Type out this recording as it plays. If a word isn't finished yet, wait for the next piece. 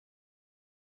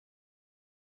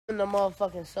In the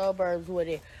motherfucking suburbs with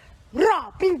it.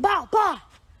 Rah, bing, bah, bah.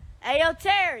 Hey, yo,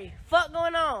 Terry, fuck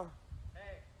going on?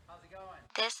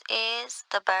 This is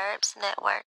the Burbs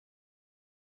Network.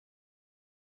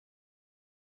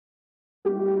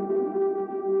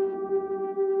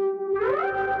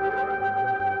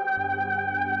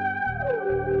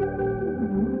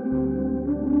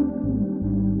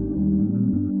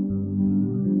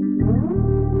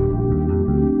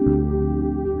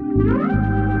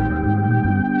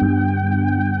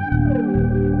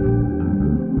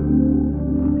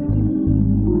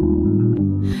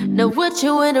 Now what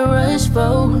you in a rush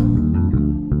for?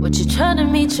 What you trying to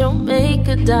meet your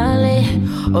maker, darling?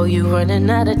 Oh, you running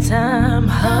out of time,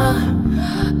 huh?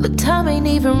 Look, time ain't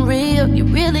even real. You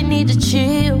really need to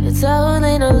chill. It's all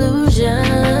an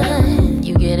illusion.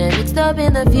 You get it mixed up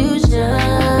in the fusion.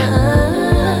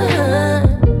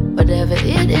 Whatever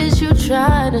it is you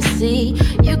try to see,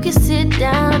 you can sit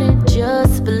down and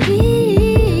just believe.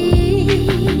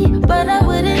 But I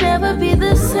wouldn't ever be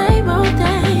the same old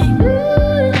thing.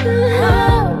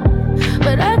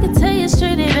 But I can tell you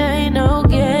straight, it ain't no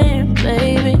game,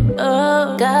 baby.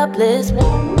 Oh, God bless me.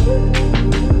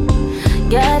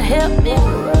 God help me.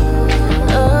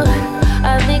 Oh,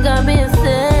 I think I'm insane.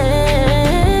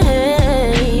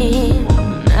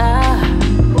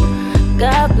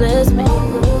 God bless me.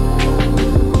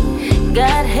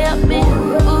 God help me.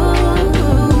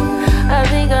 Ooh, I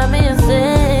think I'm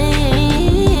insane.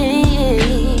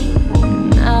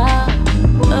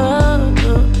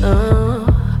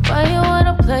 Why you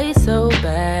wanna play so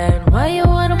bad? Why you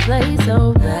wanna play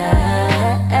so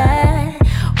bad?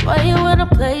 Why you wanna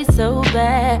play so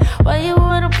bad? Why you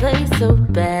wanna play so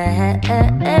bad?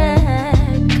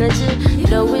 Cause you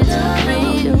know it's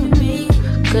real.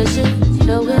 Cause you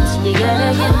know it's, you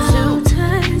gotta get two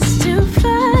times to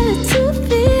fight to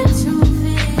feel.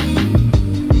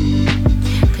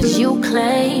 Cause you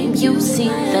claim you see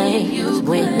things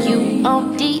when you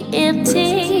on DMT,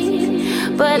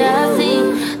 but I see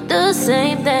the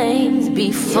same things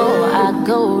before I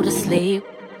go to sleep.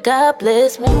 God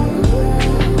bless me.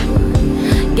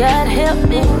 God help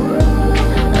me.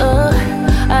 Oh,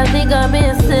 I think I'm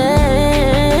insane.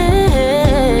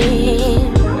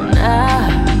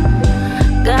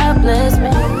 God bless me.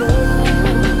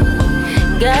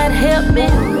 God help me.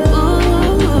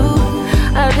 Ooh,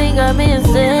 I think I'm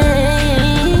insane.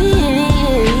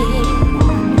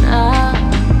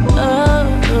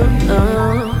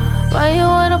 Why you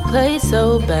wanna play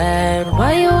so bad?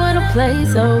 Why you wanna play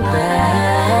so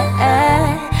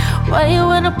bad? Why you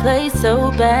wanna play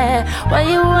so bad? Why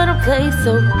you wanna play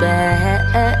so bad?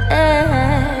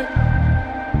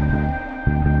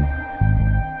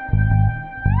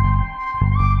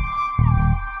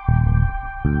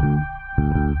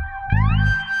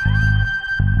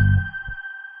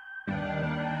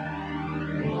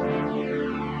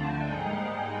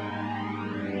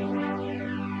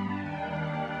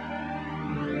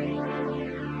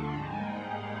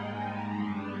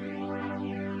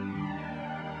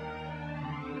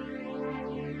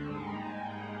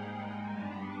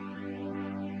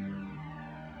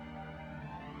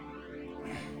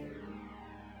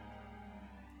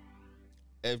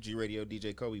 FG Radio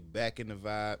DJ Kobe back in the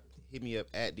vibe. Hit me up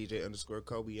at DJ underscore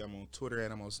Kobe. I'm on Twitter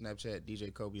and I'm on Snapchat.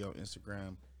 DJ Kobe on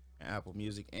Instagram and Apple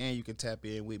Music. And you can tap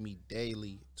in with me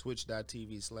daily.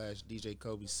 Twitch.tv/ DJ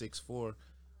Kobe64.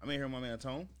 I'm in here with my man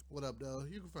Tone. What up, though?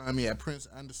 You can find me at Prince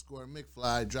underscore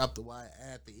McFly. Drop the Y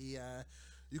at the EI.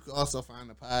 You can also find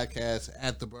the podcast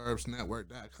at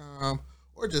theburbsnetwork.com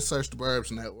or just search the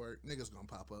Burbs Network. Niggas gonna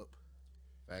pop up.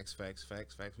 Facts.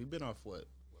 We've been off like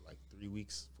 3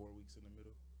 weeks, 4 weeks in the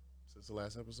middle since the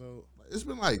last episode. It's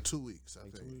been like 2 weeks, I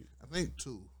Like think. 2 weeks? I think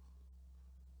 2.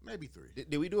 Maybe 3.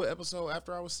 Did we do an episode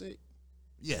after I was sick?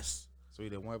 Yes. So we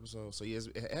did one episode. So yes,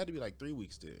 it had to be like 3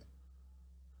 weeks then.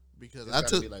 Because It's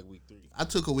gotta be like week 3. I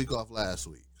took a week off last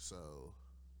week, so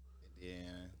And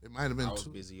then it might have been I was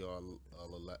 2. busy all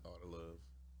the love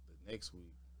the next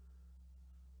week.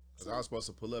 Cause I was supposed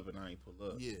to pull up and I ain't pull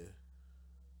up. Yeah.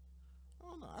 I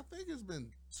don't know. I think it's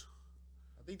been.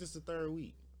 I think this is the 3rd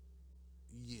week.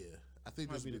 Yeah. I think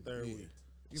Might this be the 3rd week.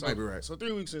 You might be right. So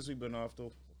 3 weeks since we've been off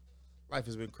though. Life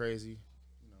has been crazy.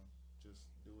 You know, just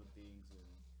doing things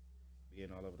and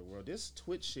being all over the world. This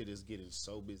Twitch shit is getting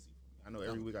so busy. I know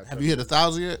every week I Have you hit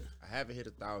 1,000 yet? I haven't hit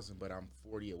 1,000, but I'm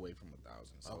 40 away from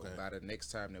 1,000. So Okay. by the next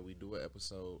time that we do an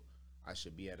episode, I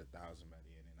should be at 1,000 by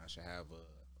then, and I should have a.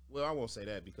 Well, I won't say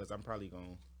that because I'm probably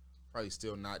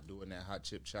still not doing that hot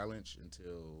chip challenge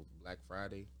until Black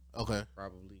Friday. Okay.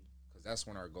 Probably because that's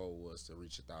when our goal was to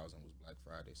reach 1,000 was Black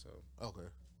Friday. So Okay.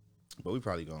 but we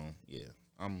probably going. Yeah,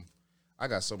 I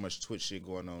got so much Twitch shit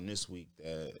going on this week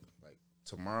that like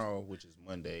tomorrow, which is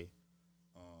Monday,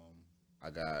 I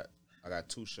got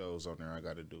 2 shows on there I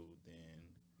got to do. Then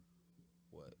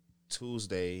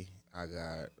Tuesday I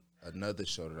got another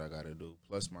show that I got to do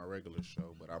plus my regular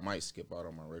show, but I might skip out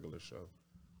on my regular show.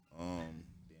 Then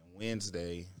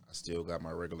Wednesday I still got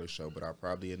my regular show, but I'll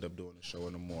probably end up doing the show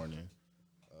in the morning.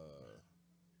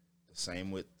 The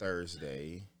same with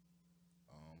Thursday.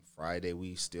 Friday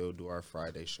we still do our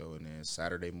Friday show, and then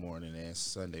Saturday morning and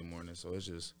Sunday morning. So it's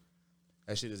just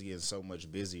that shit is getting so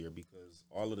much busier because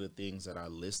all of the things that I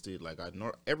listed, like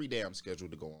every day I'm scheduled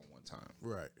to go on one time.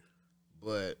 Right.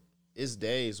 But it's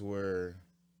days where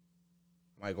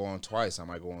I might go on twice. I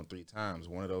might go on 3 times.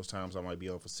 One of those times I might be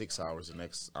on for 6 hours. The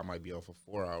next I might be on for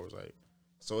 4 hours. Like,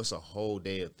 so it's a whole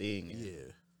day of thing.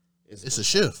 Yeah. It's a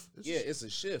shift. It's a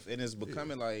shift, and it's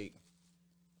becoming like.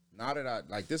 Now that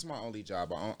this is my only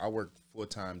job. I work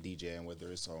full-time DJing,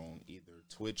 whether it's on either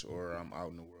Twitch or I'm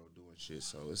out in the world doing shit.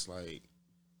 So it's like,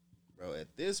 bro, at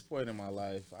this point in my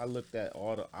life, I looked at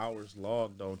all the hours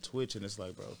logged on Twitch, and it's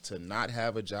like, bro, to not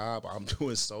have a job, I'm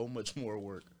doing so much more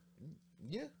work.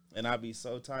 Yeah. And I be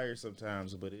so tired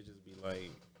sometimes, but it just be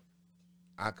like,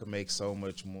 I could make so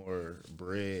much more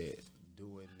bread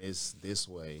doing this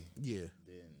way. Yeah.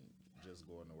 Just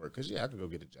going to work, because I could go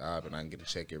get a job and I can get a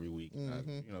check every week,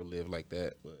 and I, live like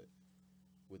that. But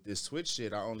with this Twitch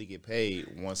shit, I only get paid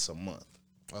once a month.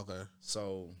 Okay.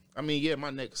 So I mean,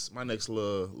 my next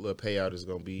little payout is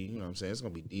gonna be, you know what I'm saying, it's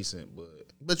gonna be decent.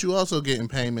 But you also getting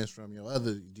payments from your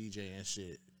other DJ and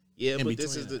shit. Yeah, but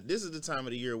this is the time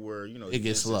of the year where it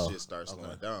gets slow. Shit starts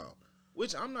slowing down,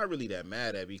 which I'm not really that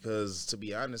mad at, because to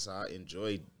be honest, I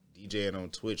enjoy DJing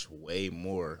on Twitch way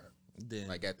more than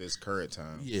like at this current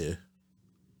time. Yeah.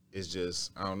 It's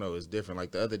just, I don't know, it's different.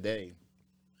 Like the other day,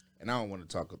 and I don't want to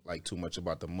talk like too much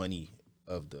about the money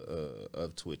of the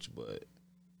of Twitch, but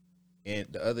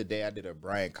the other day I did a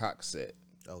Brian Cox set.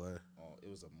 Okay. It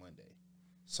was a Monday.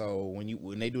 So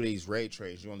when they do these raid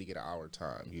trains, you only get an hour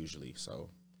time usually. So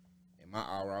in my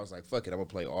hour, I was like, fuck it, I'm gonna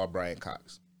play all Brian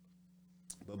Cox.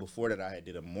 But before that, I had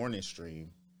did a morning stream,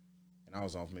 and I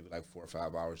was on for maybe like 4 or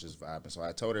 5 hours just vibing. So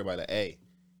I told everybody, like, hey,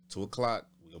 2 o'clock,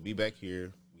 we'll be back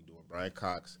here. Brian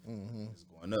Cox is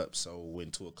going up. So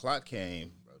when 2 o'clock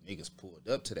came, bro, niggas pulled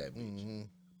up to that bitch.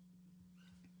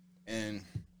 And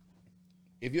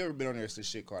if you ever been on there, it's this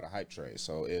shit called a hype train.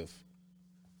 So if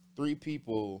 3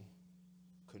 people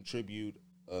contribute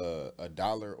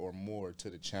 $1 or more to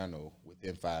the channel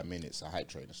within 5 minutes, a hype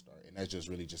train to start. And that's just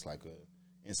really just like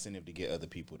a incentive to get other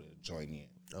people to join in.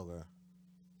 Okay.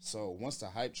 So once the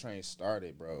hype train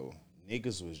started, bro,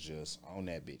 niggas was just on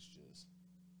that bitch.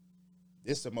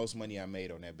 This is the most money I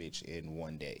made on that bitch in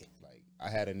one day. Like, I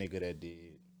had a nigga that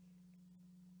did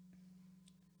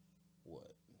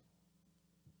what?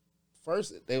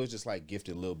 First, they was just like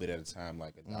gifted a little bit at a time,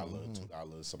 like $1,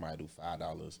 $2. Somebody do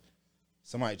 $5.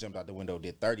 Somebody jumped out the window,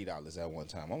 did $30 at one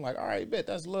time. I'm like, all right, bet,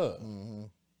 that's love.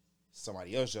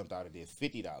 Somebody else jumped out and did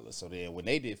 $50. So then when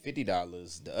they did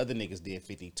 $50, the other niggas did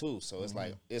 52. So it's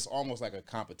like, it's almost like a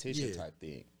competition type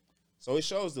thing. So it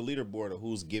shows the leaderboard of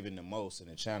who's giving the most in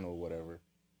the channel or whatever.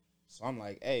 So I'm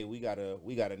like, hey, we got a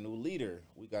new leader.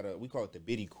 We call it the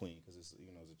Biddy Queen, because it's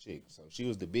it's a chick. So she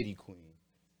was the Biddy Queen.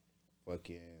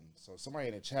 So somebody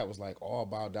in the chat was like, all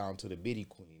bow down to the Biddy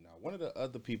Queen. Now one of the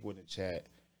other people in the chat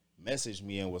messaged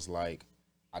me and was like,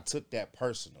 I took that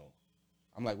personal.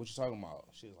 I'm like, what you talking about?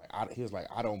 He was like,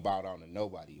 I don't bow down to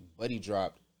nobody. But he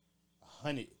dropped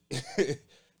 100,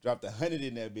 dropped 100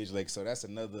 in that bitch. Like, so that's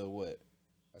another what?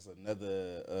 That's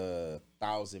another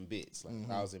 1,000 bits, like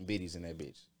 1,000 biddies in that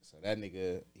bitch. So that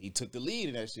nigga, he took the lead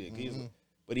in that shit.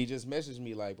 But he just messaged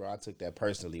me like, bro, I took that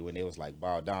personally when they was like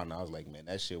bow down. And I was like, man,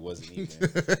 that shit wasn't even.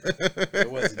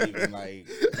 It wasn't even like,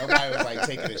 nobody was like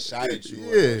taking a shot at you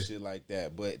or shit like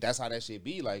that. But that's how that shit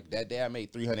be. Like that day I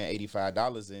made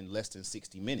 $385 in less than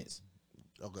 60 minutes.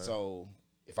 Okay. So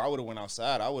if I would have went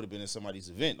outside, I would have been in somebody's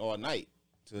event all night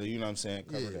to,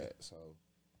 cover that. So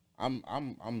I'm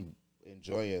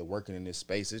enjoying working in this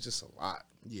space. It's just a lot.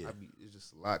 It's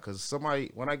just a lot, because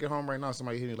when I get home right now,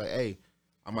 somebody hit me like, hey,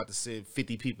 I'm about to send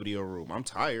 50 people to your room. I'm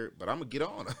tired, but I'm gonna get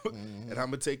on and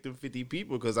I'm gonna take them 50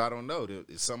 people, because I don't know,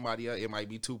 somebody else, it might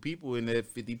be 2 people in that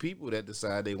 50 people that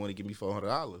decide they want to give me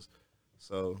 $400.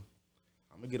 So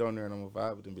I'm gonna get on there and I'm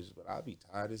gonna vibe with them bitches, but I'll be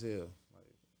tired as hell,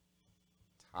 like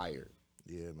tired.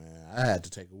 Yeah, man. I had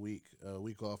to take a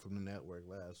week off from the network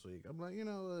last week. I'm like,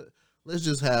 let's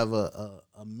just have a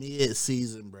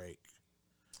mid-season break,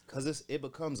 because it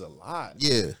becomes a lot.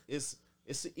 Yeah, it's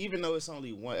even though it's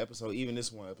only one episode, even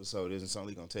this one episode it's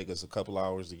only gonna take us a couple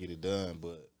hours to get it done.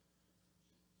 But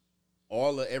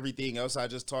all of everything else I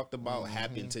just talked about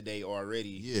happened today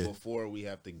already before we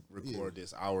have to record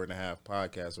this hour-and-a-half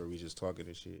podcast where we just talking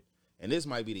and shit. And this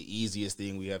might be the easiest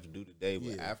thing we have to do today,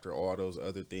 but after all those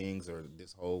other things or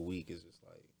this whole week is just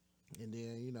like. And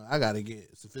then, you know, I got to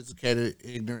get Sophisticated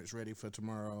Ignorance ready for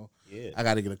tomorrow. Yeah. I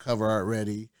got to get a cover art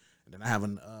ready. And then I have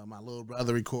my little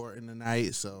brother recording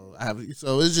tonight. So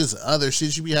it's just other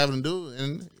shit you be having to do.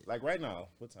 And like right now,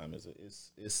 what time is it?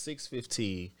 It's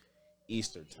 6:15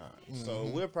 Eastern time. So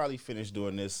we'll probably finish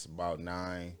doing this about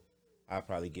 9. I'll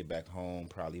probably get back home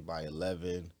probably by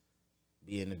 11.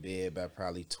 Be in the bed by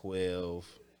probably 12.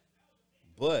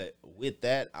 But with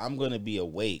that, I'm going to be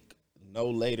awake no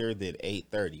later than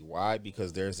 8:30. Why?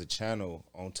 Because there's a channel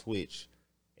on Twitch,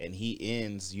 and he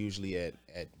ends usually at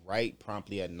right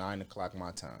promptly at 9 o'clock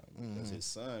my time. Because his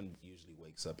son usually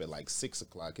wakes up at like 6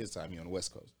 o'clock his time. He on the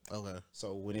West Coast. Okay.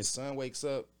 So when his son wakes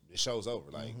up, the show's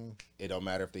over. Like it don't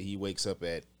matter if he wakes up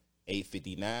at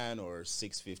 8:59 or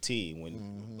 6:15.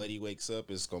 When Buddy wakes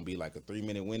up, it's gonna be like a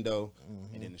 3-minute window,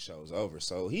 and then the show's over.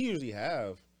 So he usually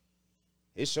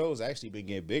his show's actually been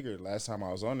getting bigger. Last time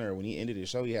I was on there, when he ended his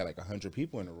show, he had like 100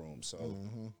 people in the room. So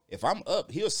if I'm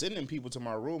up, he'll send them people to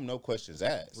my room, no questions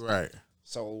asked. Right.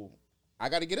 So I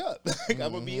got to get up. I'm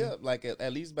gonna be up like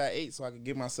at least by 8, so I can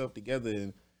get myself together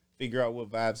and figure out what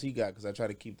vibes he got, because I try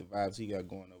to keep the vibes he got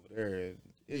going over there, and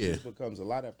it just becomes a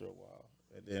lot after a while.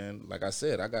 And then, like I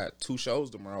said, I got 2 shows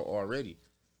tomorrow already.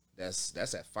 That's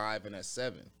at 5 and at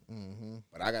 7.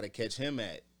 But I got to catch him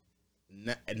at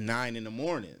 9 in the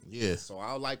morning. Yeah. So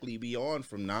I'll likely be on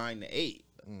from 9 to 8.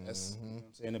 That's you know what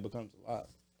I'm saying. It becomes a lot.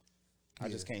 I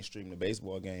just can't stream the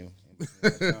baseball game.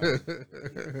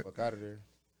 Fuck out of there.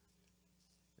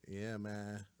 Yeah,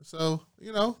 man. So,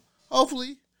 you know,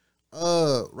 hopefully,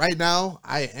 right now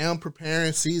I am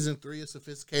preparing season 3 of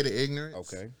Sophisticated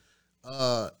Ignorance. Okay.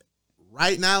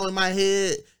 Right now in my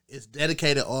head, it's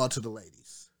dedicated all to the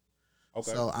ladies. Okay.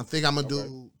 So I think I'm gonna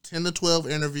do 10 to 12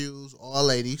 interviews, all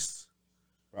ladies.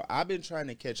 Bro, I've been trying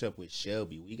to catch up with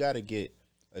Shelby. We got to get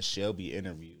a Shelby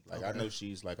interview. Like, I know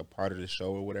she's like a part of the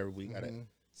show or whatever. We got to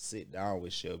sit down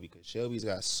with Shelby, because Shelby's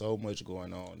got so much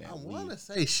going on now. I want to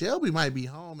say Shelby might be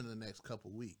home in the next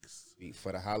couple weeks.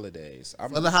 For the holidays.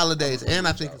 And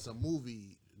I think it's a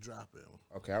movie dropping.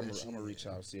 Okay, I'm going to reach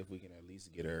out and see if we can at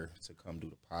least get her to come do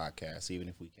the podcast, even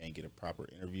if we can't get a proper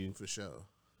interview. For sure.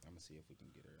 I'm going to see if we can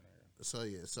get her in there. So,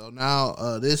 yeah. So,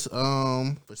 now, this,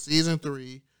 for season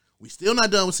 3, we still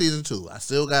not done with season 2. I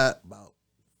still got about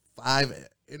 5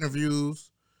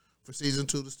 interviews for season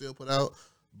 2 to still put out,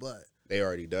 but they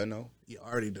already done though? Yeah,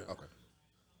 already done. Okay.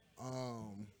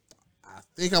 I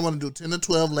think I'm gonna do 10 to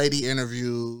 12 lady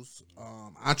interviews,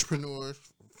 entrepreneurs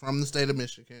from the state of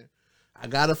Michigan. I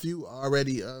got a few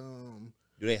already. Do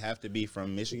they have to be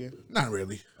from Michigan? Not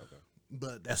really. Okay.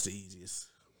 But that's the easiest.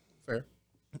 Fair.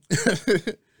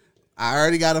 I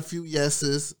already got a few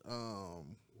yeses.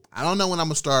 I don't know when I'm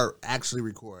gonna start actually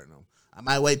recording them. I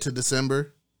might wait till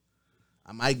December.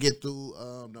 I might get through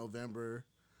November,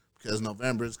 because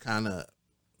November is kind of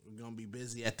gonna be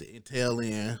busy at the tail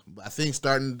end. But I think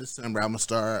starting in December, I'm gonna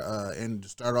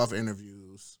start off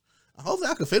interviews. Hopefully,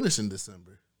 I can finish in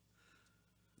December.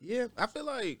 Yeah, I feel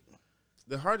like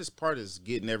the hardest part is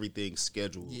getting everything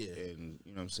scheduled, and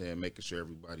you know what I'm saying, making sure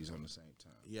everybody's on the same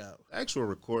time. Yeah, the actual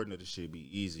recording of the shit be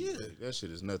easy. Yeah, that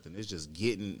shit is nothing. It's just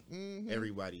getting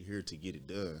everybody here to get it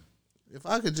done. If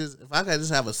I could just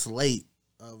have a slate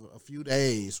of a few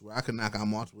days where I could knock out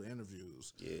multiple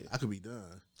interviews, I could be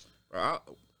done.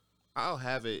 I'll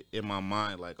have it in my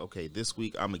mind like, okay, this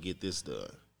week I'm gonna get this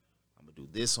done. I'm gonna do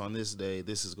this on this day.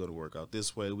 This is gonna work out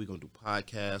this way. We're gonna do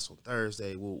podcasts on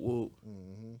Thursday.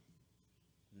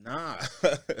 Nah,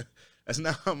 that's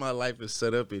not how my life is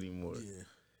set up anymore. Yeah.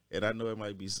 And I know it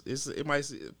might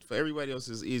for everybody else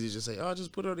it's easy to just say, oh,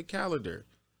 just put it on the calendar.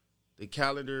 The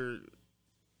calendar,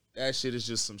 that shit is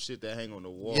just some shit that hang on the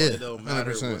wall. Yeah, it don't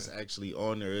matter 100%. What's actually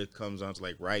on there. It comes down to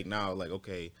like right now, like,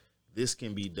 okay, this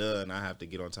can be done. I have to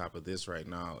get on top of this right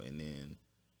now. And then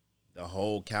the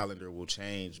whole calendar will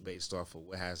change based off of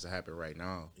what has to happen right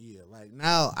now. Yeah, like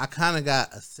now I kind of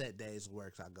got a set days of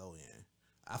work I go in.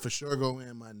 I for sure go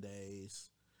in Mondays,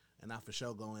 and I for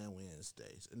sure go in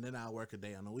Wednesdays. And then I'll work a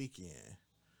day on the weekend.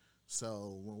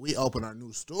 So when we open our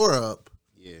new store up,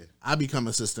 I become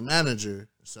assistant manager.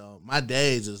 So my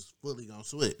days is fully going to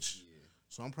switch. Yeah.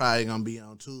 So I'm probably going to be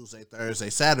on Tuesday, Thursday,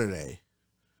 Saturday.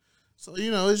 So,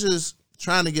 you know, it's just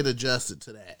trying to get adjusted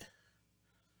to that.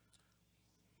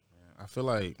 I feel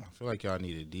like y'all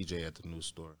need a DJ at the new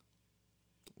store.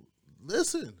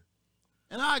 Listen.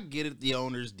 And I get it, the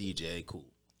owner's DJ, cool.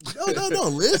 No.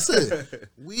 Listen,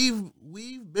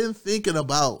 we've been thinking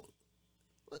about.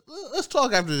 Let's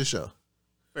talk after the show.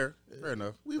 Fair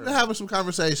enough. We've been having some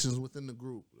conversations within the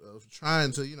group of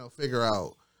trying to, figure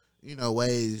out,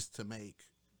 ways to make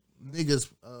niggas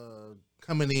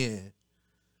coming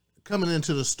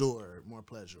into the store more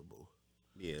pleasurable.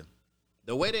 Yeah.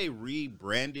 The way they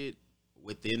rebranded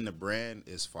within the brand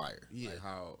is fire. Yeah. Like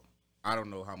how, I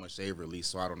don't know how much they've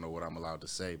released, so I don't know what I'm allowed to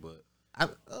say, but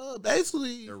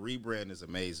basically, the rebrand is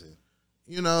amazing.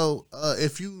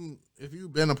 If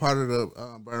you've been a part of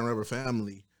the Burn Rubber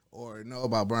family or know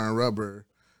about Burn Rubber,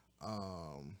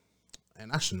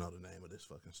 and I should know the name of this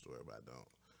fucking store, but I don't.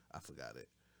 I forgot it.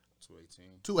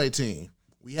 218.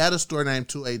 We had a store named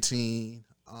 218,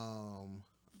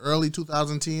 early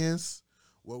 2010s,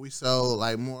 where we sold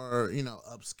like more,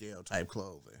 upscale type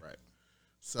clothing. Right.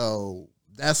 So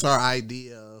that's our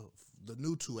idea of the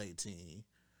new 218.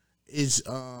 It's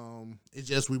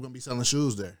just we're gonna be selling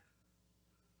shoes there.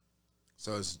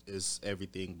 So it's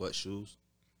everything but shoes?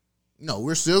 No,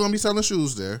 we're still gonna be selling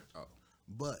shoes there. Oh.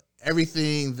 But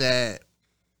everything that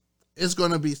it's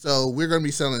gonna be, so we're gonna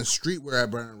be selling streetwear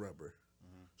at Burn Rubber.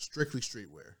 Strictly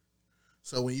streetwear.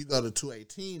 So when you go to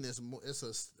 218, it's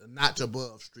a notch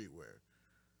above streetwear.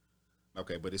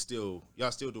 Okay, but it's still,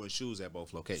 y'all still doing shoes at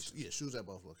both locations? Yeah, shoes at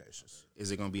both locations. Is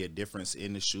it gonna be a difference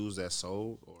in the shoes that's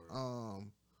sold, or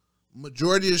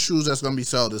majority of the shoes that's gonna be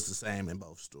sold is the same in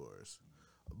both stores.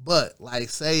 But like,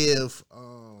 say if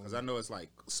because I know it's like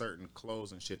certain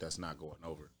clothes and shit that's not going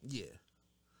over. Yeah.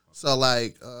 So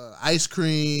like ice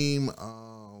cream,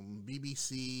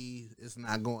 BBC is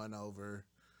not going over.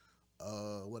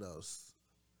 What else?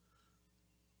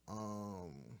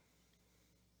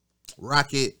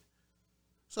 Rocket.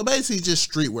 So basically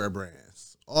just streetwear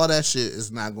brands. All that shit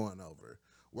is not going over.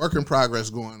 Work in Progress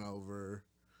going over.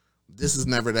 This Is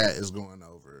Never That is going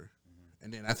over.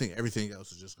 And then I think everything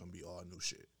else is just going to be all new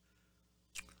shit.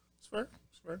 It's fair.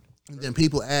 And then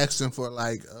people asking for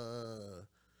like,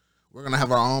 we're going to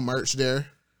have our own merch there.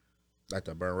 Like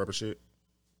the Burn Rubber shit?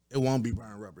 It won't be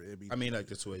Burn Rubber. It'll be, I mean like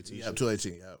the 218 yeah, shit.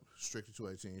 218, yeah. Strictly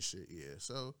 218 shit, yeah.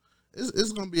 So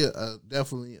it's going to be a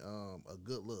definitely a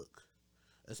good look.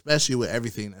 Especially with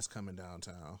everything that's coming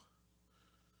downtown.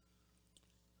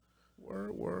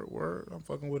 Word. I'm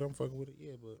fucking with it.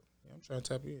 Yeah, but yeah, I'm trying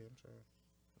to tap in.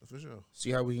 For sure.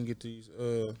 See how we can get these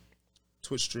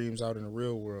Twitch streams out in the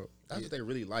real world. That's what they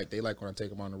really like. They like when I take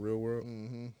them on the real world.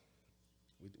 Mm-hmm.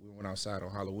 We went outside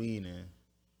on Halloween and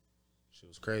shit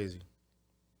was crazy.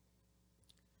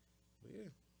 But yeah,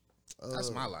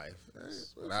 that's my life.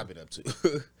 That's what I've been up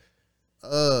to.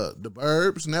 The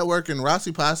Burbs Network and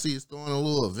Rossi Posse is throwing a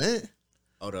little event.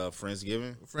 Oh, the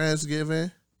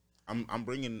Friendsgiving. I'm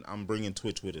bringing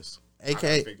Twitch with us. I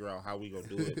gotta figure out how we gonna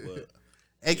do it, but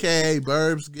AKA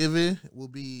Burbs Giving will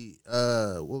be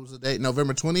what was the date?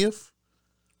 November 20th.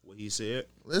 What he said.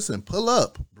 Listen, pull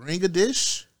up, bring a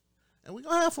dish, and we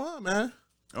gonna have fun, man.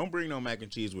 Don't bring no mac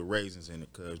and cheese with raisins in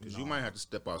it, cause you might have to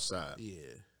step outside.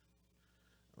 Yeah.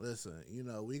 Listen,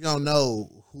 we gonna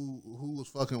know who was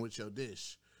fucking with your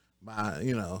dish by,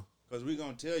 Cause we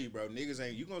gonna tell you, bro, niggas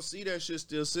ain't, you gonna see that shit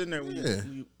still sitting there when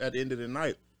you at the end of the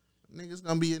night. Niggas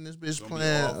gonna be in this bitch playing.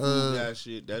 That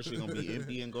shit gonna be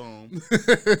empty and gone. And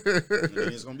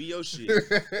then it's gonna be your shit.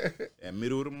 At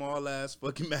middle of the mall ass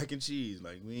fucking mac and cheese.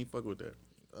 Like, we ain't fuck with that.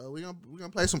 We gonna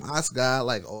play some Oscar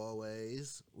like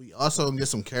always. We also gonna get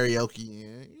some karaoke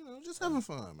in. Just having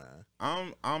fun, man.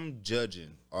 I'm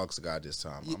judging Aux God this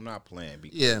time. I'm not playing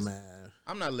because man.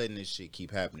 I'm not letting this shit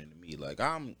keep happening to me. Like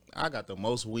I got the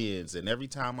most wins, and every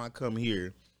time I come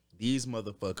here, these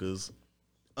motherfuckers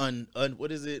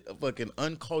what is it? A fucking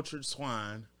uncultured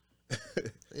swine.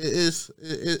 It's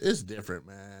different,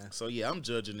 man. So yeah, I'm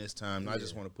judging this time. I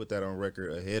just want to put that on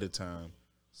record ahead of time,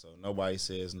 so nobody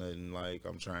says nothing like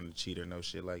I'm trying to cheat or no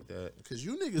shit like that. Cause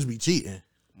you niggas be cheating.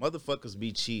 Motherfuckers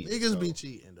be cheating. Niggas be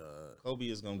cheating, dog. Kobe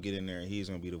is gonna get in there and he's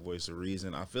gonna be the voice of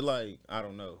reason. I feel like, I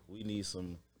don't know, we need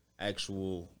some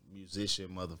actual musician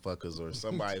motherfuckers or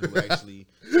somebody who actually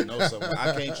knows something.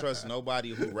 I can't trust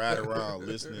nobody who ride around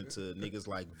listening to niggas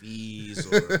like V's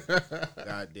or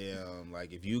goddamn,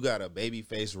 like if you got a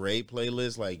Babyface Ray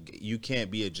playlist, like you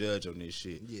can't be a judge on this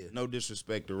shit. Yeah. No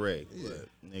disrespect to Ray, but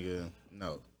nigga,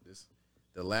 no.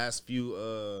 The last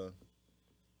few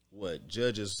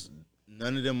judges,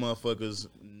 none of them motherfuckers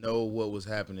know what was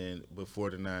happening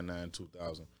before the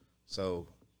 9/9/2000. So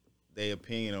their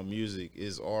opinion on music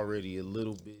is already a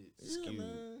little bit skewed.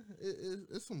 Man.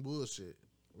 It's some bullshit.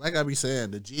 Like I be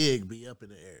saying, the jig be up in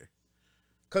the air.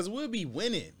 Cause we'll be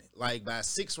winning like by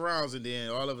 6 rounds, and then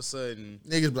all of a sudden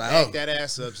niggas be like, that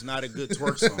ass up's not a good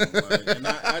twerk song. Like, and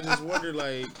I just wonder,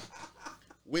 like,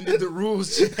 when did the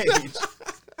rules change?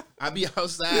 I be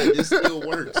outside, this still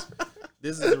works.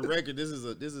 This is a record. This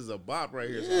is a bop right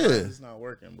here. So it's not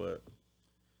working, but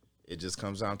it just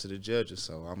comes down to the judges.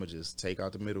 So I'm gonna just take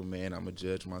out the middleman. I'm gonna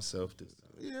judge myself this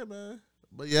time. Yeah, man.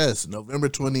 But yes, November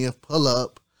 20th, pull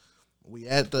up. We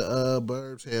at the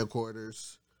Burbs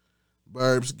headquarters.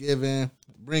 Burbs giving.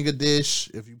 Bring a dish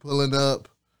if you pulling up.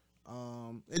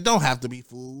 It don't have to be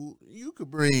food. You could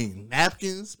bring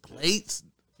napkins, plates.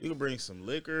 You can bring some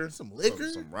liquor, some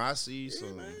Rossi,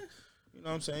 some. Man. You know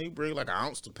what I'm saying? You bring like an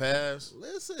ounce to pass.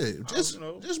 Listen,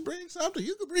 just bring something.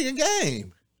 You could bring a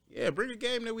game. Yeah, bring a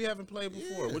game that we haven't played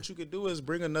before. Yeah. What you could do is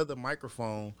bring another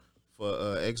microphone for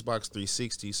Xbox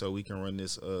 360 so we can run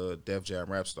this Def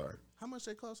Jam Rap Star. How much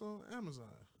they cost on Amazon?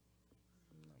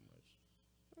 Not much.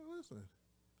 Oh, listen.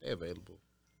 They're available.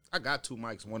 I got 2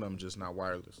 mics. One of them just not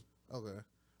wireless. Okay.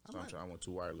 So I want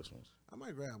 2 wireless ones. I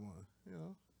might grab one, you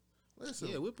know. Listen.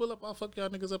 Yeah, we pull up. I'll fuck y'all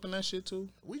niggas up in that shit too.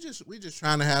 We just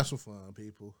trying to have some fun,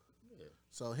 people. Yeah.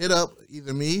 So hit up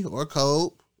either me or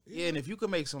Cope. Yeah, and if you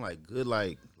could make some like good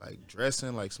like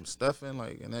dressing, like some stuffing,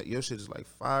 like and that your shit is like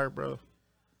fire, bro.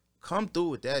 Come through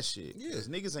with that shit. Yeah. Cause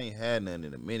niggas ain't had nothing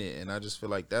in a minute, and I just feel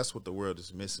like that's what the world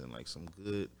is missing, like some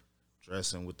good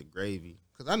dressing with the gravy.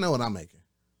 Cause I know what I'm making.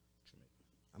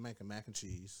 I'm making mac and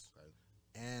cheese,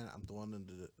 and I'm throwing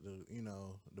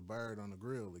the bird on the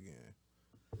grill again.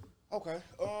 Okay.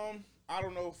 I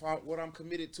don't know what I'm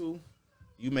committed to.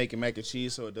 You making mac and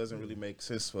cheese, so it doesn't really make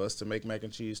sense for us to make mac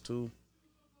and cheese too.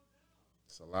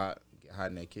 It's a lot. Get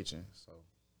hot in that kitchen, so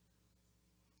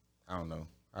I don't know.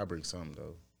 I'll bring something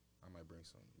though. I might bring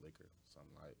some liquor,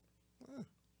 something light.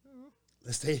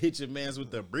 Let's say hit your mans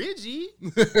with the Bridgie.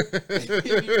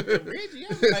 The Bridgie,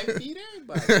 I might feed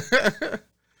everybody.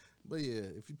 But yeah,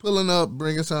 if you're pulling up,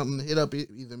 bringing something, hit up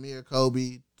either me or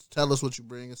Kobe. Tell us what you're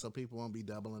bringing so people won't be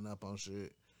doubling up on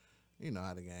shit. You know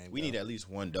how the game We need at least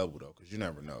one double, though, because you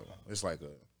never know. It's like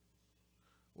a...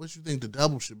 What you think the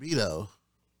double should be, though?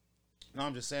 No,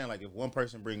 I'm just saying, like, if one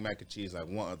person bring mac and cheese, like,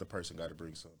 one other person got to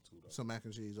bring something, too, though. Some mac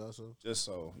and cheese, also? Just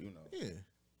so, you know. Yeah.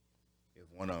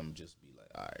 If one of them just be like,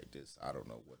 all right, this, I don't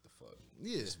know what the fuck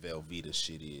this Velveeta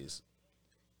shit is.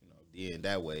 You know, then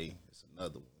that way, it's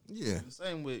another one. Yeah. And the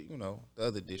same with, you know, the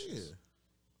other dishes. Yeah.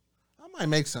 I might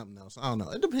make something else. I don't know.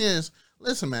 It depends.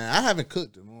 Listen, man, I haven't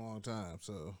cooked in a long time,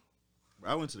 so.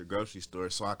 I went to the grocery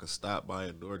store so I could stop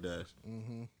buying DoorDash.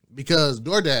 Mm-hmm. Because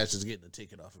DoorDash is getting a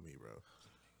ticket off of me, bro.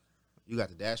 You got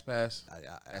the Dash Pass?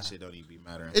 That shit don't even be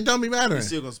mattering. It don't be mattering. You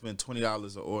still gonna spend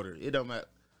 $20 an order. It don't matter.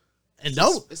 And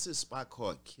don't. It's a spot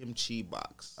called Kimchi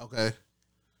Box. Okay.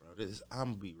 Bro, I'm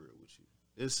gonna be real with you.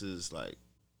 This is like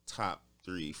top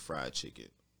 3 fried chicken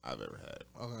I've ever had.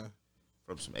 Okay.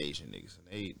 From some Asian niggas.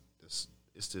 And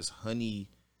it's this honey.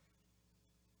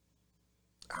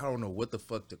 I don't know what the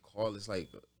fuck to call it. It's like,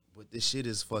 but this shit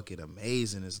is fucking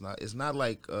amazing. It's not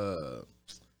like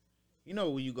you know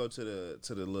when you go to the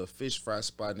little fish fry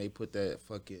spot and they put that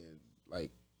fucking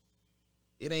like,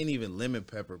 it ain't even lemon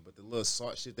pepper, but the little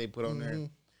salt shit they put on there.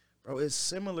 Bro, it's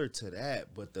similar to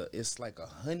that, but it's like a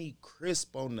honey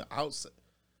crisp on the outside.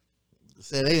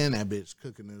 Say they in that bitch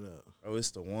cooking it up. Bro,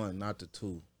 it's the one, not the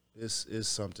two. This is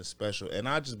something special. And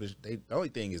the only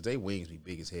thing is they wings be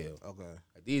big as hell. Okay.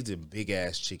 Like these are big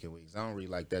ass chicken wings. I don't really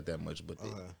like that much, but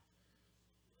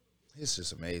it's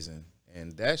just amazing.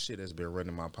 And that shit has been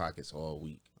running my pockets all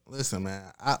week. Listen,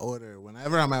 man, I order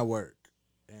whenever I'm at work.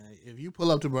 And if you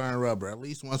pull up to Burn Rubber at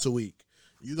least once a week,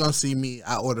 you're going to see me,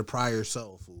 I order prior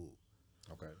soul food.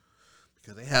 Okay.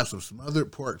 Because they have some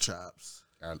smothered pork chops.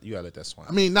 You got to let that swine.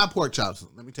 I mean, not pork chops.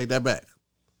 Let me take that back.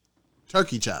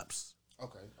 Turkey chops.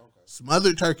 Okay.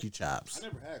 Smothered turkey chops. I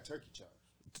never had turkey chops.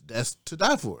 That's to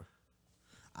die for.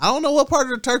 I don't know what part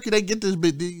of the turkey they get these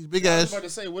big ass. I was about to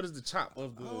say, what is the chop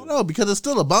of the... I don't know, because it's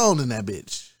still a bone in that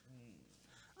bitch.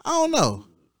 I don't know.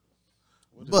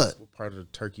 What part of the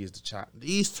turkey is the chop?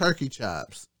 These turkey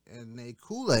chops and they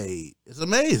Kool-Aid is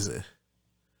amazing.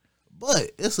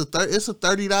 But it's a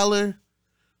 $30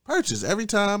 purchase every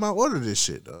time I order this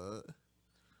shit, dog.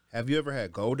 Have you ever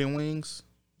had golden wings?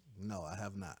 No, I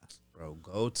have not. Bro,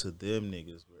 go to them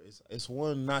niggas, bro. It's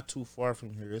one not too far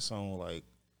from here. It's on like,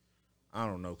 I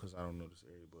don't know because I don't know this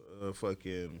area, but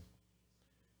fucking,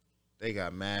 they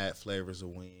got mad flavors of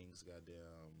wings.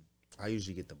 Goddamn, I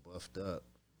usually get the buffed up.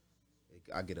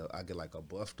 I get like a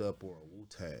buffed up or a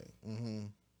Wu-Tang. Mm-hmm.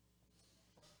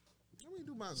 Let me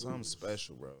do my something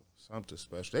special, bro. Something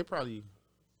special. They probably,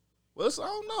 well, I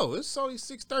don't know. It's only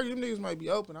 6:30. Them niggas might be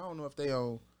open. I don't know if they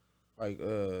on like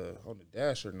on the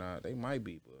dash or not. They might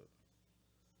be, but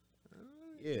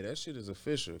yeah, that shit is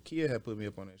official. Kia had put me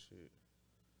up on that shit.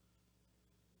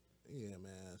 Yeah,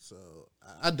 man. So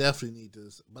I definitely need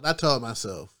this. But I told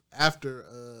myself after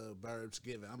Burbs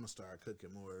Giving, I'm gonna start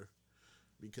cooking more.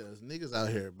 because niggas out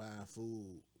here buying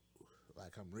food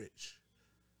like I'm rich.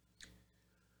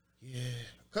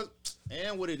 Yeah,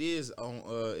 and what it is on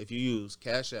if you use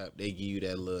Cash App, they give you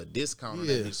that little discount on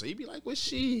that bitch. So you be like, well,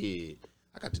 shit,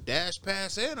 I got the Dash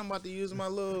Pass and I'm about to use my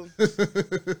little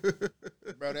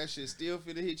bro, that shit still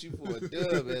finna hit you for a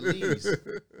dub at least.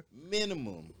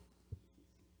 Minimum.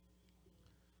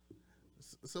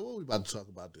 So what we about to talk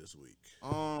about this week?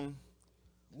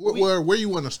 Where Where you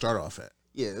want to start off at?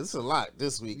 Yeah, it's a lot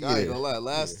this week. I ain't gonna lie.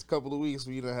 Last couple of weeks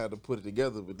we done had to put it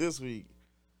together, but this week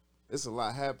it's a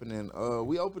lot happening.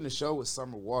 We opened the show with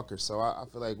Summer Walker, so I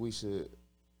feel like we should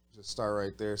just start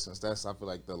right there, since that's, I feel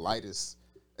like, the lightest,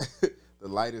 the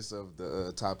lightest of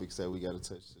the topics that we got to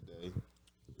touch today.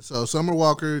 So Summer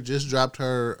Walker just dropped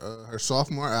her her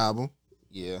sophomore album.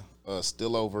 Yeah,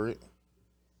 Still Over It.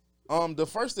 The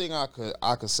first thing I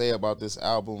could say about this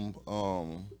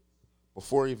album,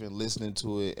 before even listening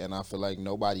to it, and I feel like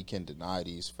nobody can deny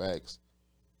these facts,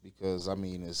 because I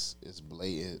mean it's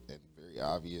blatant and very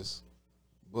obvious,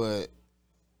 but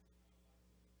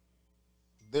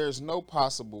there's no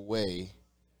possible way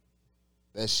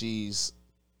that she's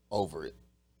over it.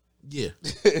 Yeah.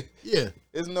 Yeah.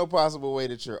 There's no possible way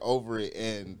that you're over it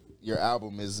and your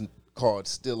album is called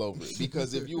Still Over It.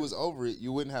 Because if you was over it,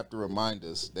 you wouldn't have to remind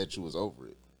us that you was over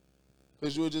it.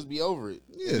 Because you would just be over it.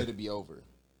 Yeah. And it'd be over.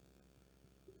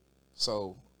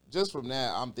 So just from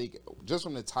that, I'm thinking, just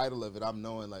from the title of it, I'm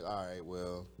knowing like, all right,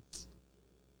 well,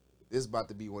 this is about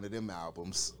to be one of them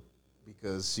albums,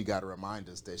 because she got to remind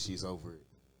us that she's over it.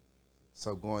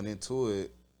 So going into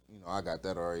it, you know, I got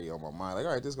that already on my mind. Like,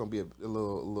 all right, this is going to be a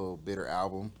little bitter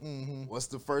album. Mm-hmm. What's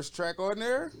the first track on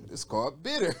there? It's called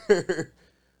Bitter.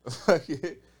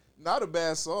 Not a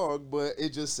bad song, but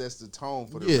it just sets the tone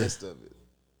for the rest of it.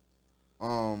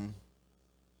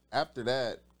 After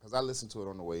that, because I listened to it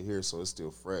on the way here, so it's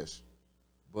still fresh,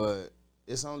 but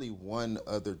it's only one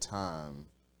other time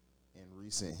in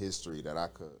recent history that I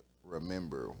could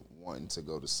remember wanting to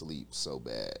go to sleep so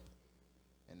bad,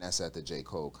 and that's at the J.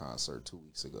 Cole concert 2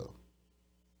 weeks ago.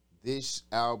 This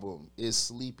album is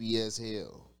sleepy as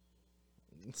hell.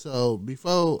 So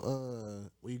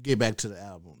before we get back to the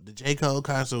album, the J. Cole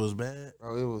concert was bad.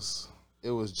 Oh, it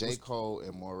was J. Cole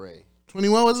and Moray.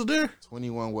 21 wasn't there?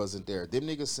 21 wasn't there. Them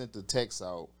niggas sent the text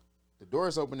out. The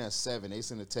doors open at 7. They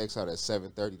sent a text out at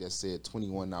 7:30 that said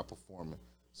 21 not performing.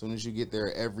 As soon as you get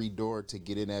there, every door to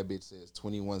get in that bitch says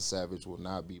 21 Savage will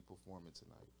not be performing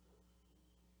tonight.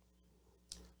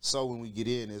 So when we get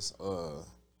in, it's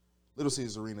Little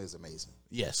Caesars Arena is amazing.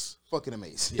 Yes. Fucking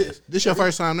amazing. Yes. This your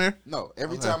first time there? No.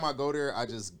 Every time I go there, I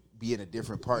just be in a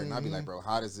different part, and I be like, bro,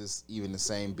 how does this even the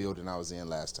same building I was in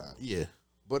last time? Yeah.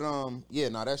 But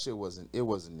that shit wasn't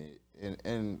it.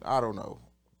 And I don't know.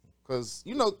 Cause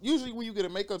you know, usually when you get a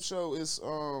makeup show, it's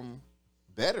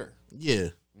better. Yeah.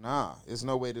 Nah, there's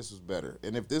no way this was better.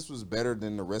 And if this was better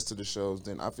than the rest of the shows,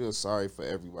 then I feel sorry for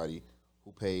everybody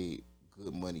who paid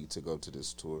good money to go to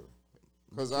this tour.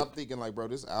 Cause I'm thinking like, bro,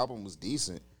 this album was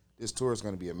decent. This tour is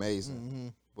gonna be amazing. Mm-hmm.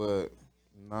 But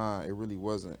nah, it really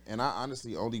wasn't. And I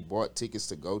honestly only bought tickets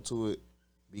to go to it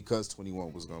because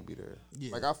 21 was gonna be there.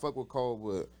 Yeah. Like I fuck with Cole,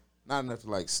 but not enough to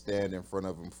like stand in front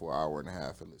of him for an hour and a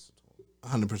half and listen to him.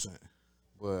 100%.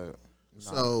 But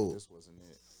so this wasn't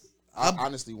it. I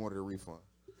honestly wanted a refund.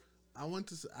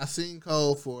 I seen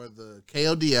Cole for the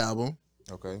KOD album.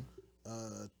 Okay.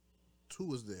 Who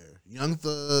was there? Young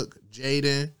Thug,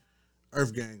 Jaden,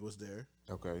 Earth Gang was there.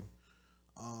 Okay.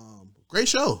 Great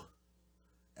show.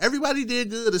 Everybody did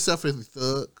good except for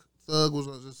Thug. Thug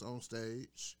was just on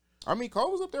stage. I mean,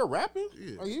 Cole was up there rapping.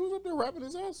 Yeah. Like, he was up there rapping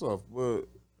his ass off. But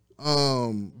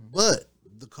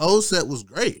the Cole set was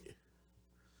great.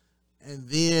 And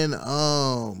then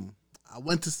I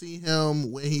went to see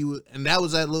him when he was, and that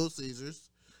was at Little Caesars,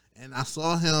 and I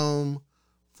saw him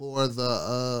for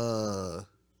the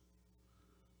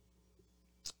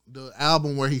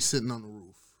album where he's sitting on the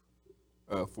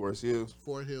roof. Forest Hills.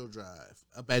 Fort Hill Drive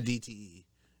up at DTE.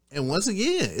 And once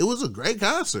again, it was a great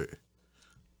concert.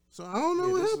 So I don't know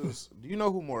what happened. Do you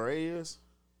know who Moray is?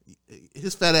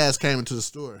 His fat ass came into the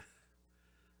store.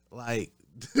 Like,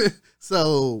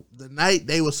 so the night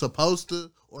they were supposed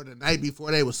to, or the night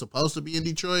before they were supposed to be in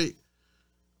Detroit,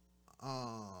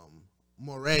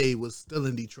 Moray was still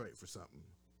in Detroit for something.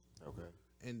 Okay.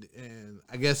 And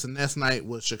I guess the next night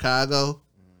was Chicago.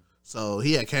 Mm-hmm. So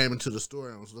he had came into the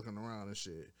store and was looking around and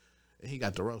shit. And he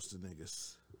got to roast the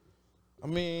niggas. I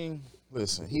mean,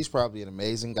 listen, he's probably an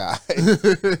amazing guy.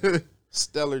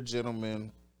 Stellar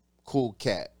gentleman, cool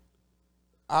cat.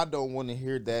 I don't want to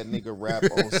hear that nigga rap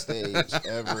on stage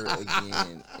ever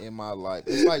again in my life.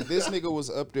 It's like this nigga was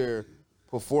up there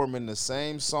performing the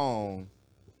same song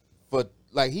for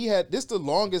like he had this the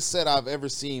longest set I've ever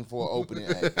seen for an opening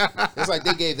act. It's like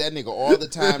they gave that nigga all the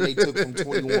time they took from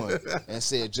 21 and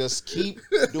said, just keep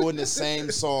doing the same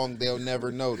song, they'll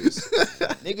never notice.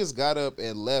 Niggas got up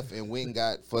and left and went and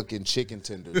got fucking chicken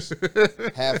tenders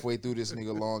halfway through this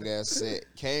nigga long ass set.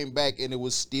 Came back and it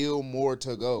was still more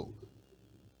to go.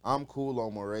 I'm cool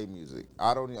on Moray music.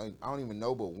 I don't even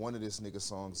know but one of this nigga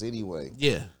songs anyway.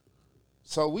 Yeah.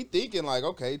 So we thinking like,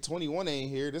 okay, 21 ain't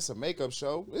here. This a makeup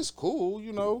show. It's cool,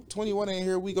 you know. 21 ain't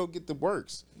here. We go get the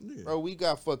works. Yeah. Bro, we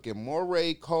got fucking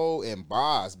Moray, Cole, and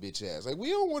Boz, bitch ass. Like, we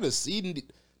don't want to see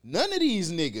none of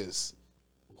these niggas.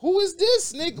 Who is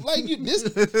this nigga? Like, you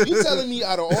telling me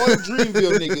out of all the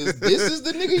Dreamville niggas, this is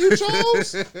the nigga you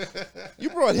chose? You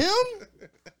brought him?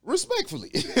 Respectfully.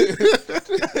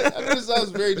 I know this sounds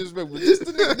very disrespectful.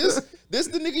 This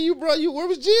the nigga you brought. Where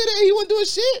was Jid at? He wasn't doing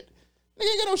shit. Nigga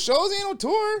ain't got no shows, he ain't on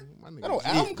tour. Got no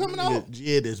album coming out.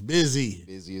 Jid is busy.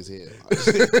 Busy as hell.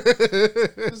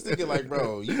 Just thinking like,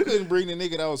 bro, you couldn't bring the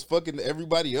nigga that was fucking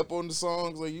everybody up on the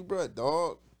songs. Like, you brought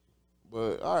dog.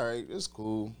 But all right, it's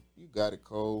cool. You got it,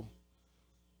 Cole.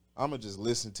 I'ma just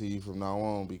listen to you from now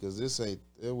on because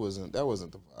that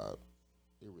wasn't the vibe.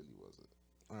 It really wasn't.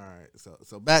 All right,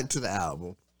 so back to the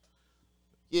album.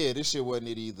 Yeah, this shit wasn't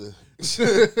it either.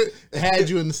 It had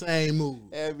you in the same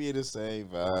mood. Had me in the same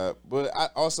vibe. But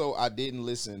I didn't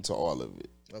listen to all of it.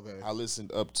 Okay. I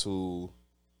listened up to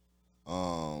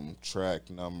track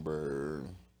number,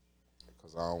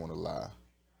 because I don't want to lie.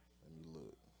 Let me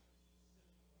look.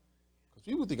 Because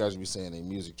people think I should be saying they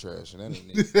music trash, and that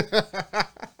ain't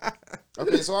it.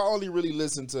 Okay, so I only really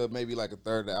listened to maybe like a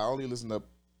third. I only listened up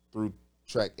through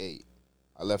track 8.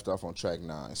 I left off on track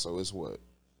 9. So it's what?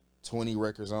 20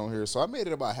 records on here. So I made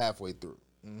it about halfway through.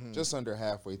 Mm-hmm. Just under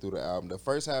halfway through the album. The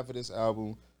first half of this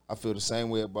album, I feel the same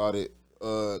way about it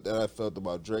that I felt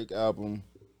about Drake album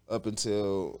up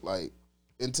until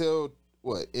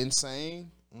what?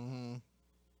 Insane? Mm-hmm.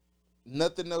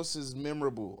 Nothing else is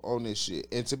memorable on this shit.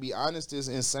 And to be honest, this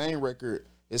Insane record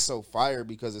is so fire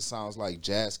because it sounds like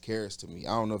Jazz Karis to me.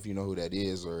 I don't know if you know who that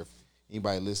is or if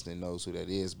anybody listening knows who that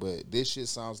is, but this shit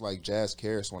sounds like Jazz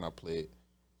Karis when I play it.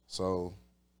 So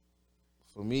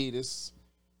for me, this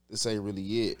ain't really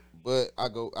it. But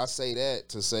I say that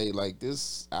to say like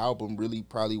this album really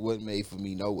probably wasn't made for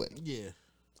me no way. Yeah.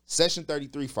 Session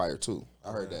 33 fire too.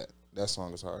 I heard that. That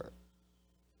song is hard.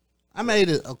 I made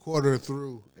it a quarter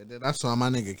through and then I saw my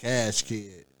nigga Cash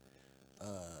Kid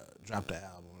drop the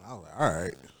album. I was like, all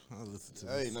right, I'll listen to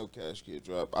this. Ain't no Cash Kid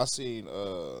drop. I seen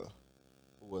who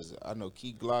was it? I know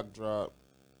Key Glock dropped.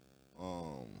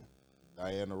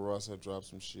 Diana Ross had dropped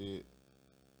some shit.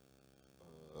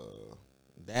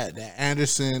 That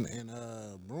Anderson and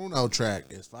Bruno track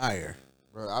is fire.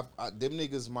 Bro, them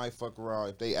niggas might fuck around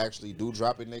if they actually do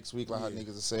drop it next week, like how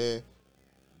niggas are saying.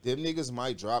 Them niggas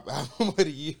might drop album of the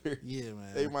year. Yeah,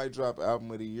 man. They might drop album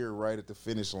of the year right at the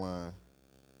finish line.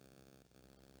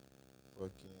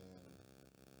 Fucking.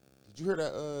 Did you hear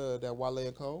that Wale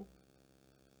and Cole?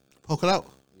 Poke it out.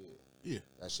 Yeah.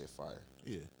 That shit fire.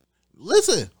 Yeah.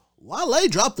 Listen, Wale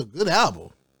dropped a good album.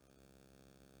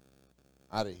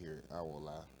 I didn't hear it. I won't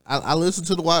lie. I listened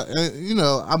to the Wale. You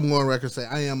know, I'm going on record say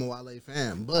I am a Wale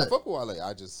fan, but I fuck with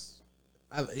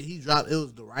Wale. he dropped. It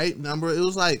was the right number. It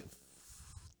was like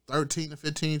 13 to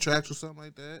 15 tracks or something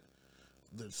like that.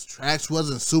 The tracks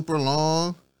wasn't super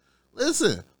long.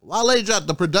 Listen, Wale dropped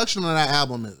the production on that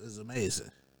album is amazing.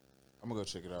 I'm gonna go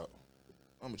check it out.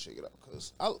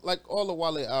 Because I like all the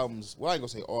Wale albums. Well, I ain't gonna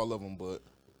say all of them, but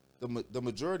the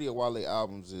majority of Wale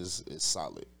albums is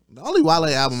solid. The only Wale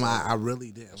album I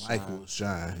really didn't like was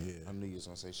Shine. Yeah, I knew you was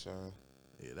gonna say Shine.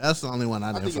 Yeah, that's the only one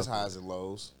I didn't. I think it's highs and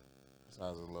lows. It's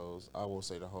highs and lows. I won't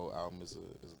say the whole album is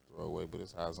a throwaway, but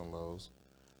it's highs and lows.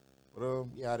 But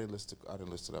yeah, I didn't listen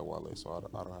to that Wale, so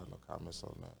I don't have no comments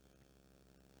on that.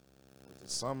 With the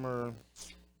summer,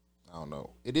 I don't know.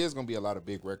 It is gonna be a lot of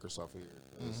big records off of here.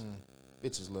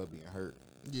 Bitches love being hurt.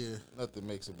 Yeah, nothing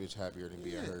makes a bitch happier than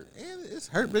being hurt. And it's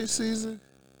hurt bitch season.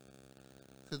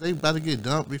 Cause they about to get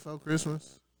dumped before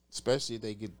Christmas. Especially if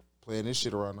they get playing this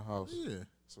shit around the house. Yeah.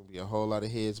 It's gonna be a whole lot of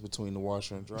heads between the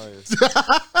washer and dryer.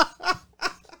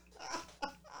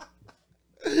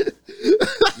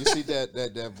 You see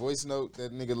that voice note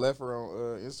that nigga left her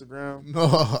on Instagram?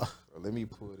 No. Let me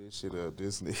pull this shit up.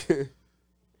 This nigga.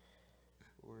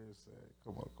 Where is that?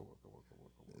 Come on.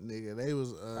 Nigga, they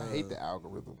was I hate the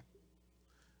algorithm.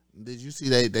 Did you see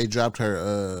they dropped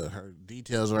her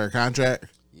details of her contract?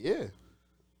 Yeah.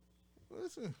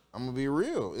 Listen, I'm gonna be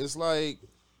real. It's like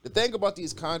the thing about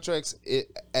these contracts.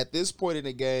 At this point in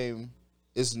the game,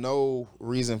 it's no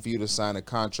reason for you to sign a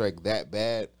contract that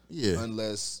bad,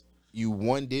 unless you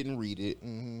one didn't read it,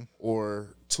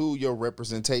 or two your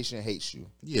representation hates you.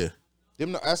 Yeah.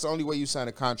 That's the only way you sign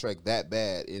a contract that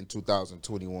bad in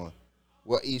 2021.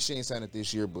 Well, she ain't signed it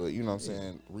this year, but you know what I'm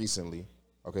saying, recently.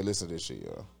 Okay, listen to this shit,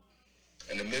 y'all.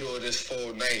 In the middle of this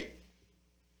full night,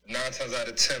 9 times out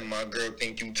of 10, my girl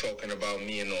think you talking about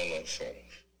me and all those songs.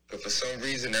 But for some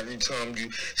reason, every time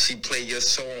she play your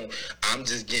song, I'm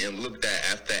just getting looked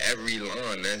at after every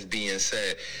line that's being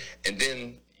said. And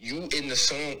then you in the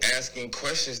song asking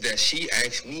questions that she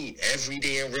asks me every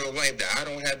day in real life that I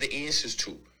don't have the answers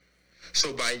to.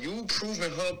 So by you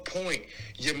proving her point,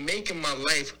 you're making my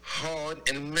life hard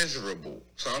and miserable.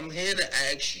 So I'm here to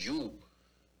ask you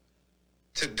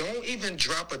to don't even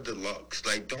drop a deluxe.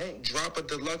 Like, don't drop a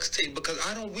deluxe tape because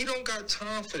we don't got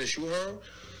time for this, you heard?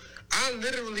 I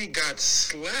literally got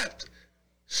slapped.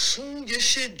 Soon your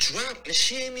shit dropped and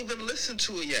she ain't even listened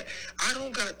to it yet. I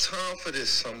don't got time for this,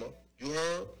 Summer. You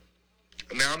heard?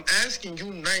 Now I'm asking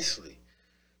you nicely.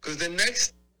 Because the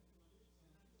next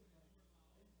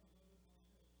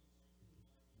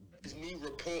is me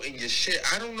reporting your shit.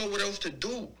 I don't know what else to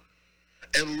do.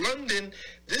 In London,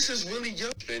 this is really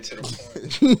your straight to the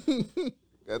point.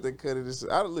 Got to cut it.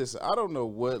 Listen, I don't know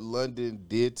what London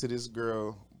did to this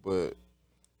girl, but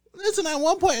listen, at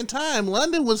one point in time,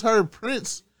 London was her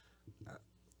prince.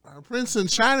 Her prince in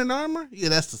shining armor? Yeah,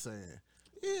 that's the saying.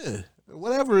 Yeah.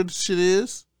 Whatever shit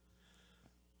is.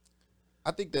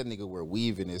 I think that nigga wear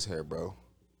weave in his hair, bro.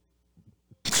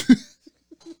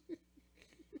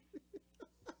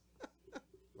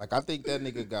 Like, I think that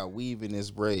nigga got weave in his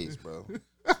braids, bro.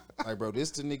 Like, bro, this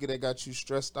the nigga that got you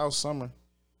stressed out, Summer.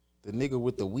 The nigga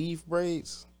with the weave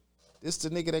braids. This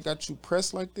the nigga that got you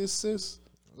pressed like this, sis.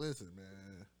 Listen,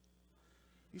 man.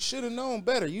 You should have known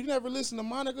better. You never listened to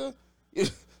Monica?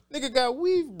 Nigga got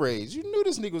weave braids. You knew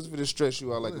this nigga was finna stress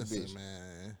you out like a bitch.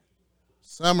 Man.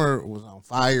 Summer was on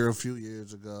fire a few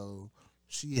years ago.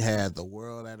 She had the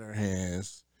world at her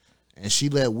hands. And she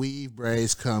let weave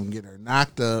braids come get her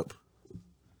knocked up.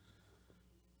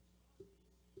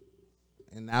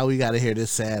 And now we got to hear this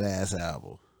sad ass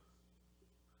album.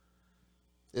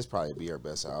 This probably be her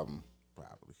best album.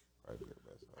 Probably be her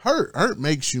best album. Hurt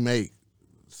makes you make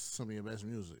some of your best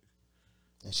music.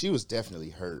 And she was definitely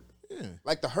hurt. Yeah.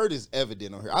 Like the hurt is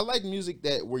evident on her. I like music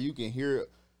that where you can hear.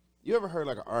 You ever heard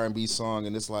like an R&B song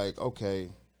and it's like, okay,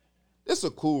 it's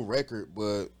a cool record,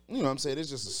 but you know what I'm saying, it's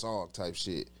just a song type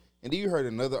shit. And then you heard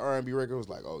another R&B record, it was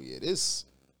like, oh yeah, this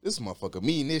motherfucker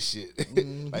mean this shit.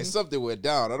 Like something went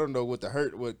down. I don't know what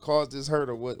caused this hurt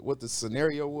or what the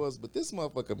scenario was, but this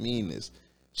motherfucker mean this.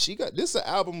 She got this an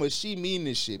album of she mean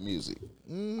this shit music.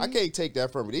 I can't take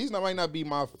that from her. These might not be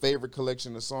my favorite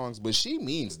collection of songs, but she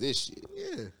means this shit.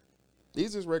 Yeah.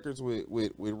 These is records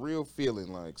with real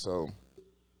feeling, like, so.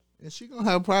 And she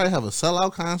gonna probably have a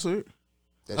sellout concert.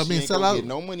 Sellout. Get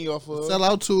no money off of.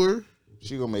 Sellout tour.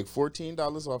 She gonna make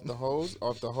 $14 off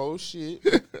the whole shit.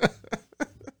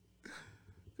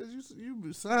 Cause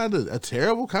you signed a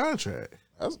terrible contract.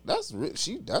 That's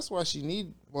why she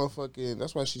need motherfucking.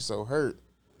 That's why she's so hurt.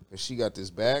 Cause she got this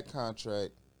bad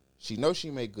contract. She knows she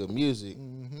make good music,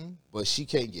 but she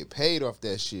can't get paid off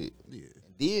that shit. Yeah.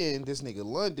 And then this nigga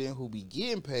London, who be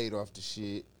getting paid off the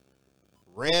shit,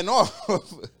 ran off on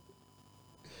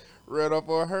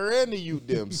her and the youth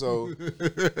them. So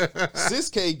sis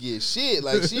can't get shit.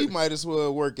 Like, she might as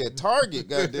well work at Target.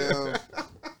 Goddamn.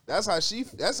 That's how she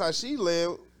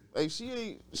live. Like,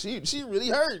 she really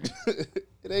hurt.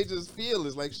 It ain't just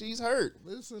feelings. Like, she's hurt.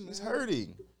 Listen, she's man,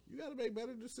 hurting. You gotta make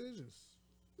better decisions.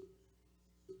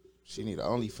 She need an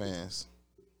OnlyFans.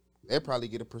 They'll probably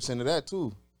get a % of that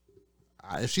too.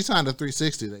 If she signed a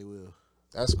 360, they will.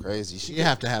 That's crazy. She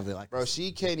have to have it like, bro.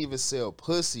 She can't even sell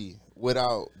pussy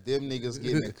without them niggas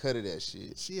getting a cut of that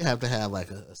shit. She have to have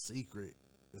like a secret.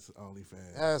 It's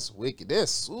OnlyFans. That's wicked. They're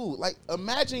sued. Like,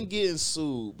 imagine getting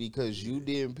sued because you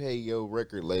didn't pay your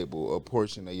record label a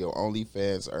portion of your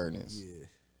OnlyFans earnings. Yeah.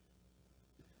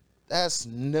 That's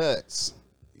nuts.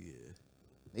 Yeah.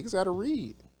 Niggas gotta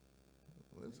read.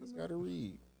 Niggas gotta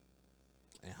read.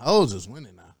 And hoes is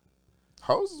winning now.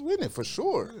 Hoes is winning for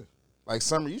sure. Yeah. Like,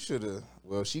 Summer, you should have.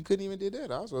 Well, she couldn't even did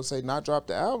that. I was gonna say not drop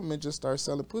the album and just start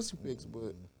selling pussy pics,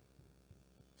 but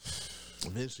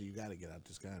eventually you gotta get out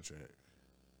this contract.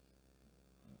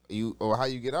 How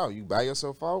you get out? You buy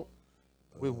yourself out?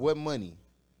 With what money?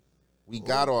 We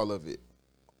got all of it.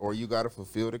 Or you gotta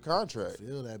fulfill the contract.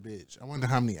 Fulfill that bitch. I wonder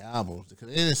how many albums. Because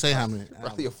they didn't say how many albums.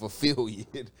 Probably a fulfill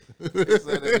yet.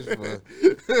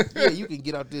 Yeah, you can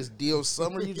get out this deal,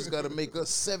 Summer. You just gotta make us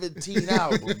 17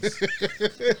 albums.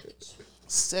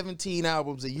 17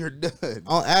 albums and you're done.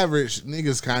 On average,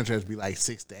 niggas' contracts be like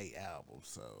 6 to 8 albums.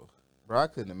 So, Bro, I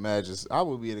couldn't imagine. I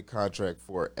would be in a contract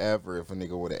forever if a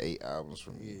nigga would have 8 albums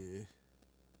from me. Yeah.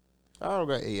 I don't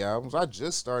got 8 albums. I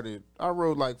just started. I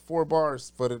wrote like 4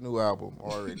 bars for the new album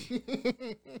already.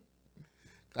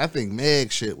 I think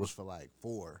Meg shit was for like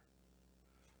 4.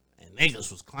 And niggas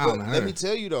was clowning her. Let me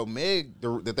tell you though, Meg,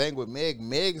 the thing with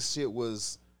Meg's shit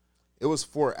was, it was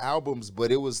 4 albums,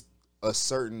 but it was a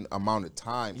certain amount of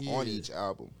time on each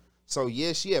album. So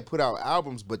yeah, she had put out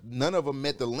albums, but none of them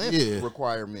met the length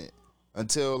requirement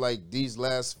until like these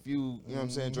last few, you know what I'm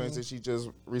saying, joints that she just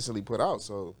recently put out.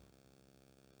 So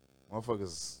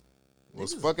motherfuckers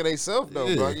was fucking themselves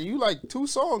though, bro. You like 2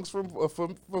 songs from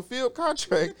fulfilled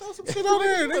contract. Throw some shit on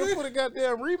there, nigga. Put a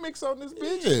goddamn remix on this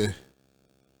bitch. Yeah.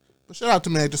 But shout out to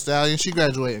Meg Thee Stallion. She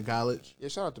graduated in college. Yeah,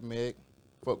 shout out to Meg.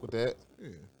 Fuck with that. Yeah.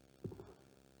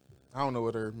 I don't know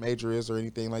what her major is or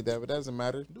anything like that, but that doesn't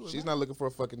matter. She's not looking for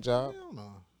a fucking job. Hell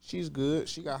no. She's good.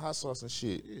 She got hot sauce and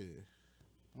shit. Yeah.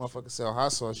 Motherfucker sell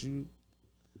hot sauce. She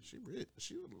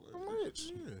rich. I'm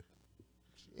rich. Yeah.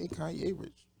 She ain't Kanye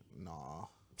rich. Nah.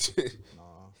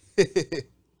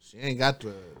 She ain't got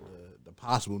the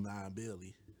possible 9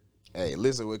 billion. Hey,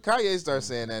 listen, when Kanye started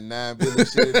saying that 9 billion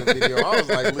shit in the video, I was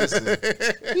like, listen,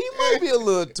 he might be a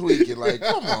little tweaking. Like,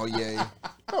 come on, Ye.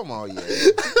 Come on,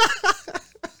 Ye.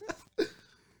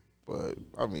 But,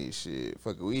 I mean, shit.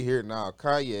 Fuck it, we here now.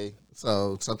 Kanye.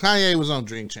 So Kanye was on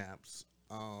Drink Champs.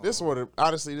 This is one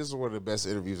of the best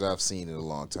interviews I've seen in a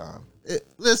long time. It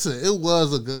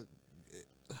was a good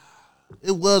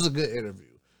interview.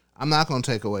 I'm not gonna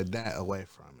take away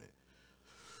from it.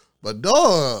 But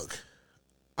dog,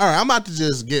 all right, I'm about to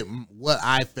just get what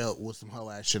I felt was some hoe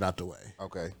ass shit out the way.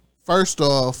 Okay. First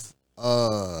off,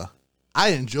 I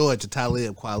enjoyed the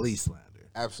Talib Kweli slander.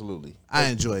 Absolutely. I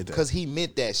enjoyed that. Because he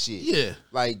meant that shit. Yeah.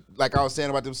 Like I was saying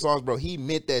about them songs, bro, he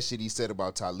meant that shit he said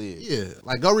about Talib. Yeah.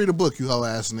 Like, go read a book, you hoe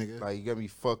ass nigga. Like, you got me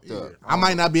fucked up. I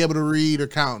might not be able to read or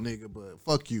count, nigga, but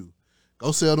fuck you.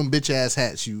 Go sell them bitch ass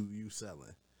hats you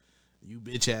selling. You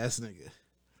bitch ass nigga.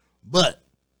 But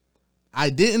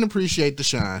I didn't appreciate the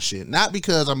Sean shit. Not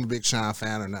because I'm a big Sean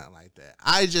fan or nothing like that.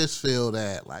 I just feel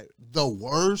that, like, the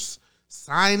worst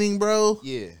signing, bro.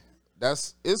 Yeah.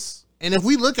 And if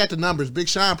we look at the numbers, Big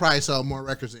Sean probably sold more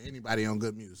records than anybody on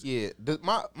Good Music. Yeah.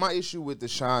 My issue with the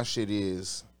Sean shit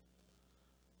is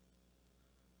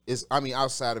I mean,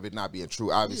 outside of it not being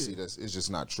true, obviously it's just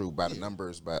not true by the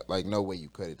numbers, but like no way you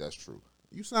cut it, that's true.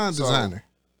 You signed designer.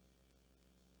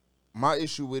 My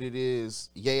issue with it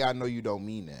is, I know you don't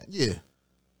mean that. Yeah.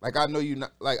 Like, I know you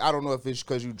not, like, I don't know if it's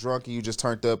because you drunk and you just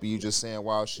turned up and you just saying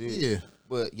wild shit. Yeah.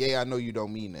 But, I know you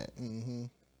don't mean that. Mm-hmm.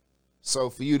 So,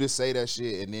 for you to say that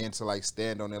shit and then to, like,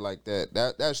 stand on it like that,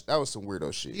 that was some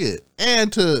weirdo shit. Yeah.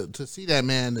 And to see that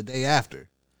man the day after.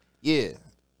 Yeah.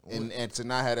 And to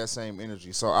not have that same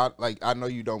energy. So, I know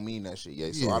you don't mean that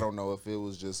shit, So, I don't know if it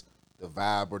was just the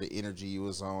vibe or the energy you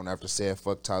was on after saying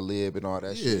fuck Talib and all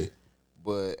that shit.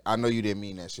 But I know you didn't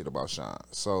mean that shit about Sean.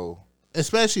 So,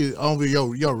 especially over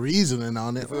your reasoning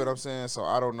on it. You feel what I'm saying? So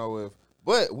I don't know if,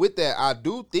 but with that, I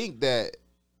do think that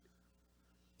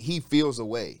he feels a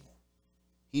way.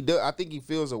 I think he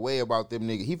feels a way about them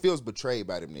niggas. He feels betrayed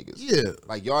by them niggas. Yeah.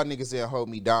 Like, y'all niggas didn't hold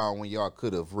me down when y'all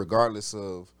could have, regardless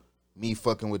of me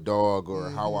fucking with dog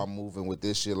or how I'm moving with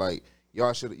this shit. Like,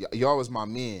 y'all was my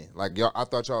men. Like, I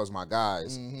thought y'all was my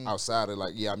guys outside of,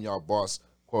 like, I'm y'all boss,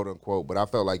 quote unquote, but I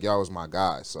felt like y'all was my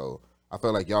guys, so I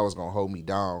felt like y'all was gonna hold me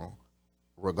down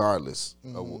regardless of,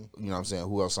 you know what I'm saying,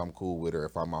 who else I'm cool with or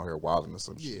if I'm out here wilding or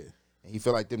some shit. And he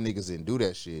felt like them niggas didn't do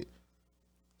that shit.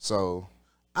 So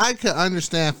I could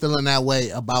understand feeling that way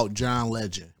about John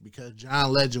Legend, because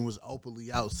John Legend was openly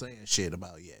out saying shit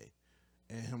about Ye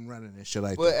and him running and shit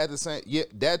like that. But at the same,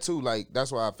 that too, like,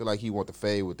 that's why I feel like he want to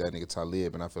fade with that nigga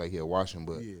Talib, and I feel like he'll watch him.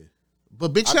 But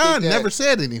Big Sean never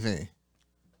said anything.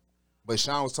 But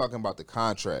Sean was talking about the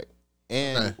contract.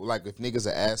 And, like, if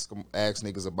niggas ask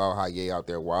niggas about how Ye out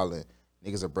there wilding,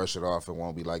 niggas will brush it off and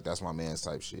won't be like, that's my man's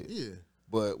type shit. Yeah.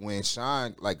 But when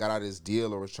Sean, like, got out his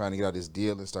deal or was trying to get out his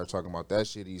deal and start talking about that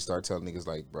shit, he started telling niggas,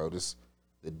 like, bro,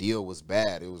 the deal was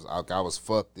bad. It was, I was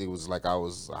fucked. It was like I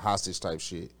was a hostage type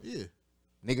shit. Yeah.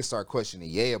 Niggas start questioning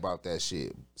Ye about that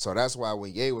shit. So that's why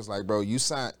when Ye was like, bro,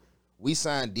 we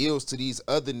signed deals to these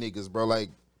other niggas, bro. Like,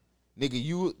 nigga,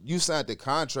 you signed the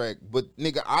contract, but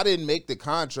nigga, I didn't make the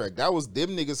contract. That was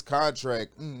them niggas'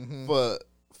 contract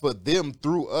for them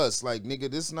through us. Like,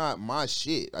 nigga, this not my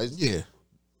shit.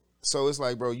 So it's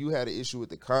like, bro, you had an issue with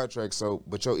the contract,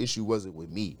 but your issue wasn't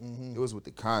with me. It was with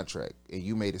the contract, and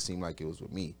you made it seem like it was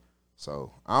with me.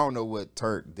 So I don't know what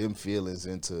turned them feelings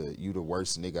into you the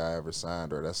worst nigga I ever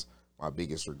signed, or that's my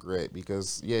biggest regret,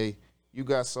 because you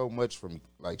got so much from,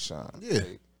 like, Sean. Yeah.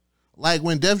 Like, Like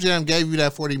when Def Jam gave you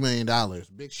that $40 million,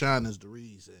 Big Sean is the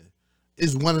reason.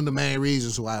 It's one of the main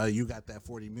reasons why you got that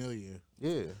 $40 million.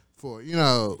 Yeah. For,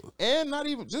 And not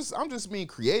even just, I'm just mean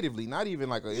creatively, not even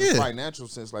like in financial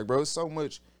sense. Like, bro, it's so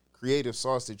much creative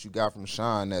sauce that you got from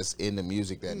Sean that's in the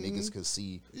music that niggas could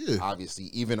see, obviously,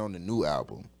 even on the new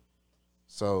album.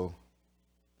 So,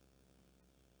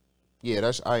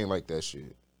 yeah, I ain't like that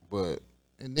shit. But.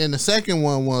 And then the second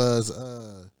one was,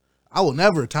 I will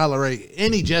never tolerate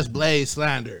any Just Blaze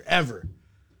slander, ever.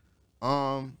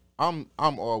 I'm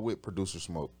all with producer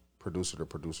smoke. Producer to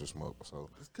producer smoke. So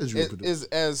because you're a producer.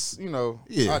 As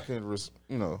I can,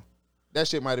 that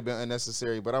shit might have been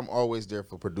unnecessary, but I'm always there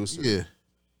for producer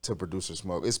to producer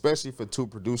smoke, especially for two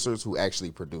producers who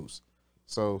actually produce.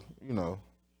 So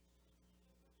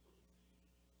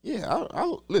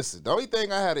I listen. The only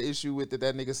thing I had an issue with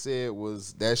that nigga said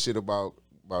was that shit about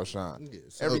Sean. Yeah,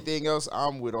 so everything else,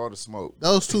 I'm with all the smoke.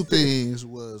 Those two things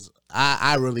was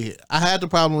I had the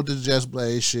problem with the Just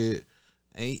Blaze shit.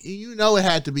 And it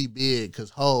had to be big because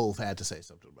Hove had to say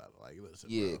something about it. Like, listen,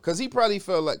 because he probably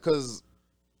felt like, because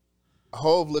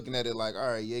Hove looking at it like,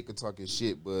 all right, Ye could talk his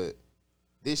shit, but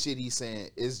this shit he's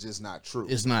saying is just not true.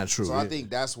 It's not true. So I think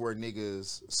that's where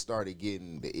niggas started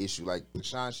getting the issue. Like the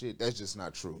Sean shit, that's just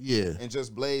not true. Yeah. And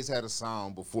just Blaze had a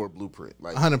sound before Blueprint.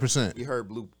 Like 100%. We heard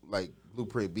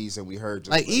Blueprint beats, and we heard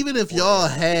just like even if y'all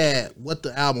had what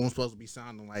the album was supposed to be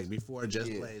sounding like before Just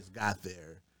Blaze got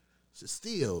there,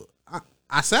 still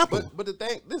I sample. But the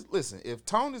thing, listen, if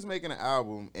Tone is making an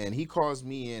album and he calls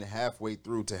me in halfway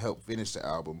through to help finish the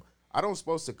album, I don't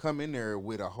supposed to come in there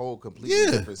with a whole completely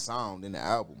different sound in the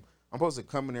album. I'm supposed to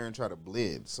come in there and try to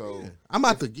blend. So I'm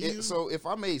about to give you. So if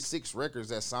I made 6 records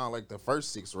that sound like the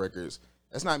first 6 records,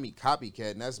 that's not me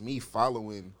copycatting. That's me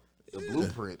following the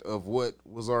blueprint of what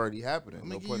was already happening.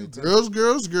 No pun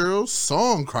intended. Girls,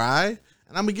 song cry,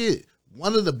 and I'm gonna get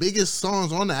one of the biggest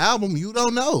songs on the album you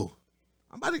don't know.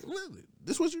 I'm about to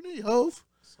this what you need, Hove.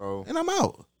 So and I'm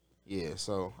out. Yeah,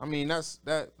 so I mean that's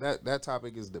that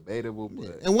topic is debatable,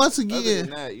 but and once again, other than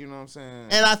that, you know what I'm saying.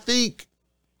 And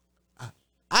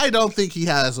I don't think he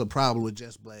has a problem with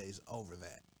Just Blaze over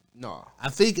that. No, I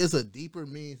think it's a deeper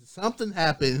meaning. Something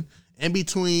happened in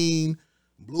between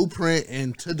Blueprint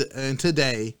and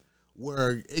today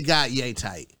where it got Ye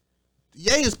tight.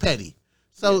 Ye is petty,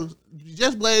 so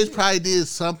Just Blaze probably did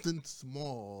something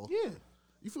small. Yeah.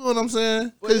 You feel what I'm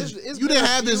saying? Because you didn't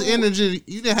have this energy.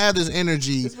 You didn't have this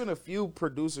energy. There's been a few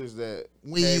producers that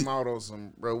came out on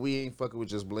some, bro, we ain't fucking with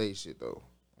Just Blaze shit, though.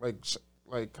 Like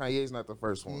Kanye's not the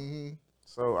first one. Mm-hmm.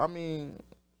 So, I mean,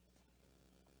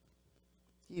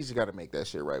 he's just got to make that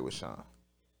shit right with Sean.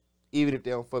 Even if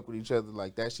they don't fuck with each other,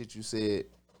 like that shit you said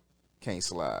can't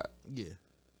slide. Yeah.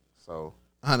 So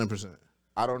 100%.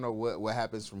 I don't know what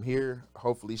happens from here.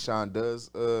 Hopefully Sean does.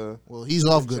 Well, he's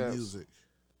off good music.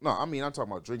 No, I mean, I'm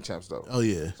talking about Drink Champs, though. Oh,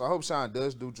 yeah. So I hope Sean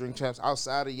does do Drink Champs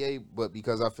outside of Ye, but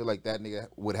because I feel like that nigga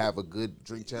would have a good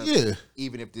Drink Champs,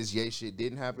 even if this Ye shit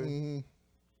didn't happen.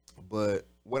 Mm-hmm. But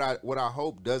what I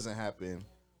hope doesn't happen,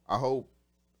 I hope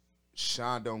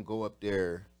Sean don't go up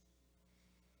there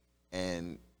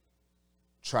and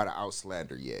try to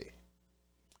outslander Ye.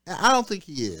 I don't think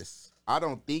he is. I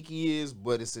don't think he is,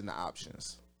 but it's in the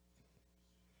options.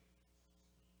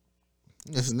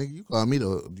 Yes, nigga, you call me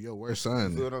your worst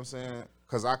son. You feel what I'm saying?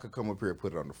 Because I could come up here and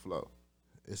put it on the flow.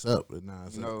 It's up, but nah,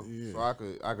 it's up. So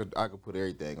I could put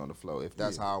everything on the flow if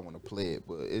that's how I want to play it.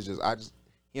 But it's just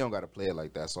he don't got to play it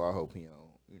like that. So I hope he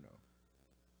don't,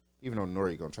 even though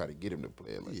Nori gonna try to get him to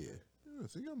play it like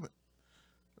that. So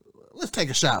let's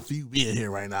take a shot for you being here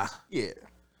right now. Yeah.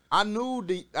 I knew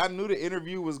the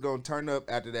interview was gonna turn up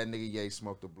after that nigga Ye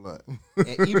smoked a blunt,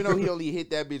 and even though he only hit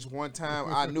that bitch one time,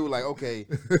 I knew like, okay,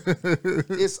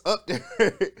 it's up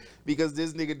there because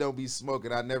this nigga don't be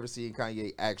smoking. I never seen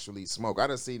Kanye actually smoke. I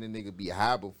done seen a nigga be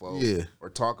high before, or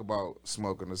talk about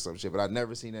smoking or some shit, but I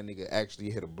never seen that nigga actually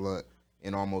hit a blunt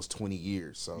in almost 20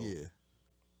 years. So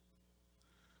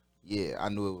yeah, I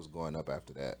knew it was going up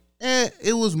after that. And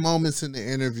it was moments in the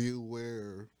interview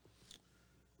where.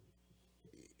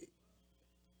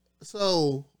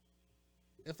 So,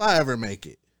 if I ever make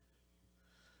it,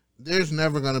 there's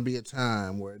never going to be a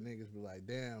time where niggas be like,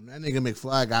 damn, that nigga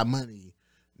McFly got money.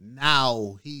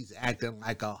 Now he's acting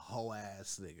like a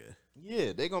hoe-ass nigga.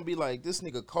 Yeah, they going to be like, this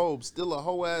nigga Kobe still a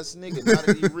hoe-ass nigga, now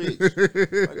that he rich.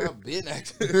 Like, I've been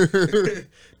acting.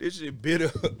 This shit bit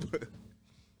up.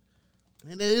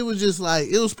 And then it was just like,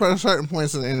 it was certain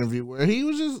points in the interview where he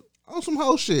was just on some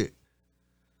hoe shit.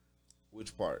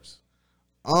 Which parts?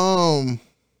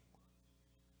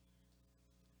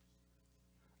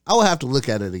 I would have to look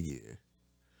at it again.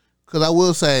 Because I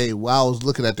will say, while I was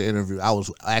looking at the interview, I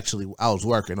was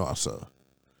working also.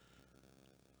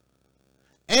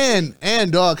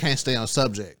 And dog can't stay on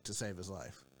subject to save his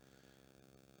life.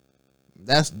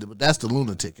 That's the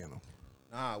lunatic in him.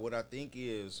 Nah, what I think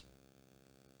is,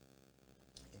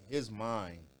 in his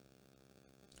mind,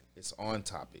 it's on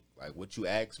topic. Like what you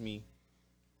asked me,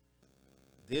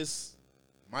 this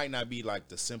might not be like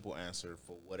the simple answer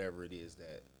for whatever it is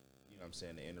that, you know what I'm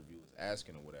saying, the interview was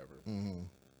asking or whatever. Mm-hmm.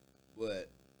 But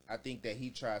I think that he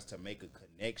tries to make a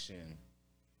connection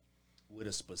with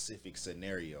a specific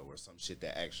scenario or some shit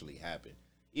that actually happened.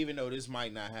 Even though this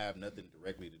might not have nothing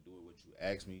directly to do with what you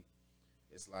asked me,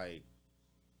 it's like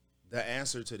the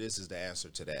answer to this is the answer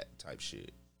to that type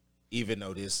shit. Even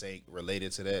though this ain't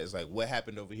related to that, it's like what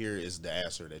happened over here is the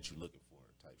answer that you're looking for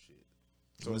type shit.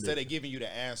 So instead of giving you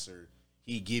the answer,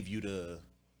 he give you the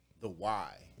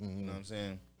why. Mm-hmm. You know what I'm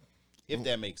saying? If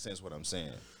that makes sense what I'm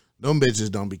saying. Them bitches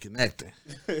don't be connecting.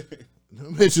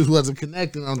 Them bitches wasn't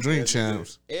connecting on Drink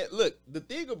Champs. Look, the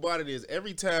thing about it is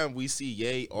every time we see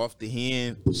Ye off the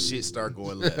hen, shit start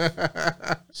going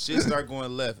left. Shit start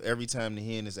going left every time the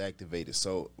hen is activated.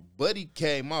 So Buddy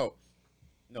came out.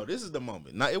 No, this is the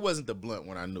moment. Now, it wasn't the blunt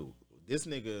when I knew. This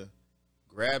nigga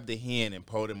grabbed the hen and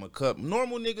poured him a cup.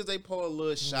 Normal niggas, they pour a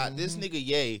little shot. Mm-hmm. This nigga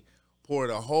Ye poured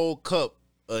a whole cup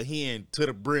of hen to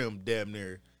the brim damn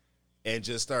near. And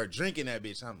just start drinking that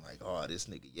bitch. I'm like, oh, this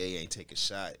nigga Ye ain't take a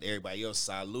shot. Everybody else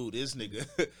salute. This nigga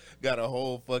got a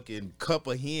whole fucking cup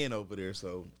of hen over there.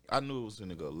 So I knew it was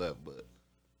gonna go left, but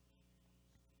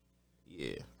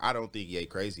yeah, I don't think Ye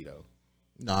crazy though.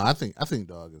 No, I think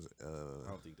Dog is. I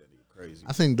don't think that nigga crazy.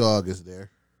 I think Dog is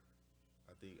there.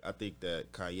 I think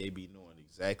that Kanye be knowing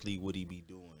exactly what he be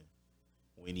doing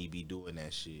when he be doing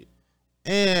that shit.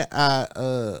 And I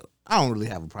don't really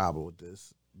have a problem with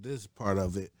this part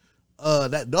of it.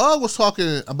 That Dog was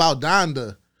talking about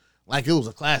Donda like it was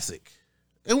a classic.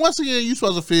 And once again, you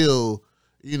supposed to feel,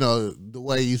 you know, the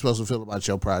way you supposed to feel about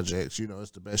your projects. You know, it's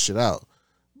the best shit out.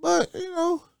 But, you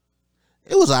know,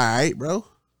 it was all right, bro.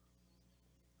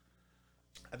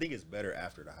 I think it's better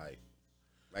after the hype.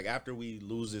 Like, after we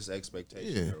lose this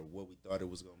expectation or what we thought it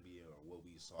was going to be or what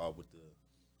we saw with the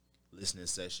listening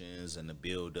sessions and the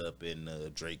build-up and the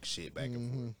Drake shit back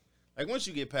and forth. Like, once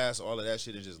you get past all of that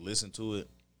shit and just listen to it,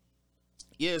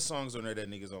 yeah, songs on there that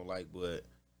niggas don't like, but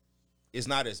it's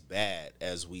not as bad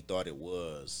as we thought it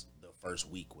was the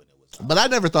first week when it was out. But I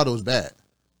never thought it was bad.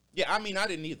 Yeah, I mean, I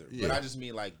didn't either. Yeah. But I just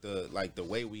mean like the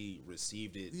way we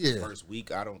received it the first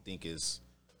week, I don't think it's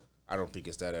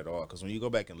that at all. Because when you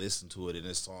go back and listen to it, and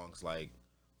there's songs like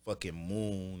fucking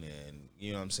Moon and,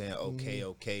 you know what I'm saying,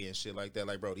 Okay, and shit like that.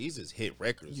 Like, bro, these is hit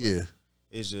records. Yeah. Like,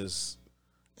 it's just...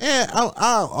 And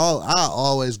I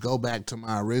always go back to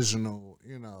my original,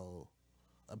 you know,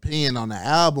 opinion on the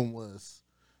album was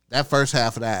that first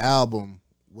half of that album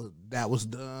was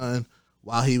done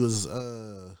while he was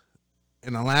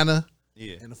in Atlanta,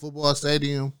 in the football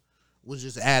stadium, was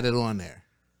just added on there.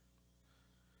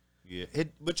 Yeah,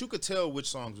 but you could tell which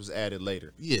songs was added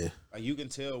later. Yeah, like you can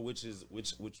tell which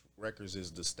records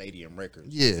is the stadium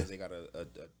records. Yeah, because they got a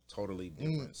totally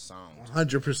different sound.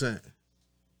 100%.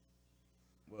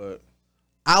 But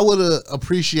I would have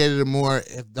appreciated it more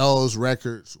if those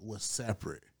records were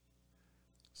separate.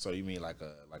 So you mean like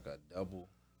a double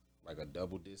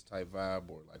disc type vibe,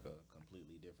 or like a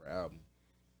completely different album?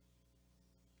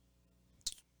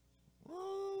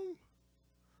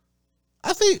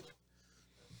 I think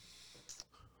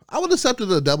I would have accepted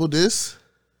a double disc.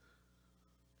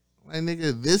 Like,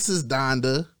 nigga, this is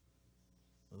Donda,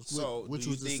 so which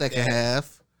was the second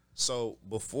half. So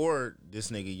before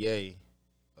this nigga Ye,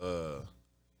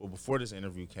 before this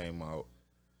interview came out,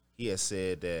 he had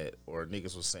said that, or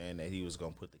niggas was saying that he was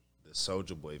gonna put the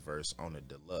Soulja Boy verse on the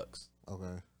deluxe.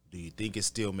 Okay. Do you think it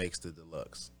still makes the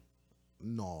deluxe?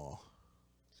 No.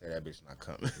 Say that bitch not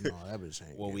coming. No, that bitch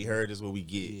ain't. What we heard is what we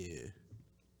get. Yeah.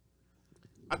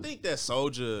 I think that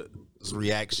Soulja's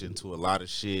reaction to a lot of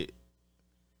shit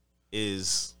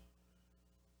is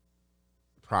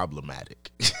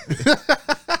problematic.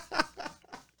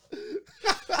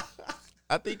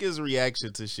 I think his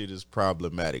reaction to shit is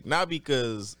problematic. Not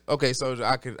because, okay, Soulja,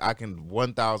 I can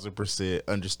 1000%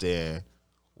 understand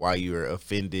why you're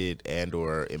offended and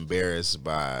or embarrassed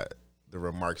by the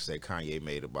remarks that Kanye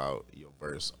made about your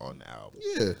verse on the album.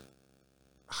 Yeah.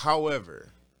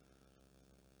 However,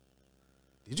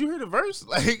 did you hear the verse?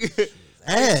 Like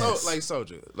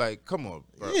Soulja, like, come on,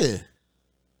 bro. Yeah.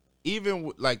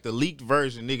 Even like the leaked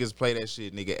version, niggas play that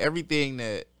shit, nigga. Everything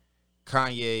that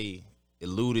Kanye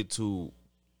alluded to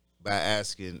by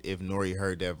asking if Nori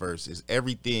heard that verse is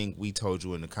everything we told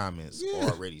you in the comments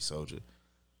already, Soulja.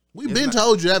 We've been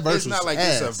told you that verse It's was not like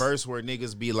ass. it's a verse where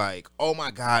niggas be like, oh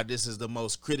my God, this is the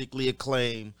most critically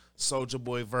acclaimed Soulja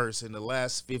Boy verse in the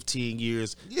last 15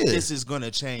 years. Yeah. This is going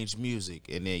to change music.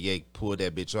 And then Ye pulled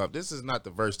that bitch off. This is not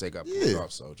the verse they got pulled off,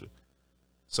 Soulja.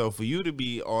 So for you to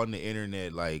be on the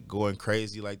internet like going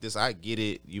crazy like this, I get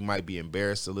it. You might be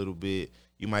embarrassed a little bit.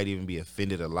 You might even be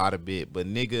offended a lot of bit. But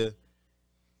nigga,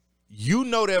 you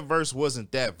know that verse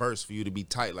wasn't that verse for you to be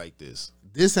tight like this.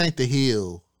 This ain't the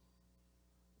hill.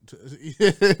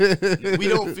 We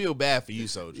don't feel bad for you,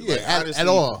 Soulja. Yeah, like, at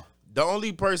all. The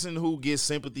only person who gets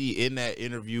sympathy in that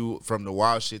interview from the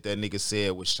wild shit that nigga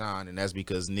said was Sean, and that's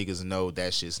because niggas know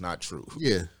that shit's not true.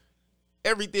 Yeah.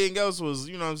 Everything else was,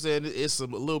 you know what I'm saying, it's a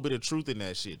little bit of truth in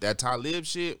that shit. That Talib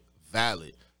shit,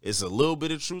 valid. It's a little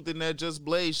bit of truth in that Just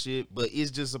Blaze shit, but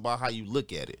it's just about how you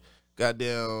look at it.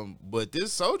 Goddamn, but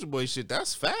this Soulja Boy shit,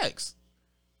 that's facts.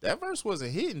 That verse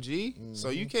wasn't hitting, G. So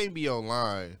you can't be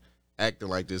online acting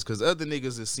like this, because other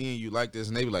niggas is seeing you like this,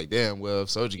 and they be like, damn, well, if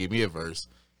Soulja give me a verse,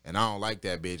 and I don't like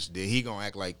that bitch, then he gonna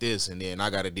act like this, and then I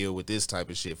gotta deal with this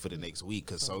type of shit for the next week,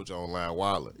 because Soulja online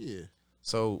wildin'. Yeah.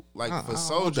 So, like, for I want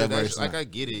Soulja, that that's, verse like, now. I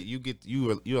get it.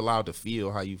 You allowed to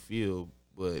feel how you feel,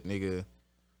 but, nigga,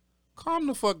 calm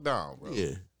the fuck down, bro.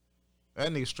 Yeah.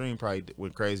 That nigga stream probably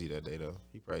went crazy that day, though.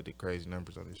 He probably did crazy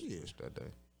numbers on his Twitch that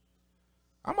day.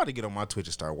 I'm about to get on my Twitch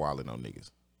and start wilding on niggas.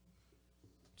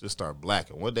 Just start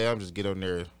blacking. One day I'm just get on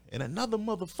there and another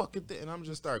motherfucking thing, and I'm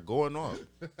just start going off.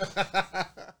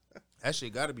 That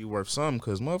shit got to be worth something,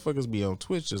 because motherfuckers be on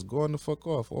Twitch just going the fuck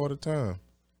off all the time.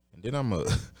 And then I'm going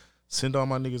to send all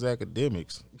my niggas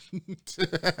academics.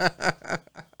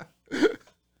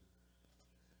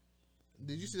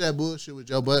 Did you see that bullshit with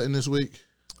Joe Budden this week?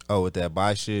 Oh, with that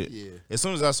buy shit? Yeah. As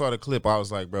soon as I saw the clip, I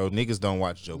was like, bro, niggas don't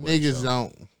watch Joe Budden Niggas show.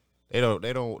 don't.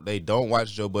 They don't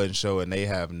watch Joe Budden show, and they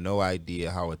have no idea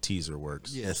how a teaser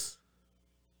works. Yes.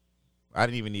 I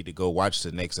didn't even need to go watch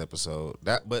the next episode.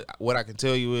 But what I can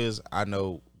tell you is, I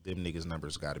know them niggas'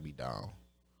 numbers got to be down.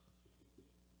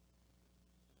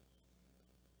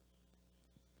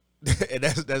 And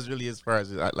that's really as far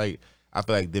as I feel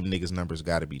like them niggas' numbers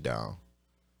got to be down.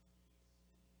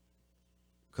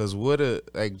 Cause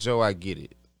Joe, I get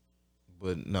it,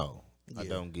 but no, I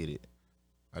don't get it.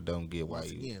 I don't get why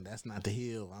Once again, that's not the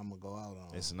hill I'm gonna go out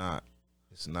on. It's not,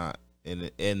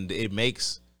 and it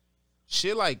makes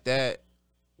shit like that.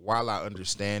 While I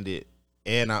understand it,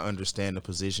 and I understand the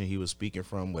position he was speaking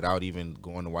from, without even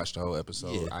going to watch the whole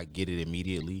episode, I get it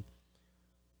immediately.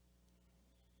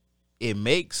 It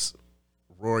makes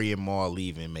Rory and Maul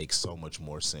leaving make so much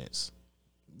more sense.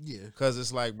 Yeah, cause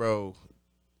it's like, bro,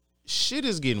 shit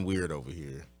is getting weird over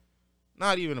here.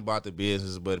 Not even about the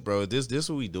business, but bro, this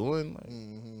what we doing?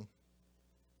 Like,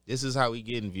 this is how we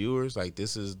getting viewers. Like,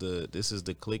 this is the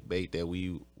clickbait that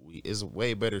we it's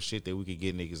way better shit that we could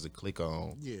get niggas to click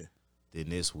on. Yeah. Than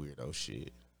this weirdo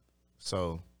shit.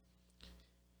 So,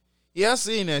 yeah, I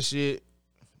seen that shit.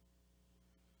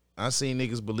 I seen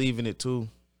niggas believe in it too,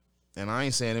 and I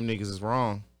ain't saying them niggas is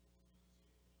wrong.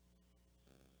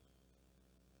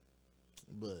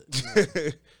 But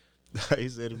he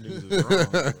said them niggas is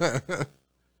wrong.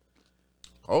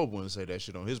 Cole wouldn't say that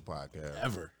shit on his podcast.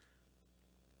 Ever.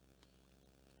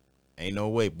 Ain't no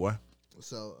way, boy.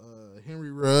 So,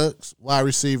 Henry Ruggs, wide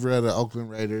receiver of the Oakland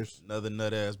Raiders. Another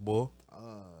nut ass boy.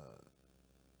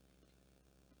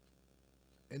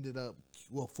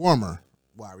 Former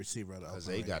wide receiver of the Oakland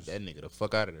Raiders. They got that nigga the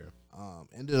fuck out of there.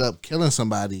 Ended up killing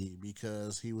somebody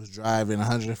because he was driving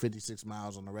 156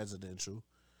 miles on a residential.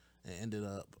 And ended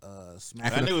up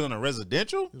smacking. That nigga was on a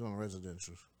residential? He was on a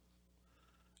residential.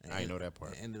 I didn't know that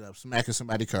part. Ended up smacking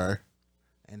somebody's car,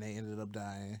 and they ended up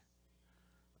dying.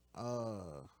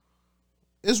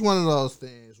 It's one of those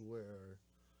things where,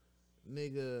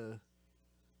 nigga,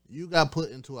 you got put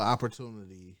into an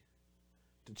opportunity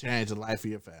to change the life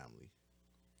of your family,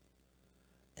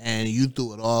 and you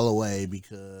threw it all away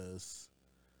because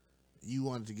you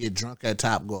wanted to get drunk at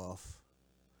Topgolf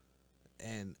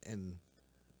and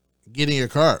get in your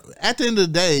car. At the end of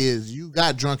the day, is you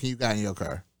got drunk and you got in your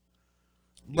car,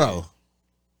 bro.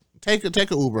 Yeah.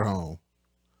 Take a Uber home.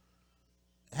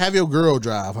 Have your girl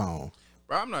drive home.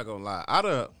 Bro, I'm not gonna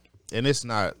lie. And it's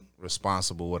not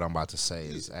responsible. What I'm about to say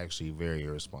is actually very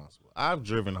irresponsible. I've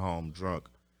driven home drunk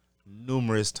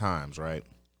numerous times, right?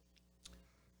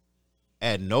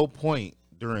 At no point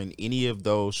during any of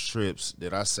those trips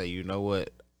did I say, you know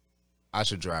what, I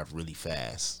should drive really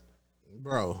fast,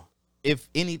 bro. If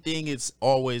anything, it's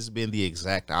always been the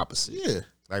exact opposite. Yeah.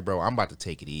 Like, bro, I'm about to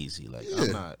take it easy. Like,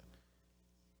 I'm not.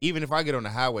 Even if I get on the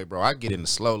highway, bro, I get in the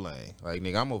slow lane. Like,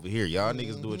 nigga, I'm over here. Y'all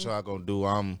niggas do what y'all gonna do.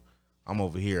 I'm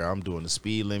over here. I'm doing the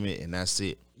speed limit, and that's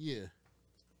it. Yeah.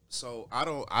 So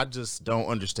I just don't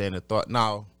understand the thought.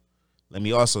 Now, let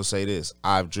me also say this.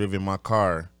 I've driven my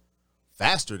car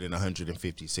faster than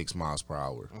 156 miles per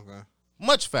hour. Okay.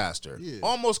 Much faster. Yeah.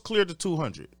 Almost clear to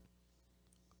 200.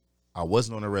 I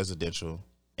wasn't on a residential,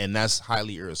 and that's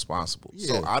highly irresponsible. Yeah.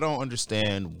 So I don't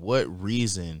understand what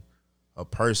reason a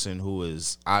person who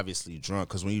is obviously drunk,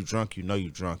 because when you're drunk, you know you're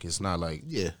drunk. It's not like,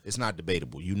 it's not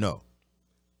debatable. You know.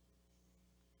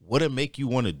 What'd make you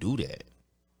want to do that?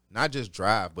 Not just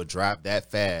drive, but drive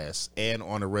that fast and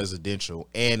on a residential,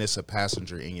 and it's a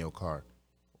passenger in your car.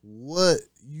 What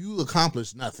you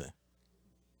accomplished nothing.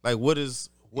 Like what's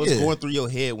going through your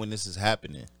head when this is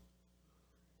happening?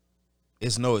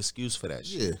 It's no excuse for that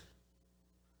shit. Yeah.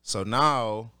 So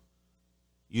now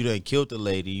you done killed the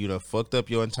lady, you done fucked up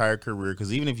your entire career.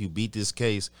 Because even if you beat this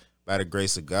case by the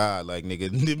grace of God, like nigga,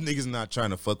 them niggas not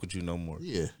trying to fuck with you no more.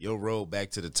 Yeah. Your road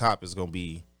back to the top is gonna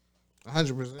be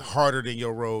 100%. harder than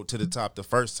your road to the top the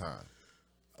first time.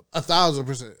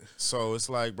 1,000%. So it's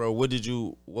like, bro, what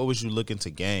was you looking to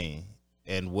gain?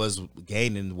 And was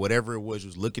gaining whatever it was you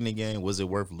was looking to gain, was it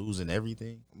worth losing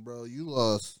everything? Bro, you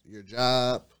lost your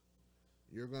job.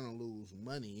 You're going to lose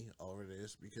money over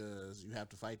this because you have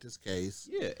to fight this case.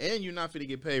 Yeah, and you're not going to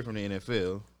get paid from the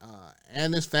NFL.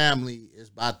 And his family is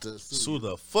about to sue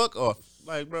the fuck off.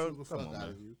 Like, bro, come on,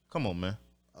 man. Come on, man.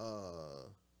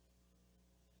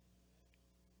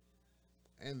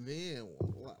 And then,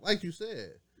 like you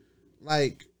said,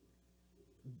 like,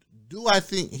 do I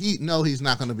think he's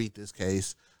not going to beat this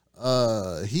case?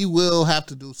 He will have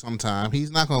to do some time.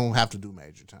 He's not going to have to do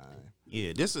major time.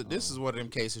 Yeah, this is one of them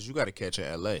cases you got to catch in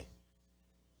L.A.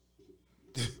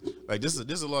 Like this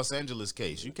is a Los Angeles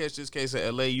case. You catch this case in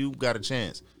L.A., you got a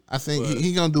chance. I think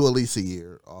he's gonna do at least a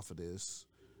year off of this,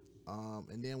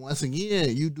 and then once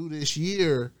again you do this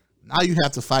year. Now you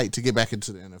have to fight to get back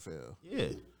into the NFL. Yeah,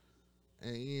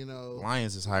 and you know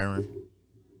Lions is hiring.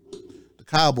 The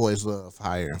Cowboys love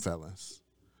hiring felons.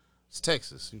 It's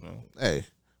Texas, you know. Hey.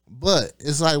 But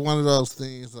it's like one of those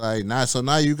things like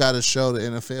now you got to show the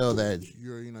NFL that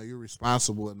you're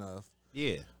responsible enough.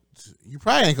 Yeah. You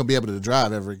probably ain't going to be able to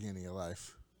drive ever again in your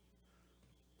life.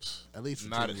 At least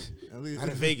not in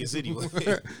Vegas anyway.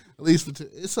 At least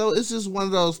for so it's just one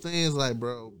of those things like,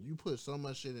 bro, you put so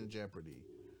much shit in jeopardy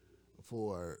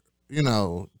for,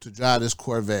 to drive this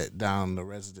Corvette down the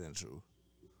residential.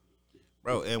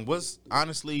 Bro, and what's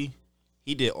honestly,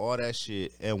 he did all that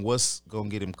shit, and what's gonna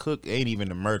get him cooked ain't even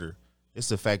the murder. It's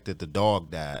the fact that the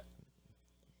dog died.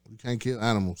 You can't kill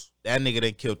animals. That nigga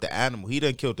done killed the animal. He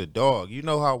done killed the dog. You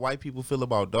know how white people feel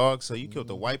about dogs? So you killed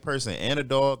a white person and a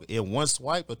dog in one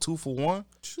swipe, a 2-for-1?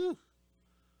 Sure.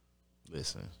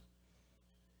 Listen,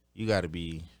 you gotta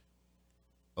be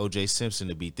O.J. Simpson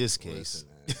to beat this case.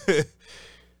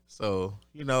 So,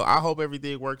 I hope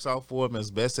everything works out for him as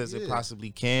best as it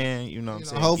possibly can. You know what I'm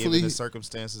saying? Hopefully, given the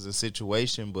circumstances and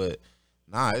situation, but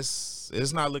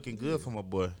it's not looking good for my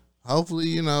boy. Hopefully,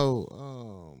 you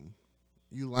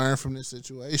learn from this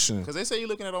situation. Because they say you're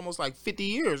looking at almost like 50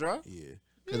 years, right? Yeah.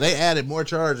 Because they added more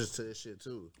charges to this shit,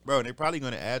 too. Bro, they're probably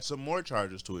going to add some more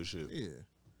charges to his shit. Yeah.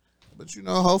 But,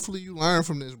 hopefully you learn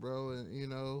from this, bro,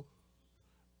 and,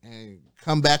 and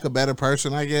come back a better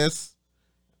person, I guess.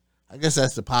 I guess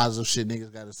that's the positive shit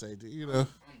niggas got to say, too, I'm going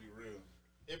to be real.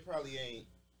 It probably ain't.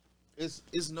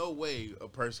 It's no way a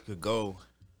person could go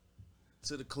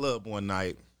to the club one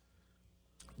night,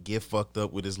 get fucked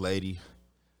up with his lady,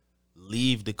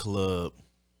 leave the club,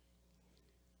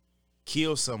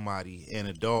 kill somebody and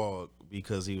a dog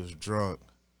because he was drunk,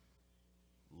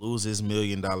 lose his $1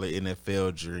 million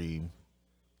NFL dream,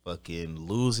 fucking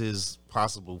lose his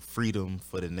possible freedom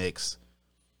for the next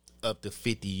up to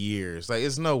 50 years. Like,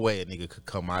 there's no way a nigga could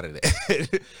come out of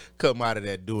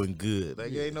that doing good.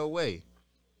 Like, ain't no way.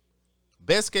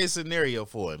 Best case scenario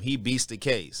for him, he beats the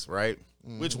case, right?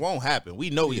 Mm-hmm. Which won't happen.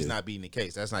 We know he's not beating the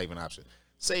case. That's not even an option.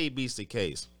 Say he beats the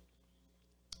case.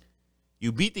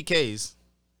 You beat the case,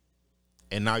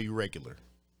 and now you regular.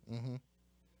 Mm-hmm.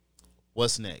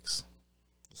 What's next?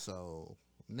 So,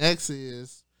 next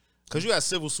is... Because you got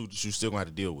civil suit that you still going to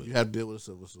have to deal with. You have to deal with a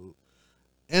civil suit.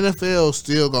 NFL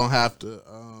still going to have to...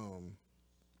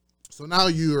 so now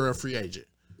you're a free agent.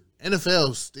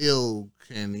 NFL still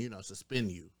can,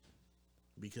 suspend you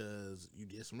because you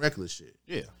did some reckless shit.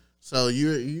 Yeah. So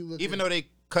you even though they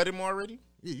cut him already?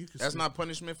 Yeah, you can. That's not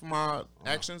punishment for my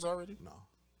actions already? No.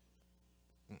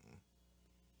 Mm-mm.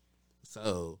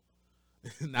 So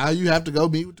now you have to go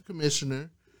meet with the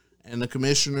commissioner, and the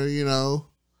commissioner,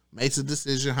 makes a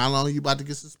decision how long you about to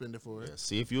get suspended for it. Yeah,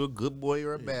 see if you're a good boy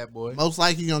or a bad boy. Most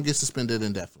likely you're going to get suspended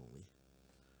indefinitely.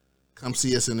 Come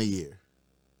see us in a year.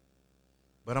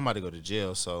 But I'm about to go to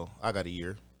jail, so I got a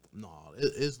year. No, all.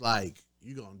 It's like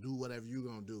you gonna do whatever you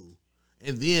gonna do,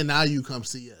 and then now you come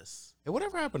see us. Hey,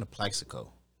 whatever happened to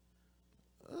Plaxico?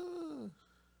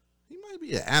 He might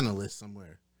be an analyst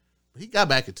somewhere, but he got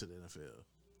back into the NFL.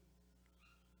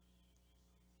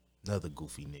 Another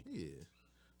goofy nigga. Yeah.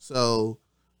 So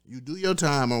you do your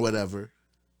time or whatever.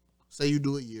 Say you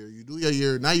do a year. You do your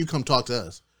year. Now you come talk to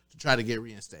us to try to get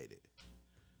reinstated.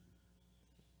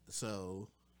 So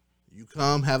you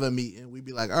come have a meeting. We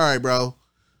be like, all right, bro,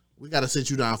 we got to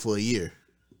sit you down for a year.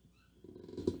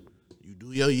 You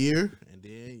do your year, and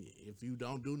then if you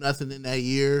don't do nothing in that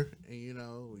year,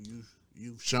 and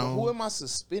you've shown. Who am I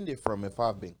suspended from if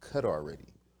I've been cut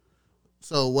already?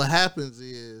 So what happens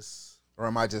is. Or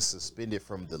am I just suspended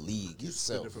from the league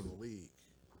itself? Suspended from the league.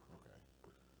 Okay.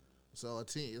 So a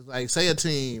team, it's like, say a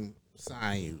team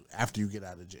sign you after you get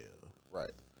out of jail.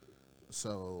 Right.